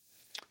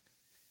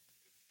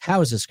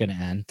is this going to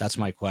end? That's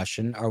my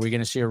question. Are we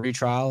going to see a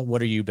retrial?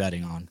 What are you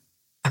betting on?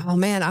 Oh,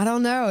 man, I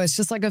don't know. It's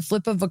just like a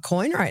flip of a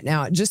coin right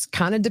now. It just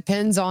kind of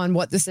depends on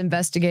what this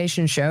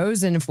investigation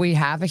shows. And if we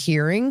have a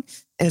hearing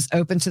and it's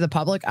open to the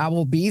public, I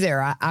will be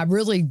there. I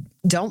really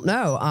don't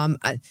know.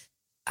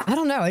 I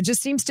don't know. It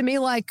just seems to me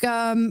like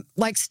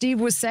Steve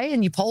was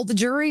saying, you polled the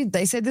jury.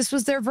 They said this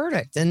was their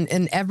verdict. And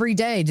every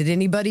day, did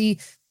anybody,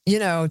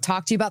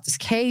 talk to you about this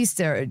case?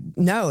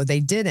 No,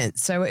 they didn't.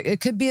 So it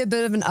could be a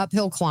bit of an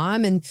uphill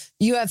climb. And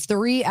you have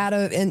 3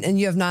 and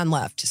you have 9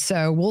 left.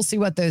 So we'll see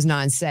what those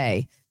 9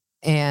 say.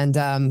 And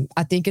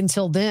I think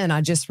until then,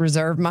 I just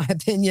reserve my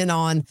opinion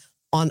on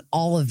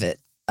all of it.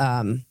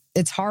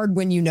 It's hard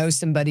when you know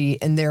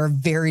somebody and they're a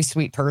very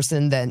sweet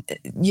person, then,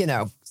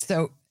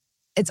 so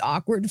it's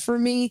awkward for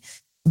me.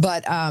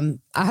 But I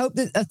hope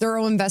that a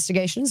thorough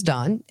investigation is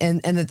done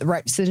and that the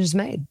right decision is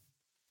made.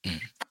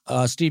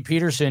 Steve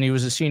Peterson, he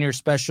was a senior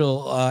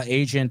special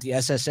agent, the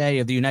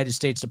SSA of the United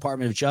States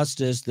Department of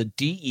Justice, the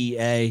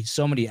DEA,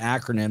 so many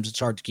acronyms, it's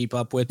hard to keep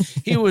up with.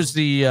 He was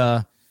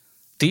the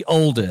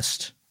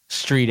oldest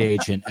street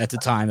agent at the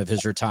time of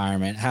his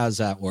retirement. How's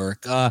that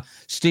work?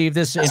 Steve,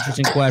 this is an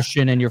interesting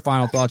question and your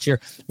final thoughts here.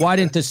 Why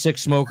didn't the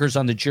 6 smokers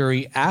on the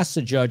jury ask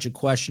the judge a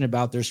question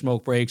about their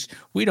smoke breaks?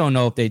 We don't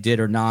know if they did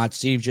or not.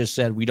 Steve just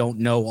said we don't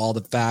know all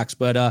the facts.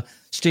 But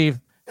Steve,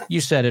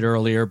 you said it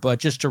earlier, but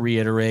just to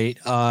reiterate,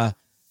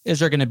 is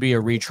there going to be a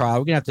retrial?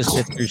 We're going to have to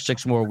sit through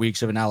 6 more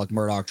weeks of an Alec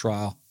Murdaugh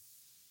trial.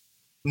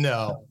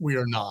 No, we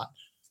are not.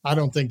 I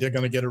don't think they're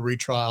going to get a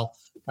retrial.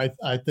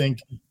 I think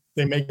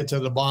they make it to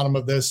the bottom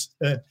of this.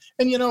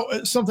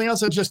 And something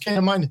else that just came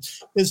to mind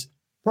is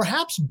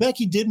perhaps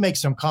Becky did make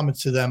some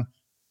comments to them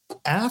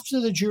after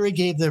the jury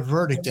gave their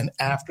verdict and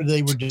after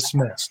they were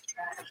dismissed.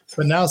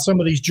 But now some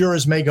of these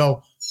jurors may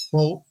go,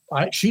 well,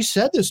 she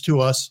said this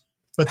to us,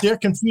 but they're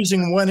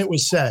confusing when it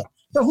was said.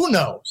 But who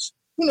knows?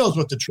 Who knows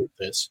what the truth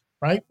is,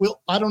 right?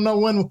 I don't know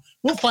when.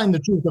 We'll find the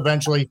truth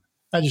eventually.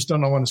 I just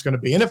don't know when it's going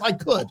to be. And if I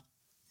could,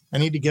 I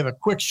need to give a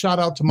quick shout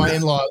out to my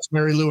in-laws,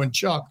 Mary Lou and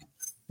Chuck,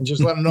 and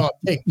just let them know I'm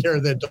taking care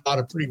of their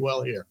daughter pretty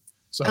well here.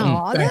 So,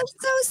 oh, that's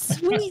so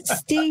sweet,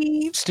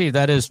 Steve. Steve,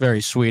 that is very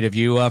sweet of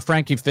you.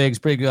 Frankie Figs,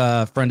 big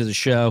friend of the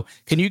show.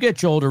 Can you get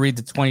Joel to read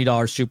the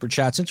 $20 super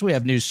chat? Since we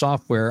have new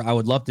software, I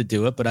would love to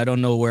do it, but I don't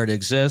know where it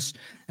exists.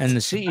 And the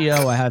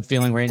CEO, I have a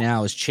feeling right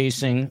now, is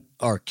chasing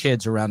our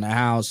kids around the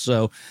house.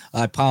 So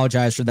I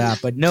apologize for that.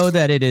 But know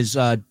that it is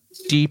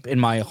deep in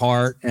my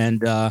heart,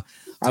 and I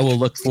will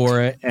look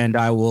for it, and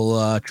I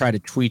will try to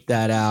tweet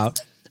that out.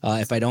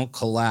 If I don't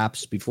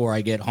collapse before I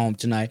get home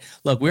tonight.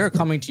 Look, we're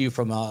coming to you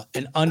from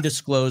an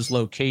undisclosed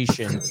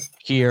location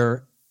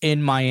here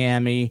in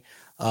Miami.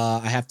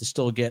 I have to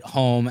still get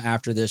home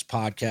after this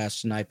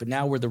podcast tonight, but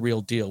now we're the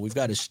real deal. We've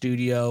got a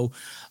studio.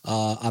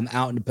 I'm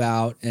out and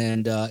about,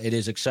 and it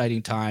is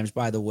exciting times.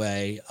 By the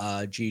way,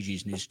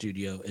 Gigi's new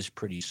studio is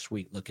pretty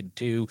sweet looking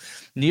too.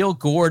 Neil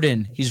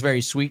Gordon, he's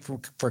very sweet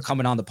for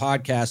coming on the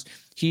podcast.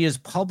 He is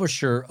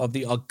publisher of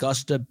the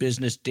Augusta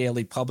Business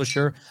Daily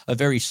Publisher, a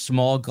very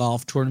small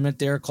golf tournament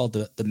there called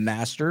the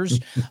Masters.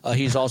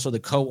 He's also the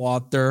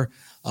co-author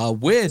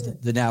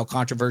with the now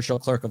controversial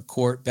clerk of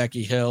court,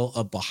 Becky Hill,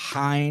 of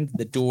Behind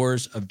the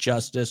Doors of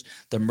Justice,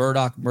 the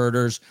Murdaugh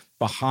Murders,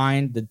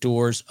 Behind the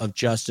Doors of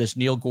Justice.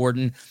 Neil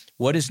Gordon,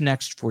 what is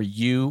next for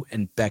you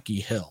and Becky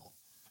Hill?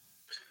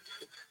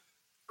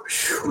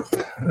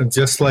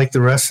 Just like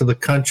the rest of the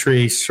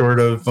country, sort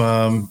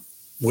of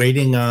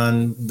waiting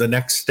on the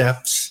next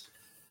steps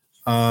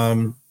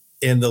in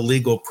the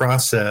legal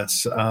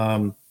process.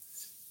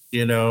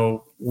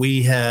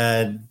 We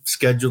had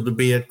scheduled to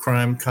be at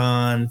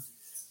CrimeCon.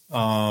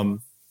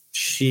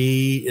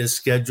 She is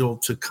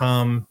scheduled to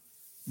come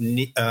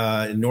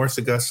in North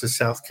Augusta,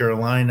 South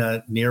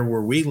Carolina, near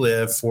where we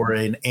live, for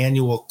an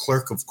annual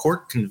Clerk of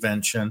Court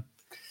convention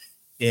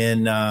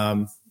in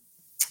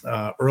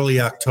early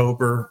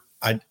October.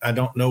 I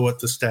don't know what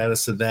the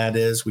status of that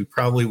is. We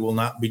probably will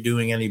not be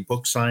doing any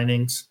book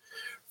signings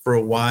for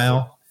a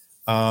while,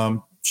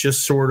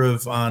 just sort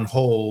of on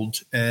hold.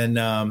 And,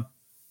 I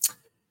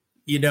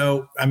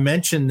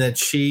mentioned that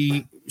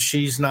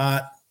she's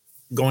not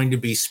going to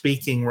be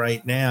speaking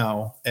right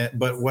now,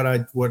 but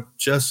what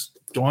just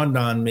dawned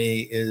on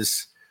me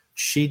is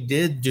she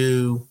did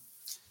do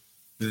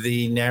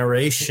the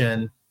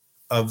narration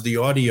of the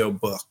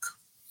audiobook.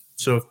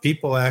 So if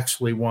people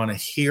actually want to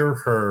hear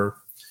her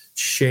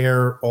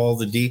share all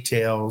the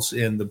details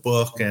in the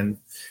book and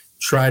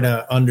try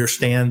to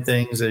understand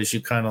things as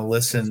you kind of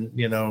listen,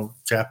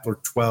 chapter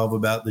 12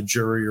 about the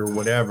jury or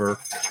whatever,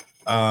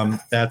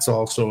 that's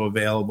also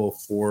available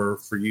for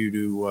you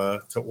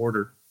to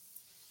order.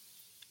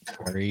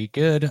 Very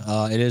good.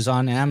 It is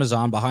on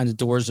Amazon, Behind the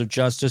Doors of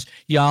Justice.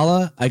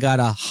 Yala, I got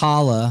to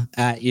holla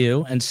at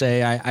you and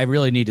say I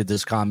really needed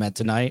this comment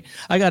tonight.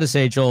 I got to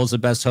say Joel's the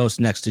best host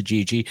next to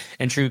Gigi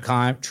and True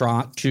Crime.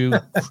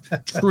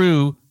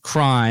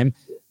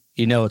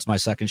 It's my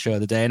second show of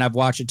the day, and I've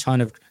watched a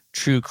ton of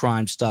true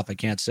crime stuff. I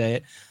can't say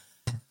it.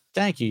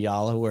 Thank you,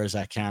 Yala. Where's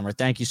that camera?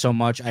 Thank you so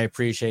much. I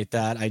appreciate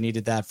that. I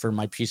needed that for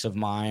my peace of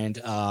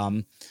mind.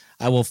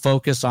 I will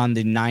focus on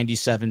the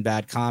 97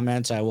 bad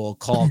comments. I will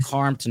call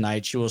Carm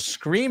tonight. She will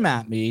scream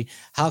at me.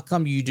 How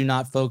come you do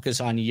not focus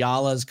on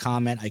Yala's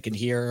comment? I can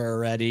hear her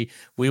already.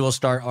 We will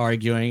start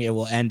arguing. It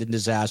will end in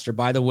disaster.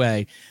 By the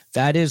way,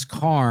 that is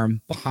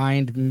Carm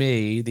behind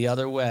me the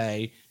other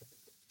way,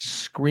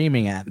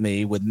 screaming at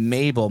me with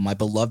Mabel, my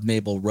beloved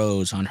Mabel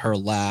Rose, on her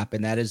lap.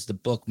 And that is the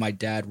book my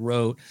dad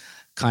wrote,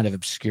 kind of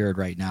obscured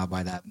right now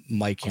by that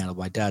mic handle.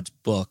 My dad's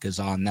book is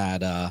on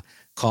that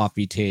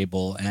coffee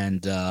table,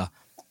 and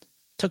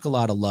took a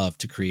lot of love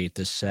to create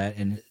this set.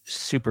 And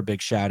super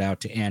big shout out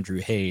to Andrew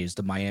Hayes,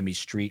 the Miami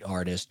street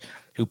artist,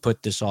 who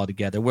put this all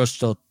together. We're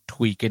still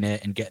tweaking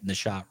it and getting the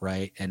shot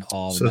right and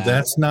all. So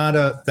that's not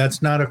a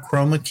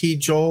chroma key,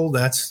 Joel.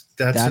 That's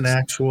an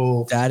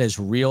actual. That is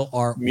real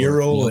art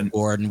mural, and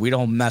Gordon. We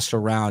don't mess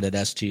around at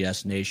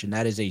STS Nation.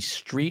 That is a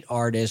street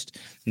artist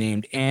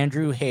named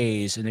Andrew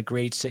Hayes in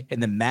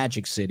the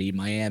Magic City,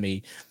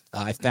 Miami.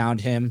 I found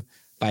him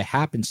by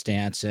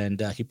happenstance,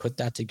 and he put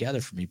that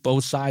together for me.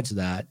 Both sides of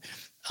that.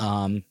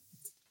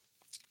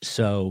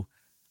 So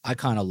I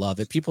kind of love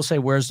it. People say,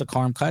 where's the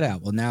Carm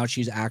cutout? Well, now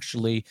she's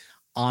actually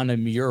on a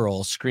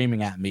mural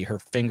screaming at me. Her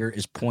finger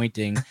is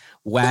pointing,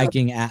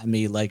 wagging at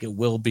me like it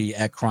will be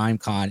at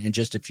CrimeCon in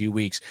just a few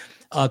weeks.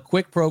 A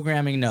quick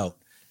programming note.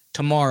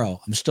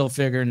 Tomorrow, I'm still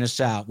figuring this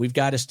out. We've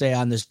got to stay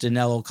on this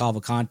Danilo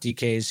Cavalcanti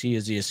case. He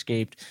is the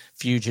escaped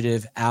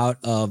fugitive out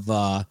of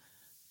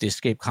the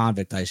escaped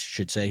convict, I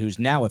should say, who's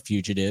now a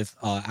fugitive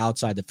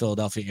outside the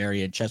Philadelphia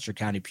area in Chester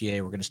County,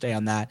 PA. We're going to stay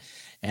on that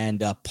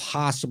and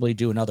possibly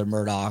do another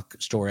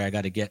Murdaugh story. I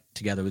got to get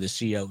together with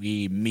the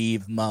COE,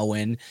 Meave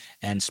Moen,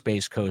 and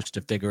Space Coast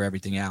to figure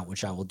everything out,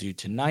 which I will do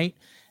tonight.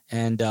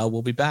 And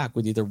we'll be back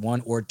with either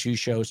one or two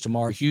shows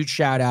tomorrow. Huge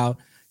shout out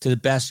to the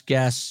best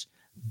guests,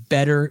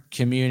 better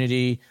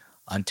community.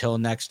 Until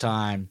next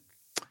time,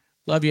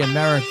 love you,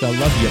 America.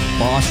 Love you,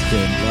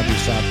 Boston. Love you,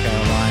 South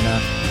Carolina.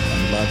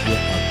 And love you,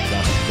 Augusta.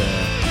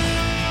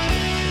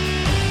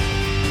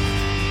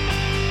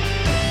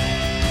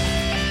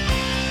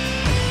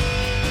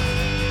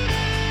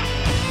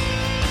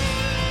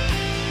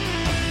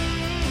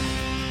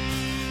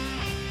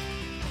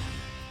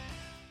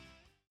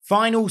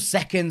 Final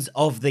seconds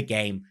of the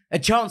game. A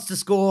chance to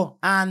score,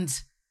 and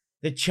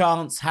the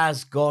chance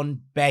has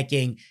gone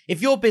begging. If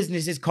your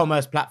business's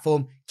commerce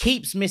platform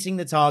keeps missing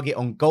the target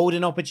on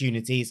golden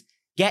opportunities,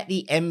 get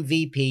the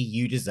MVP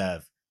you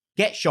deserve.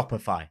 Get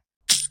Shopify.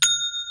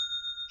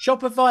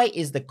 Shopify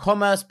is the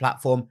commerce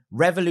platform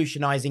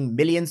revolutionizing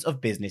millions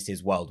of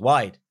businesses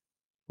worldwide.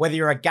 Whether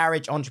you're a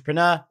garage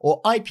entrepreneur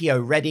or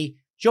IPO ready,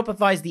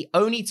 Shopify is the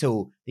only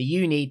tool that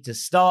you need to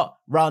start,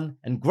 run,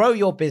 and grow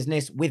your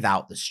business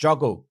without the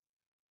struggle.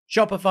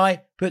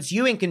 Shopify puts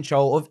you in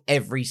control of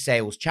every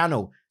sales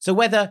channel. So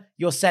whether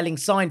you're selling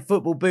signed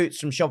football boots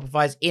from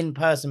Shopify's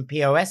in-person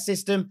POS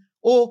system,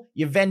 or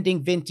you're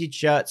vending vintage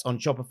shirts on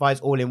Shopify's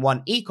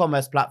all-in-one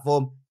e-commerce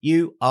platform,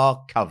 you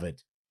are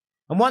covered.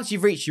 And once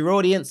you've reached your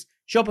audience,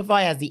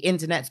 Shopify has the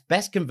internet's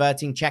best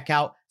converting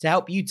checkout to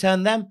help you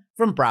turn them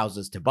from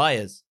browsers to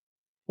buyers.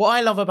 What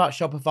I love about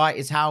Shopify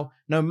is how,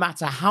 no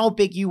matter how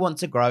big you want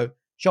to grow,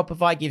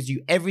 Shopify gives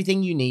you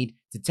everything you need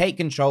to take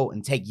control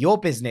and take your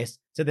business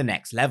to the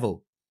next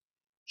level.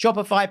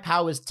 Shopify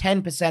powers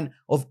 10%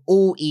 of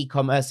all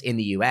e-commerce in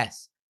the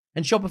US.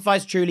 And Shopify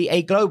is truly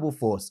a global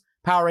force,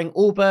 powering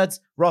Allbirds,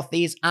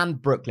 Rothy's, and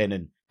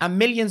Brooklinen, and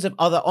millions of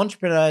other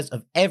entrepreneurs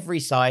of every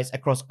size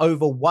across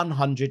over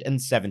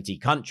 170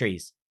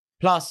 countries.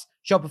 Plus,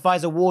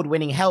 Shopify's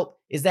award-winning help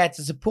is there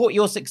to support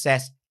your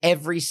success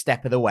every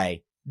step of the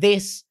way.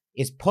 This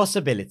is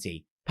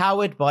Possibility,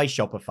 powered by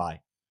Shopify.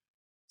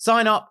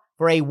 Sign up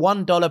for a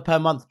 $1 per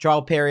month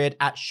trial period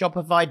at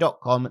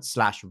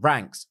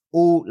shopify.com/ranks,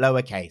 all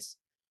lowercase.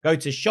 Go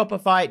to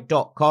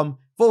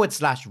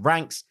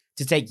shopify.com/ranks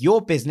to take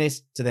your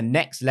business to the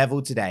next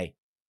level today.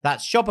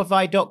 That's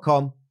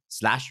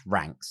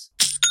shopify.com/ranks.